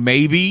wrong. So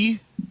maybe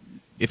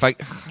if I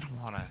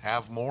don't want to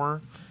have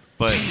more,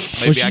 but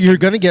maybe Well, you're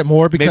going to get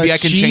more because maybe I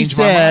can she change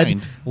my said,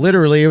 mind.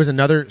 literally, it was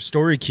another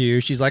story cue.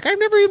 She's like, "I've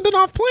never even been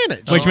off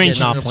planet," Which means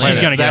Getting off she's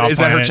planet. gonna get off is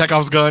that her planet.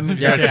 Chekhov's gun?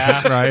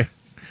 Yeah. Right.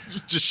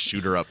 Just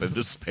shoot her up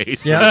into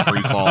space. Yeah. Let her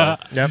free fall.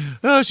 Yep.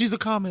 Oh, she's a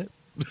comet.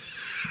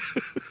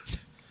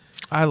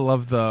 I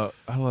love.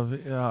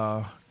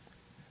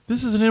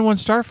 This is an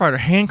N1 starfighter,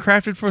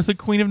 handcrafted for the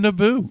Queen of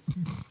Naboo.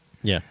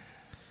 Yeah.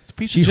 It's a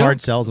piece She of hard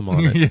junk. sells them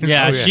on it.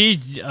 Yeah, Oh,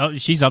 yeah.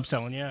 she's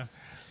upselling, yeah.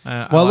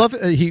 Well, I love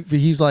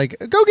he's like,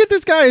 "Go get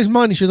this guy his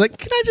money." She's like,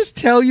 "Can I just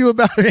tell you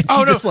about it?" And Oh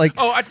she no! just like,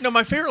 No,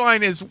 my favorite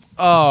line is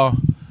the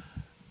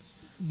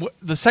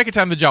second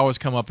time the Jawas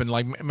come up and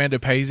like Mando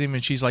pays him,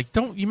 and she's like,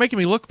 "Don't you making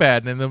me look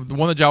bad?" And then the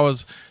one of the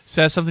Jawas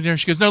says something to her, and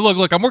she goes, "No,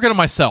 look, I'm working on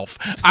myself.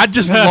 I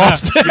just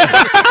lost it."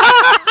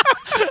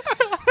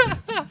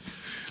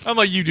 I'm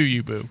like, "You do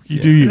you, boo. You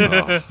do you."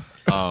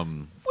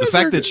 The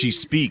fact that she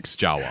speaks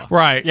Jawa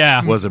Right.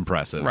 Yeah. was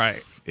impressive.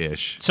 Right.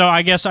 Ish. So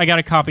I guess I got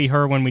to copy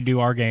her when we do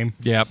our game.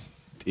 Yep.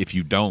 If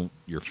you don't,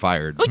 you're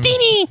fired.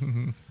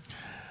 Houdini!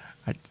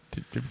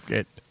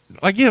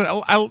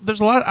 There's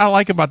a lot I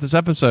like about this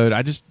episode.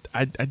 I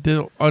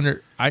don't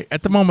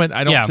at the moment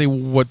I don't Yeah. see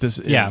what this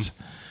is. Yeah.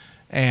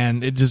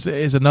 And it just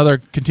is another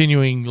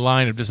continuing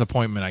line of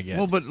disappointment I get.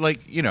 Well, but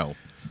like,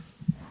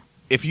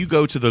 if you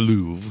go to the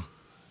Louvre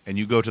and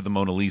you go to the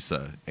Mona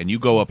Lisa and you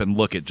go up and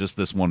look at just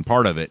this one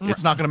part of it,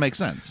 it's not going to make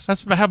sense.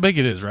 That's how big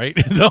it is, right?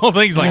 The whole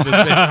thing's like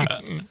this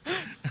big.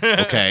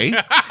 Okay.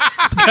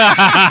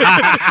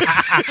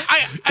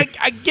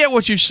 I get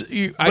what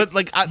But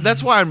like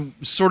that's why I'm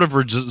sort of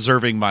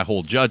reserving my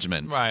whole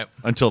judgment Right.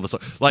 until this.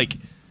 Like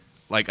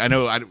I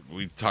know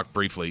we talked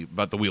briefly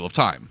about the Wheel of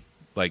Time,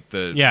 like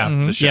the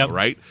show, Yep.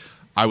 right?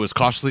 I was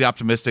cautiously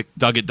optimistic.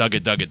 Dug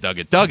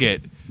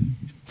it.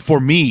 For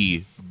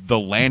me, the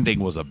landing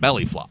was a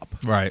belly flop,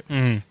 right.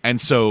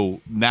 and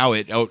so now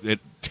it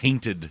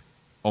tainted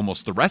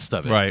almost the rest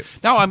of it. Right.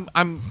 Now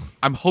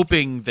I'm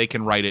hoping they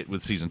can write it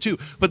with season 2,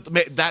 but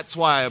that's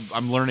why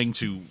I'm learning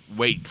to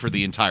wait for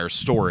the entire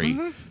story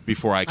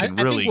before I can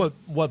I really. think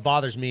what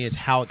bothers me is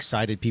how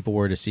excited people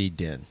were to see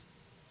Din.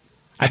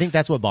 I think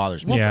that's what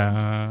bothers me.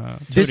 Yeah.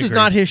 This is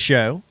not his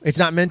show. It's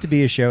not meant to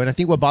be a show. And I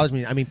think what bothers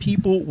me, I mean,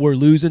 people were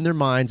losing their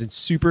minds and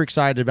super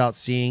excited about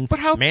seeing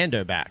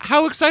Mando back.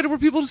 How excited were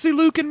people to see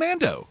Luke and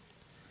Mando?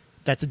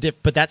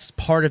 But that's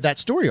part of that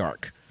story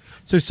arc.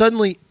 So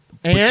suddenly,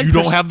 But you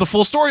don't have the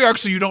full story arc,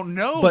 so you don't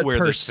know but where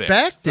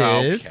perspective.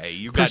 this fits. Okay,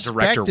 you got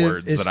director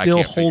words is that I still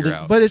can't holding, figure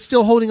out. but it's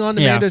still holding on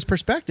to Yeah. Mando's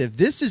perspective.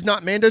 This is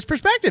not Mando's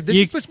perspective. This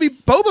You- is supposed to be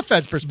Boba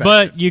Fett's perspective.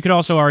 But you could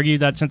also argue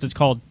that since it's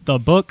called The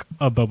Book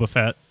of Boba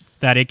Fett,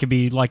 that it could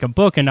be like a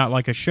book and not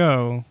like a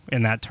show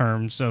in that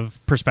terms of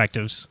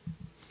perspectives.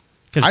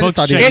 Because I just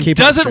thought he was It keep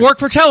it doesn't straight. work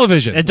for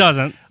television. It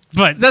doesn't.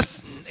 But That's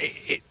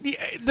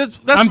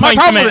I'm my playing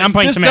problem with it. I'm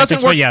playing This semantics,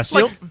 doesn't work- but yes.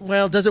 like,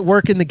 Well, does it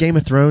work in the Game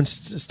of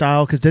Thrones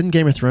style? Because doesn't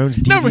Game of Thrones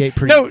deviate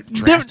pretty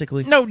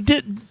drastically?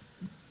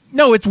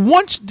 No, it's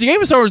one. The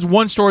Game of Thrones is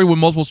one story with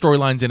multiple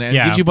storylines in it, and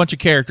Yeah. it gives you a bunch of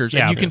characters,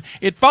 Yeah. and you can.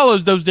 It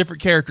follows those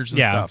different characters and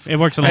Yeah, stuff. it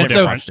works a little and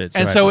so, different.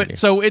 And I so like it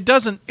so it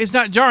doesn't. It's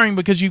not jarring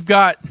because you've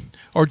got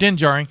or didn't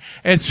jarring.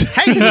 It's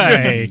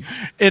Hey.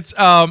 it's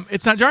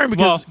not jarring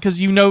because Well,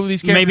 you know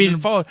these characters maybe-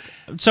 and follow.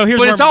 So here's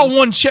But where it's all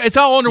one show. It's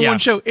all under Yeah. one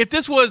show. If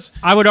this was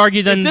I would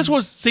argue then if this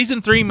was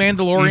season 3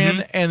 Mandalorian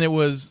Mhm. and it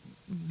was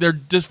they're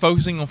just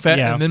focusing on Fett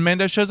Yeah. and then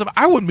Mando shows up,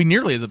 I wouldn't be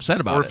nearly as upset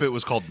about or it. if it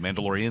was called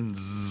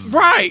Mandalorians.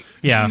 Right.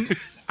 yeah.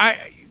 I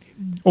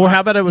Or how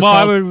about it was Well,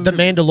 I called would- The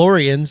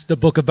Mandalorians, The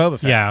Book of Boba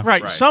Fett? Yeah.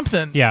 right, Right.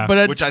 something. Yeah.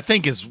 But Which I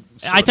think is.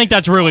 I think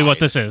that's really what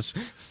this is.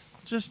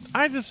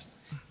 I just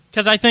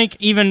Because I think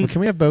even Well,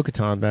 can we have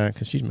Bo-Katan back?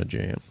 Because she's my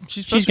jam.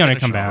 she's She's going to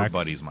come Her back.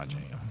 buddy's my jam.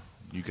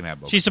 You can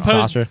have both. She's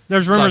supposed. Sasha.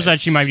 There's rumors Sasha. that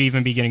she might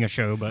even be getting a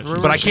show, but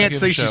she's- But I She's can't gonna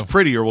say give a she's show.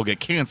 pretty or we'll get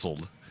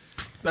canceled.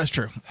 That's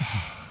true.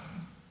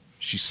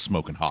 She's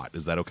smoking hot.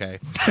 Is that okay?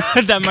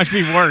 that might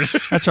be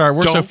worse. That's all right.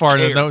 We're so Don't far.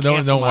 care. No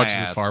Cancel one my watches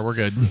this ass. far. We're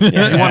good. If you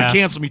want Yeah. to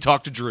cancel me,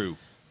 talk to Drew.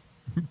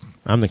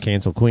 I'm the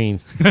cancel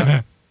queen.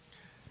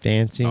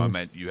 Dancing. No, I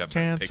meant you have that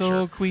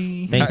Cancel picture.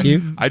 queen. Thank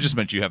you. I just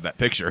meant you have that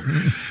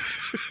picture.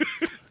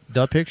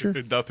 The picture?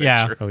 The picture.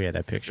 Yeah. Oh, yeah,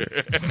 that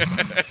picture.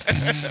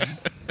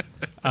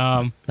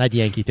 That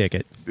Yankee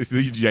ticket.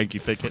 The Yankee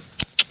thicket.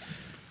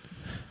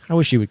 I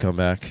wish she would come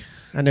back.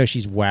 I know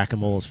she's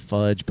whack-a-mole as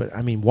fudge, but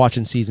I mean,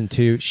 watching season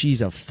 2,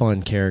 she's a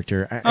fun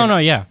character. Oh no,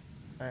 yeah.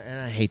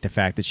 And I hate the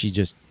fact that she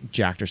just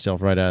jacked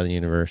herself right out of the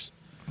universe.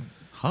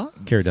 Huh?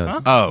 Cara Dune.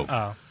 Huh? Oh. Oh.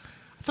 I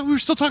thought we were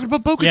still talking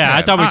about Bo-Katan. Yeah,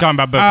 I thought we were talking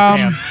about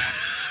Bo-Katan.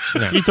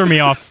 You threw me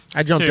off.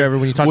 I jumped too. over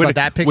when you talked When- about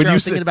that picture. when I you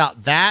was said- thinking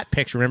about that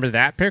picture. Remember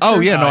that picture? Oh,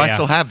 yeah, no, Oh, I yeah.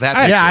 still have that I-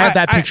 picture. Yeah, I have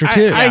that picture,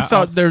 too. I Yeah.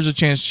 thought there was a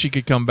chance she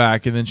could come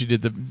back, and then she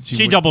did the.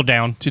 She doubled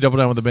down. She doubled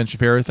down with the Ben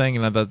Shapiro thing,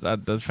 and I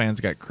thought the fans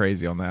got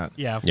crazy on that.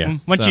 Yeah. Yeah.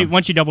 Once So-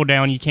 you double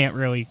down, you can't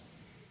really.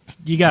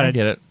 You got I to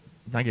get it.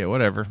 I get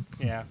whatever.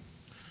 Yeah.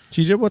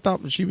 She did what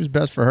thought she was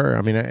best for her.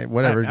 I mean,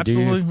 whatever.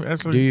 Absolutely, Do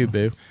absolutely. you,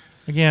 boo?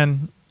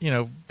 Again,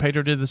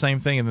 Pedro did the same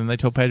thing, and then they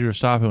told Pedro to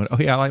stop. And went, "Oh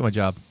yeah, I like my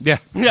job." Yeah.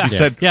 Yeah. He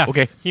said, Yeah.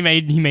 okay, He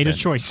made his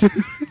choice.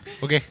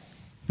 okay.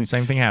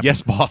 Same thing happened.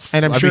 Yes, boss.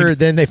 And I'm I sure mean,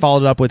 then they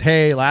followed it up with,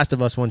 "Hey, Last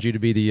of Us wants you to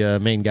be the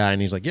main guy,"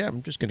 and he's like, "Yeah,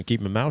 I'm just going to keep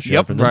my mouth shut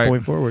Yep. from this Right.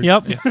 point forward."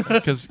 Yep.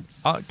 because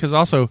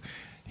also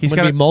he's He's got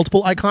going to be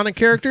multiple iconic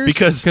characters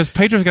because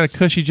Pedro's got a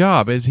cushy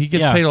job. Is he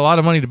gets Yeah. paid a lot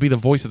of money to be the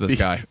voice of this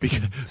guy.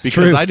 because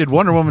true. I did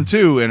Wonder Woman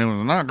 2 and it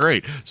was not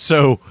great.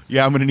 So,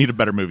 yeah, I'm going to need a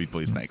better movie,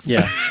 please. Thanks.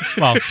 Yes.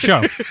 Well,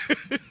 show.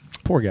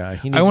 Poor guy.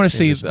 He I needs want to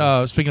see.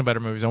 transition. Speaking of better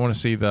movies, I want to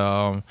see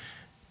the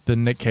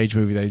Nick Cage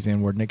movie that he's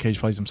in, where Nick Cage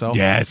plays himself.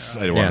 Yes,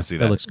 I want Yeah, to see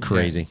that. looks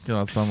crazy.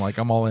 Yeah. So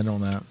I'm all in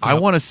on that. I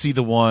want to see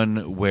the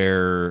one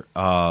where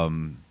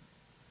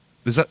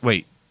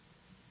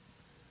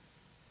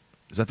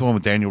is that the one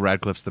with Daniel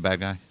Radcliffe's the bad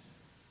guy?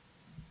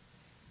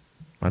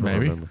 I don't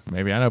remember.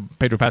 Maybe I know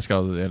Pedro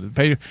Pascal.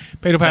 Pedro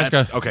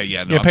Pascal. Okay,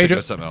 yeah, no, Yeah, I'm thinking Pedro-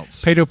 of something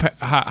else. Pedro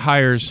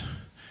hires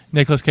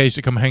Nicolas Cage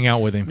to come hang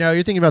out with him. No,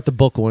 you're thinking about the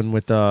book one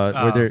with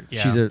where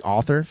yeah. she's an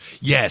author.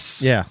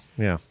 Yes. Yeah,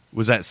 yeah.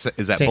 Was that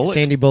is that Bullock?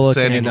 Sandy Bullock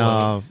Sandy and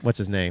Bullock. what's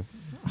his name?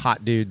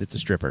 Hot dude that's a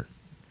stripper.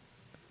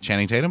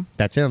 Channing Tatum?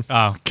 That's him.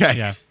 Oh, Okay.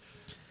 Yeah.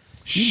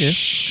 You knew.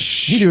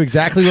 You knew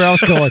exactly where I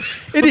was going.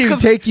 It didn't even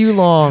take you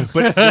long.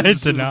 But It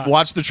did not.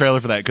 watch the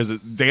trailer for that because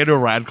Daniel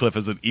Radcliffe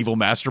is an evil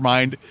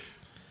mastermind,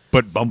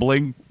 but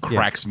bumbling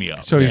cracks me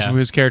up. So he's Yeah.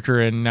 his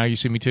character in Now You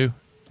See Me Too.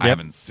 I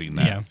haven't seen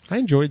that. Yeah. I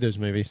enjoyed those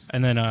movies.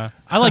 And then I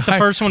like the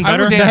first one I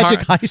better. would Dan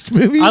Magic heist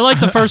movies. I like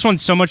the first one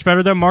so much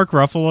better. Though Mark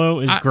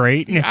Ruffalo is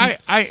great.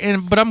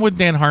 But I'm with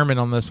Dan Harmon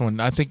on this one.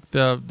 I think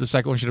the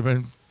second one should have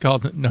been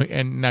called No,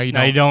 and Now You No,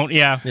 Don't. you don't.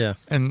 Yeah. Yeah,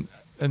 And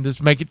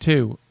just make it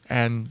 2,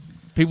 and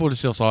people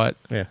just still saw it.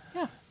 yeah.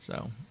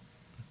 So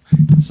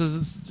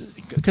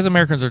because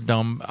Americans are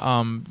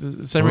dumb.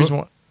 The same reason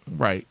why,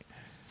 right?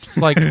 It's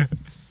like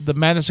the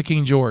Madness of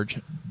King George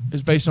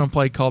is based on a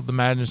play called The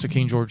Madness of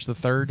King George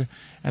III,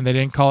 and they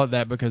didn't call it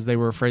that because they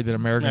were afraid that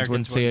Americans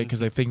wouldn't see it because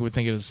they would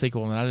think it was a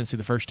sequel, and I didn't see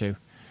the first 2.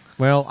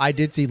 Well, I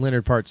did see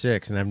Leonard Part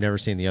 6, and I've never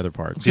seen the other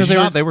parts. Did they you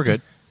were- not? They were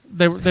good.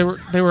 They were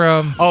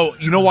Oh,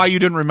 you know why you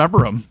didn't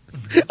remember them?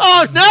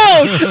 Oh no!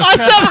 I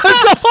set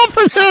myself up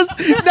for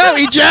this. No,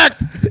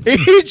 eject.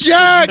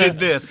 Eject. Did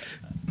this.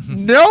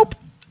 Nope.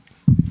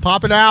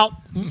 Pop it out.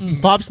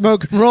 Pop,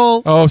 smoke, and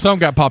roll. Oh, some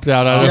got popped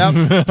out of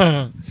it.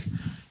 Yep.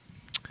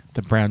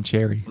 The brown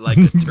cherry. Like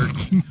a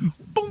turkey.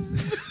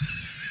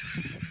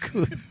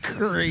 Good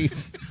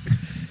grief.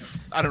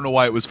 I don't know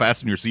why it was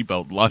fasten your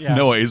seatbelt Yeah.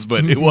 noise,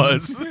 but it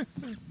was.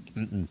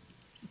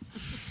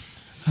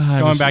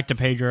 Going back to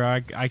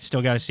Pedro, I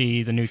still got to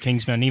see the new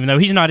Kingsman, even though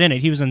he's not in it.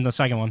 He was in the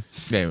second one.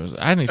 Yeah,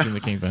 I hadn't seen the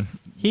Kingsman.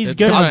 He's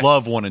good. I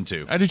love 1 and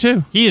 2. I do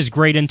too. He is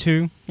great in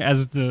 2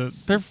 as the.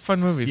 They're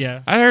fun movies.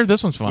 Yeah. I heard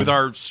this one's fun. With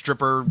our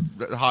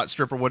hot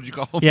stripper, what did you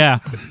call him? Yeah.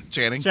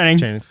 Channing.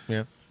 Channing,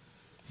 yeah.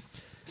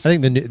 I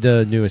think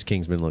the newest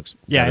Kingsman looks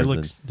better it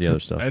looks than the other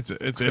stuff.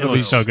 It'll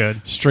be so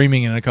good.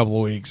 Streaming in a couple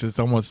of weeks. It's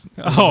almost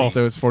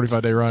those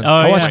 45-day run. Oh,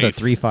 I yeah. watched the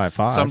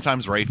 355.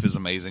 Sometimes Rafe is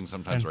amazing.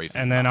 Sometimes Rafe is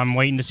And then not. I'm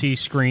waiting to see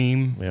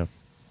Scream. Yeah.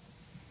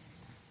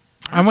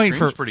 I'm waiting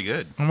Scream's for pretty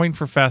good. I'm waiting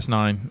for Fast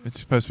 9. It's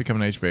supposed to be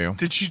coming to HBO.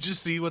 Did you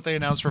just see what they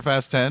announced for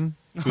Fast 10?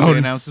 Who Oh, they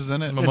announced is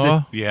in it?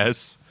 Momoa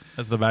Yes.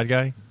 as the bad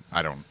guy.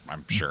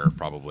 I'm sure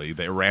probably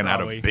they ran out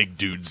Probably. of big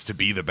dudes to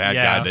be the bad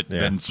Yeah. guy that Yeah.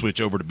 then switch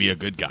over to be a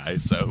good guy.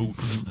 So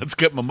let's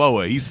get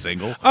Momoa. He's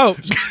single. Oh,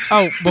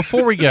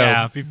 before we go,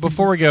 Yeah.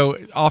 before we go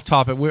off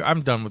topic,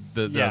 I'm done with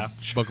the Yeah.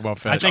 Book of Boba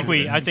Fett. I think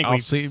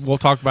we We'll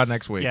talk about it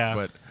next week. Yeah.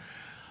 But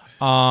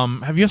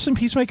have you seen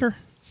Peacemaker?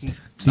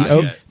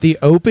 Not yet. The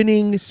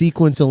opening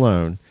sequence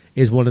alone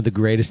is one of the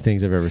greatest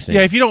things I've ever seen.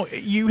 Yeah. If you don't,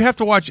 you have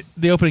to watch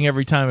the opening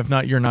every time. If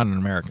not, you're not an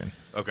American.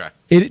 Okay.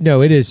 It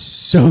is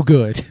so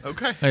good.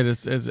 Okay.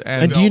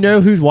 And do you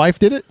know whose wife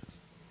did it?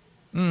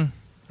 All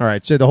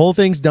right, so the whole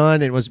thing's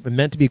done. It was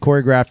meant to be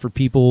choreographed for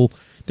people.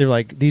 They're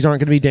like, these aren't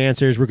going to be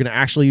dancers. We're going to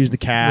actually use the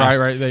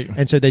cast. Right.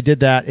 And so they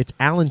did that. It's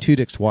Alan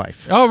Tudyk's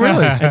wife. Oh,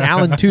 really? And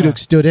Alan Tudyk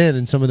stood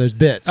in some of those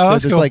bits. Oh, so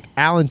that's it's cool. like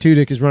Alan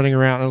Tudyk is running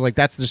around. And I was like,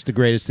 that's just the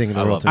greatest thing in the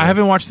I world. love to that. I me.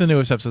 haven't watched the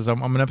newest episodes.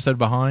 I'm an episode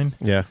behind.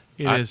 Yeah.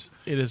 It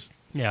is.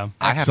 Yeah.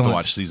 I have to Excellent.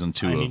 watch season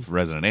 2 I of need-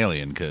 Resident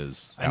Alien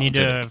because I need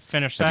to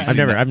finish that. Have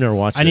you I've never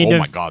watched I it. need Oh to-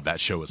 my god,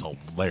 that show is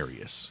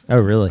hilarious. Oh,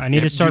 really? I need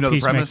Do to you start know the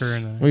premise?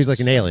 Peacemaker. Well, he's like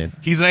an alien.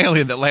 He's an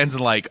alien that lands in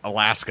like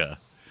Alaska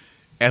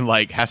and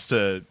like has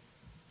to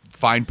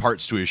find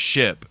parts to his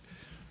ship.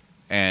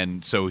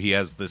 And so he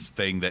has this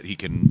thing that he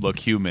can look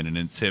human, and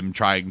it's him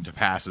trying to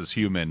pass as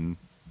human.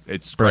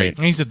 It's great.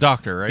 He's a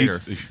doctor, right?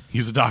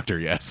 He's a doctor,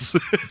 yes.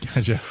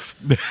 Gotcha.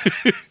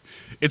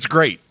 It's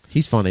great.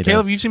 He's funny, though.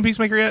 Caleb, you seen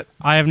Peacemaker yet?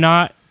 I have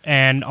not,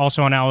 and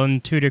also on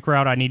Alan Tudyk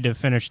route, I need to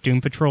finish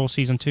Doom Patrol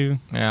season 2.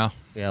 Yeah.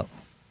 Yeah.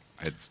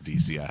 It's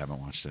DC. I haven't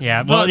watched it.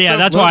 Yeah, Well, yeah, so-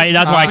 that's well,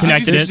 why I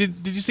connected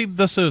it. Did you see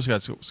the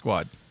Suicide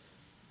Squad?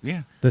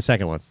 Yeah. The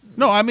second one.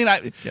 No, I mean, Yeah,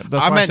 that's why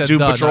I meant said Doom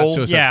not Patrol.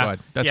 Suicide Yeah. Squad.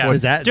 That's Yeah. what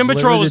Was that Doom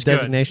literally Patrol the is good.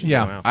 designation?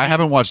 Yeah. Oh, wow. I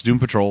haven't watched Doom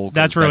Patrol. 'cause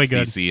That's really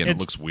good. DC, and it It's-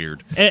 looks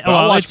weird. It- But well,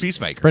 I'll watch it's-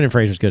 Peacemaker. Brendan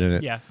Fraser's good in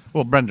it. Yeah.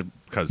 Well, Brendan,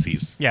 because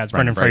he's Yeah, it's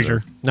Brendan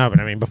Fraser. No, but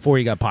I mean, before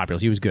he got popular,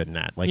 he was good in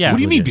that. Like, Yeah. What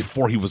do you mean legit.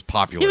 before he was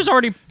popular? He was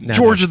already.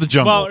 George of the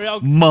Jungle, Well,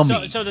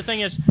 Mummy, So the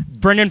thing is,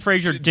 Brendan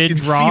Fraser did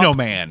Encino drop.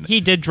 Man.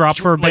 He did drop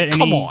for a Like, bit. and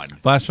come he, on.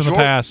 Blast from the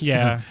George- past.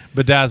 Yeah.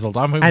 Bedazzled.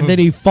 And then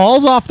he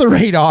falls off the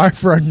radar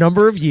for a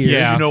number of years.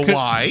 Yeah. You know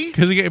why?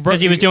 because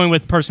Because he was dealing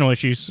with personal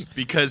issues.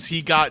 Because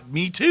he got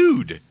Me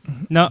Too'd.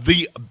 No.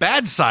 The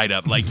bad side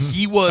up. Like,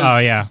 he was... Oh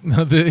yeah.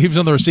 he was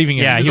on the receiving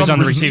end. Yeah, he was on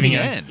the receiving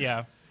end.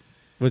 Yeah.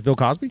 With Bill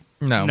Cosby?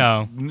 No.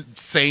 No.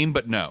 Same,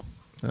 but no.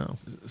 No.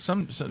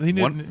 He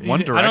didn't. One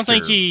director. I don't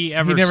think he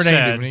ever He never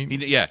said. named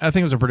him. Yeah. I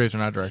think it was a producer,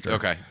 not a director.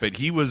 Okay. But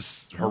he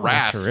was That's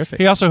harassed. terrific.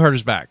 He also hurt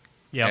his back.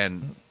 Yep.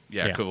 And,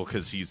 yeah, Yeah. cool,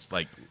 because he's,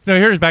 like... No,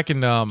 he hurt his back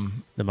in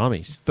The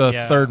Mummies. the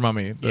Yeah. third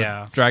Mummy, the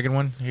Yeah. dragon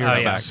one. He hurt Oh,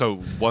 his yeah. back. So,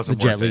 The wasn't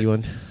Jet worth Li it.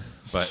 one.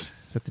 But...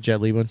 Is that the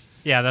Jet Li one?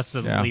 Yeah, that's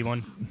the Yeah. lead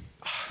one.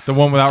 The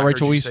one without I heard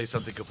Rachel you Weisz. say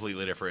something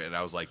completely different, and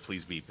I was like,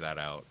 please beep that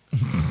out.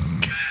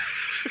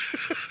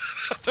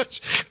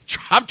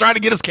 I'm trying to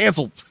get us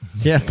canceled.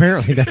 Yeah,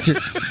 apparently that's your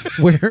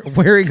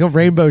wearing a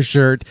rainbow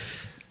shirt.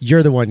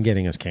 You're the one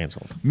getting us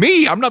canceled.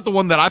 Me? I'm not the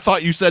one that I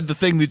thought you said the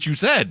thing that you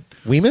said.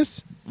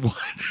 Weemus?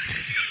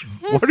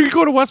 What are you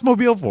going to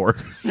Westmobile for?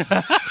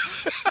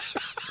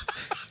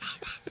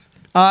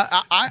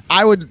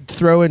 I would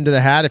throw into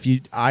the hat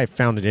I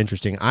found it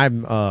interesting.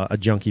 I'm a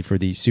junkie for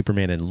the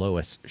Superman and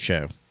Lois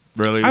show.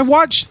 Really? I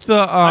watched the.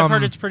 I've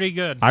heard it's pretty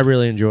good. I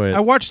really enjoy it.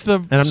 I watched the.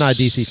 And I'm not a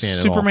DC fan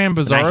at all. Superman And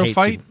I Bizarro hate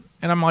fight,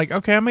 and I'm like,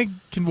 okay,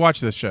 can watch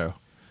this show.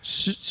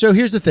 So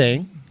here's the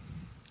thing.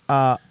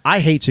 I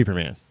hate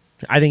Superman.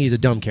 I think he's a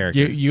dumb character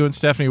You and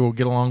Stephanie will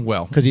get along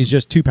well. because he's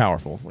just too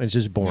powerful. It's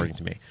just boring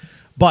to me.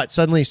 But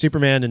suddenly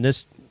Superman in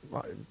this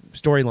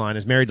storyline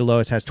is married to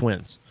Lois, has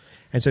twins.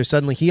 And so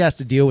suddenly he has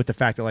to deal with the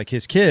fact that, like,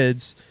 his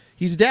kids,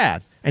 he's a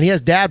dad. And he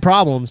has dad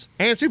problems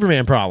and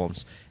Superman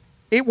problems.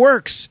 It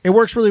works. It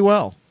works really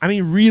well. I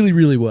mean, really,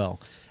 really well.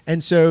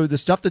 And so the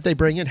stuff that they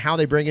bring in, how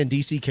they bring in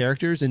DC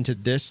characters into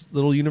this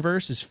little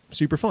universe is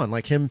super fun.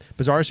 Like him,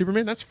 Bizarro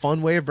Superman, that's a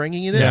fun way of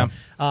bringing it in.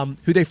 Yeah.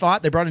 Who they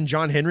fought, they brought in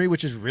John Henry,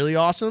 which is really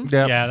awesome.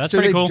 Yeah. Yeah, that's so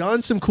pretty they've cool.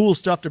 done some cool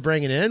stuff to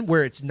bring it in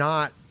where it's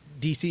not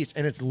DC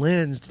and it's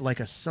lensed like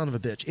a son of a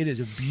bitch. It is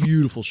a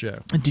beautiful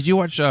show. Did you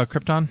watch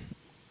Krypton?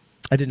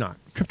 I did not.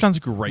 Krypton's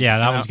great. Yeah,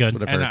 that And was good. That's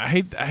what I've And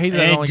heard. I hate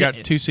that it It only got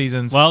did- 2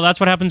 seasons. Well, that's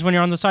what happens when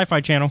you're on the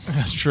Sci-Fi Channel.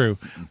 that's true,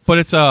 but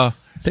it's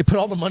They put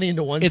all the money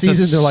into one it's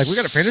season. a They're like, we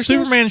got to finish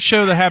Superman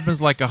show that happens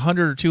like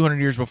 100 or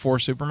 200 years before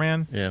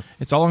Superman. Yeah.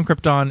 It's all on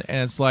Krypton,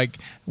 and it's like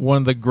one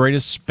of the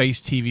greatest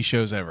space TV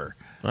shows ever.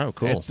 Oh,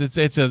 cool. It's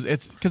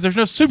because there's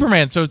no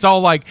Superman, so it's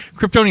all like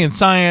Kryptonian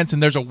science,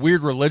 and there's a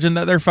weird religion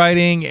that they're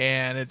fighting,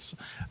 and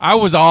I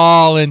was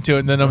all into it,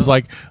 and then I was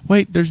like,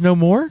 wait, there's no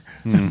more.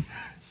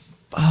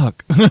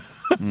 Fuck.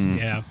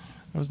 Yeah.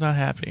 I was not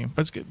happy,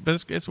 but it's good.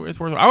 But it's worth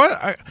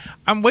it.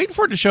 I'm waiting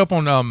for it to show up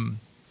on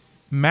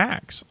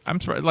Max. I'm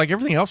sorry, like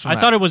everything else. From I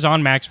thought it was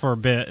on Max for a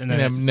bit, and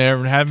then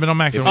never haven't been on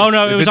Max. oh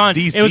no, if it was it's on.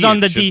 DC, it was on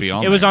the it should be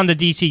on It was there. on the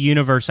DC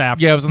Universe app.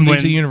 Yeah, it was on the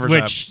DC Universe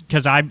app. which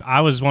because I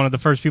was one of the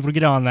first people to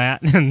get on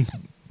that. And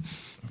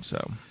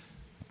So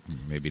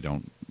Maybe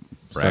don't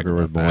brag Sucker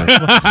was about born.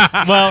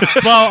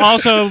 that. well,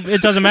 also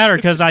it doesn't matter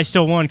because I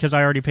still won because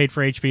I already paid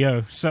for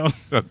HBO. So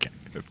Okay.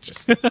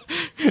 Just, I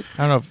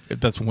don't know if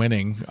that's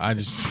winning. I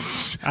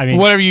mean,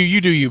 whatever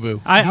you do, you boo.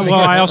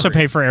 I also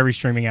pay for every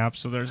streaming app,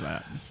 so there's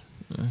that.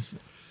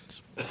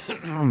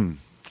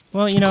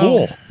 Well,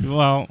 Cool.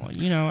 Well,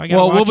 I got.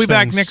 Well, we'll be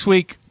back next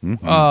week.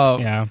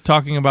 Yeah.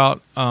 Talking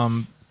about.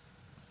 My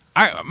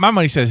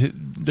money says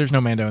there's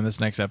no Mando in this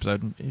next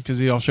episode because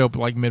he'll show up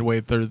like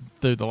midway through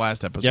the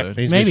last Yep, episode.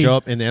 he's Maybe. going to show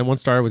up in the N1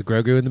 star with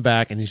Grogu in the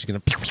back, and he's going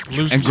to...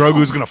 and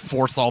Grogu's going to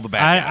force all the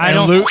bad guys. I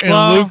don't. Luke,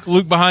 well,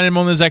 Luke behind him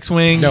on his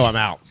X-wing. No, I'm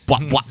out.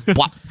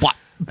 What?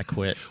 I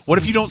quit. What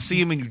if you don't see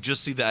him and you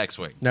just see the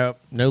X-wing? No,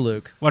 no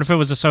Luke. What if it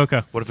was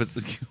Ahsoka? What if it's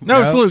No,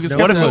 it's Luke. It's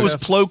No, What if Captain it was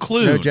Luke. Plo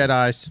Koon? No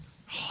Jedis.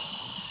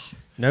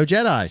 No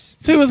Jedis.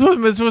 See,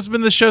 what's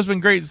been the show's been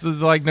great. It's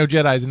like no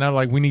Jedi's, and now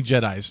like we need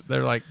Jedi's.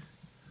 They're like,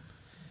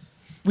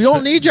 We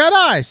don't need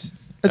Jedis.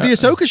 The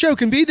Ahsoka show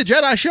can be the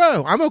Jedi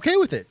show. I'm okay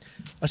with it.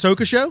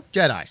 Ahsoka show,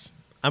 Jedis.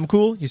 I'm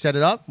cool. You set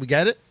it up. We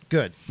get it.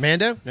 Good.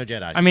 Mando, no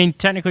Jedis. I mean,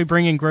 technically,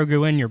 bringing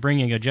Grogu in, you're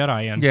bringing a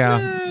Jedi in.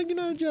 yeah.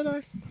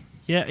 Jedi.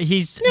 Yeah,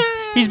 he's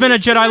been a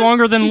Jedi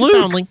longer than He's Luke. a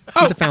foundling.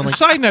 He's a foundling.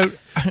 Side note,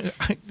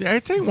 I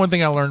tell you one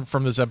thing I learned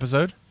from this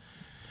episode: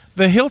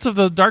 the hilt of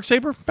the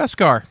darksaber,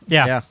 Beskar.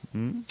 Yeah.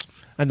 And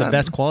the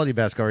best quality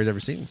Beskar he's ever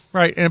seen.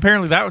 Right, and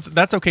apparently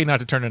that's okay not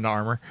to turn into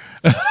armor.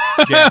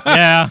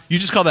 Yeah. You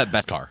just call that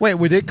Beskar. Wait,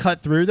 would it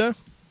cut through, though?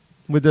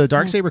 Would the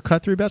Darksaber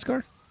cut through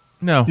Beskar?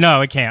 No,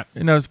 No, it can't.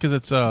 no, it's because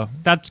it's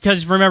That's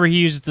because remember he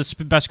used the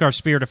Beskar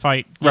spear to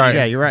fight. Right.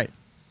 Yeah, you're right.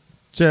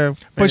 So, maybe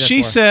But that's she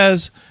why.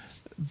 says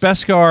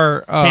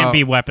Beskar Can't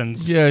be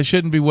weapons. Yeah, it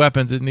shouldn't be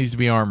weapons. It needs to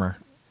be armor.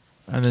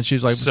 And then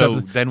she's like, So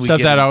 "Set then we set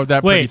get that it. out.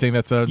 That Wait, pretty thing.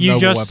 That's a you noble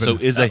just- weapon."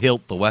 So is a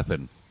hilt the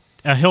weapon?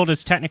 A hilt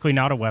is technically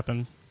not a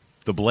weapon.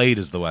 The blade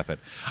is the weapon.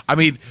 I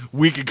mean,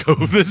 we could go.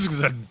 This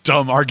is a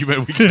dumb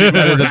argument. We could do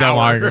that for is an a dumb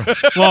hour. argument.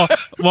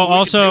 Well,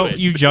 also do it.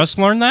 you just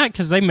learned that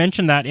because they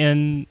mentioned that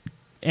in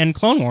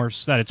Clone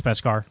Wars that it's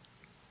Beskar.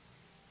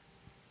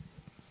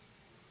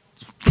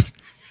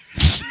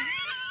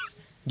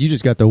 You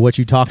just got the what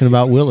you talking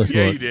about Willis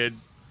Yeah, look. you did.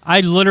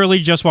 I literally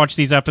just watched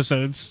these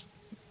episodes.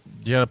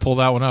 You got to pull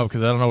that one up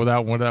because I don't know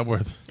what that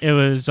worth. It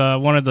was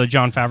one of the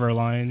Jon Favreau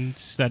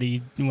lines that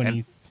he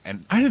And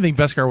I didn't think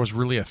Beskar was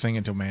really a thing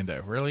until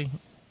Mando. Really,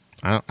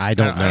 I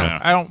don't know.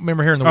 I don't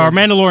remember hearing the or word.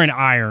 Mandalorian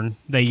iron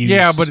they use.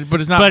 Yeah, but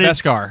it's not But it-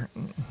 Beskar.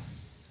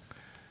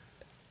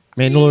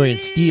 Mandalorian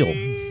steel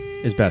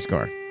is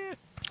Beskar.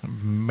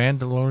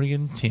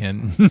 Mandalorian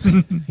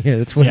 10. Yeah,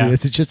 that's what Yeah. it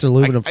is. It's just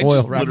aluminum I foil.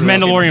 just wrapped literally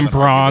around. Mandalorian gave him an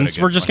bronze.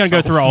 argument We're just gonna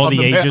against go through all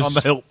myself. the On ages. On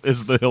the hilt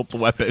is the hilt the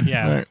weapon.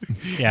 Yeah, Right.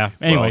 yeah.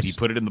 Well, Anyways, he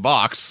put it in the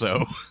box,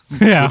 so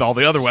yeah. with all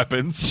the other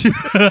weapons,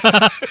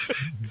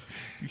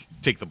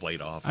 take the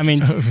blade off. I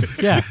mean,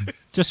 yeah.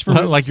 Just for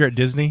Like you're at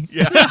Disney.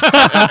 yeah.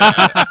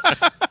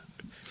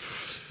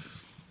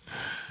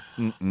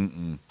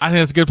 I think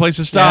that's a good place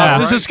to stop. Yeah.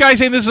 This is Sky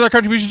saying this is our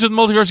contribution to the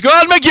multiverse. Go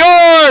out and make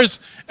yours!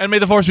 And may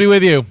the force be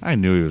with you. I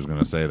knew he was going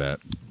to say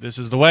that. This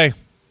is the way.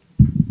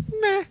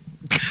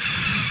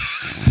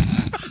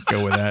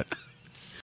 Go with that.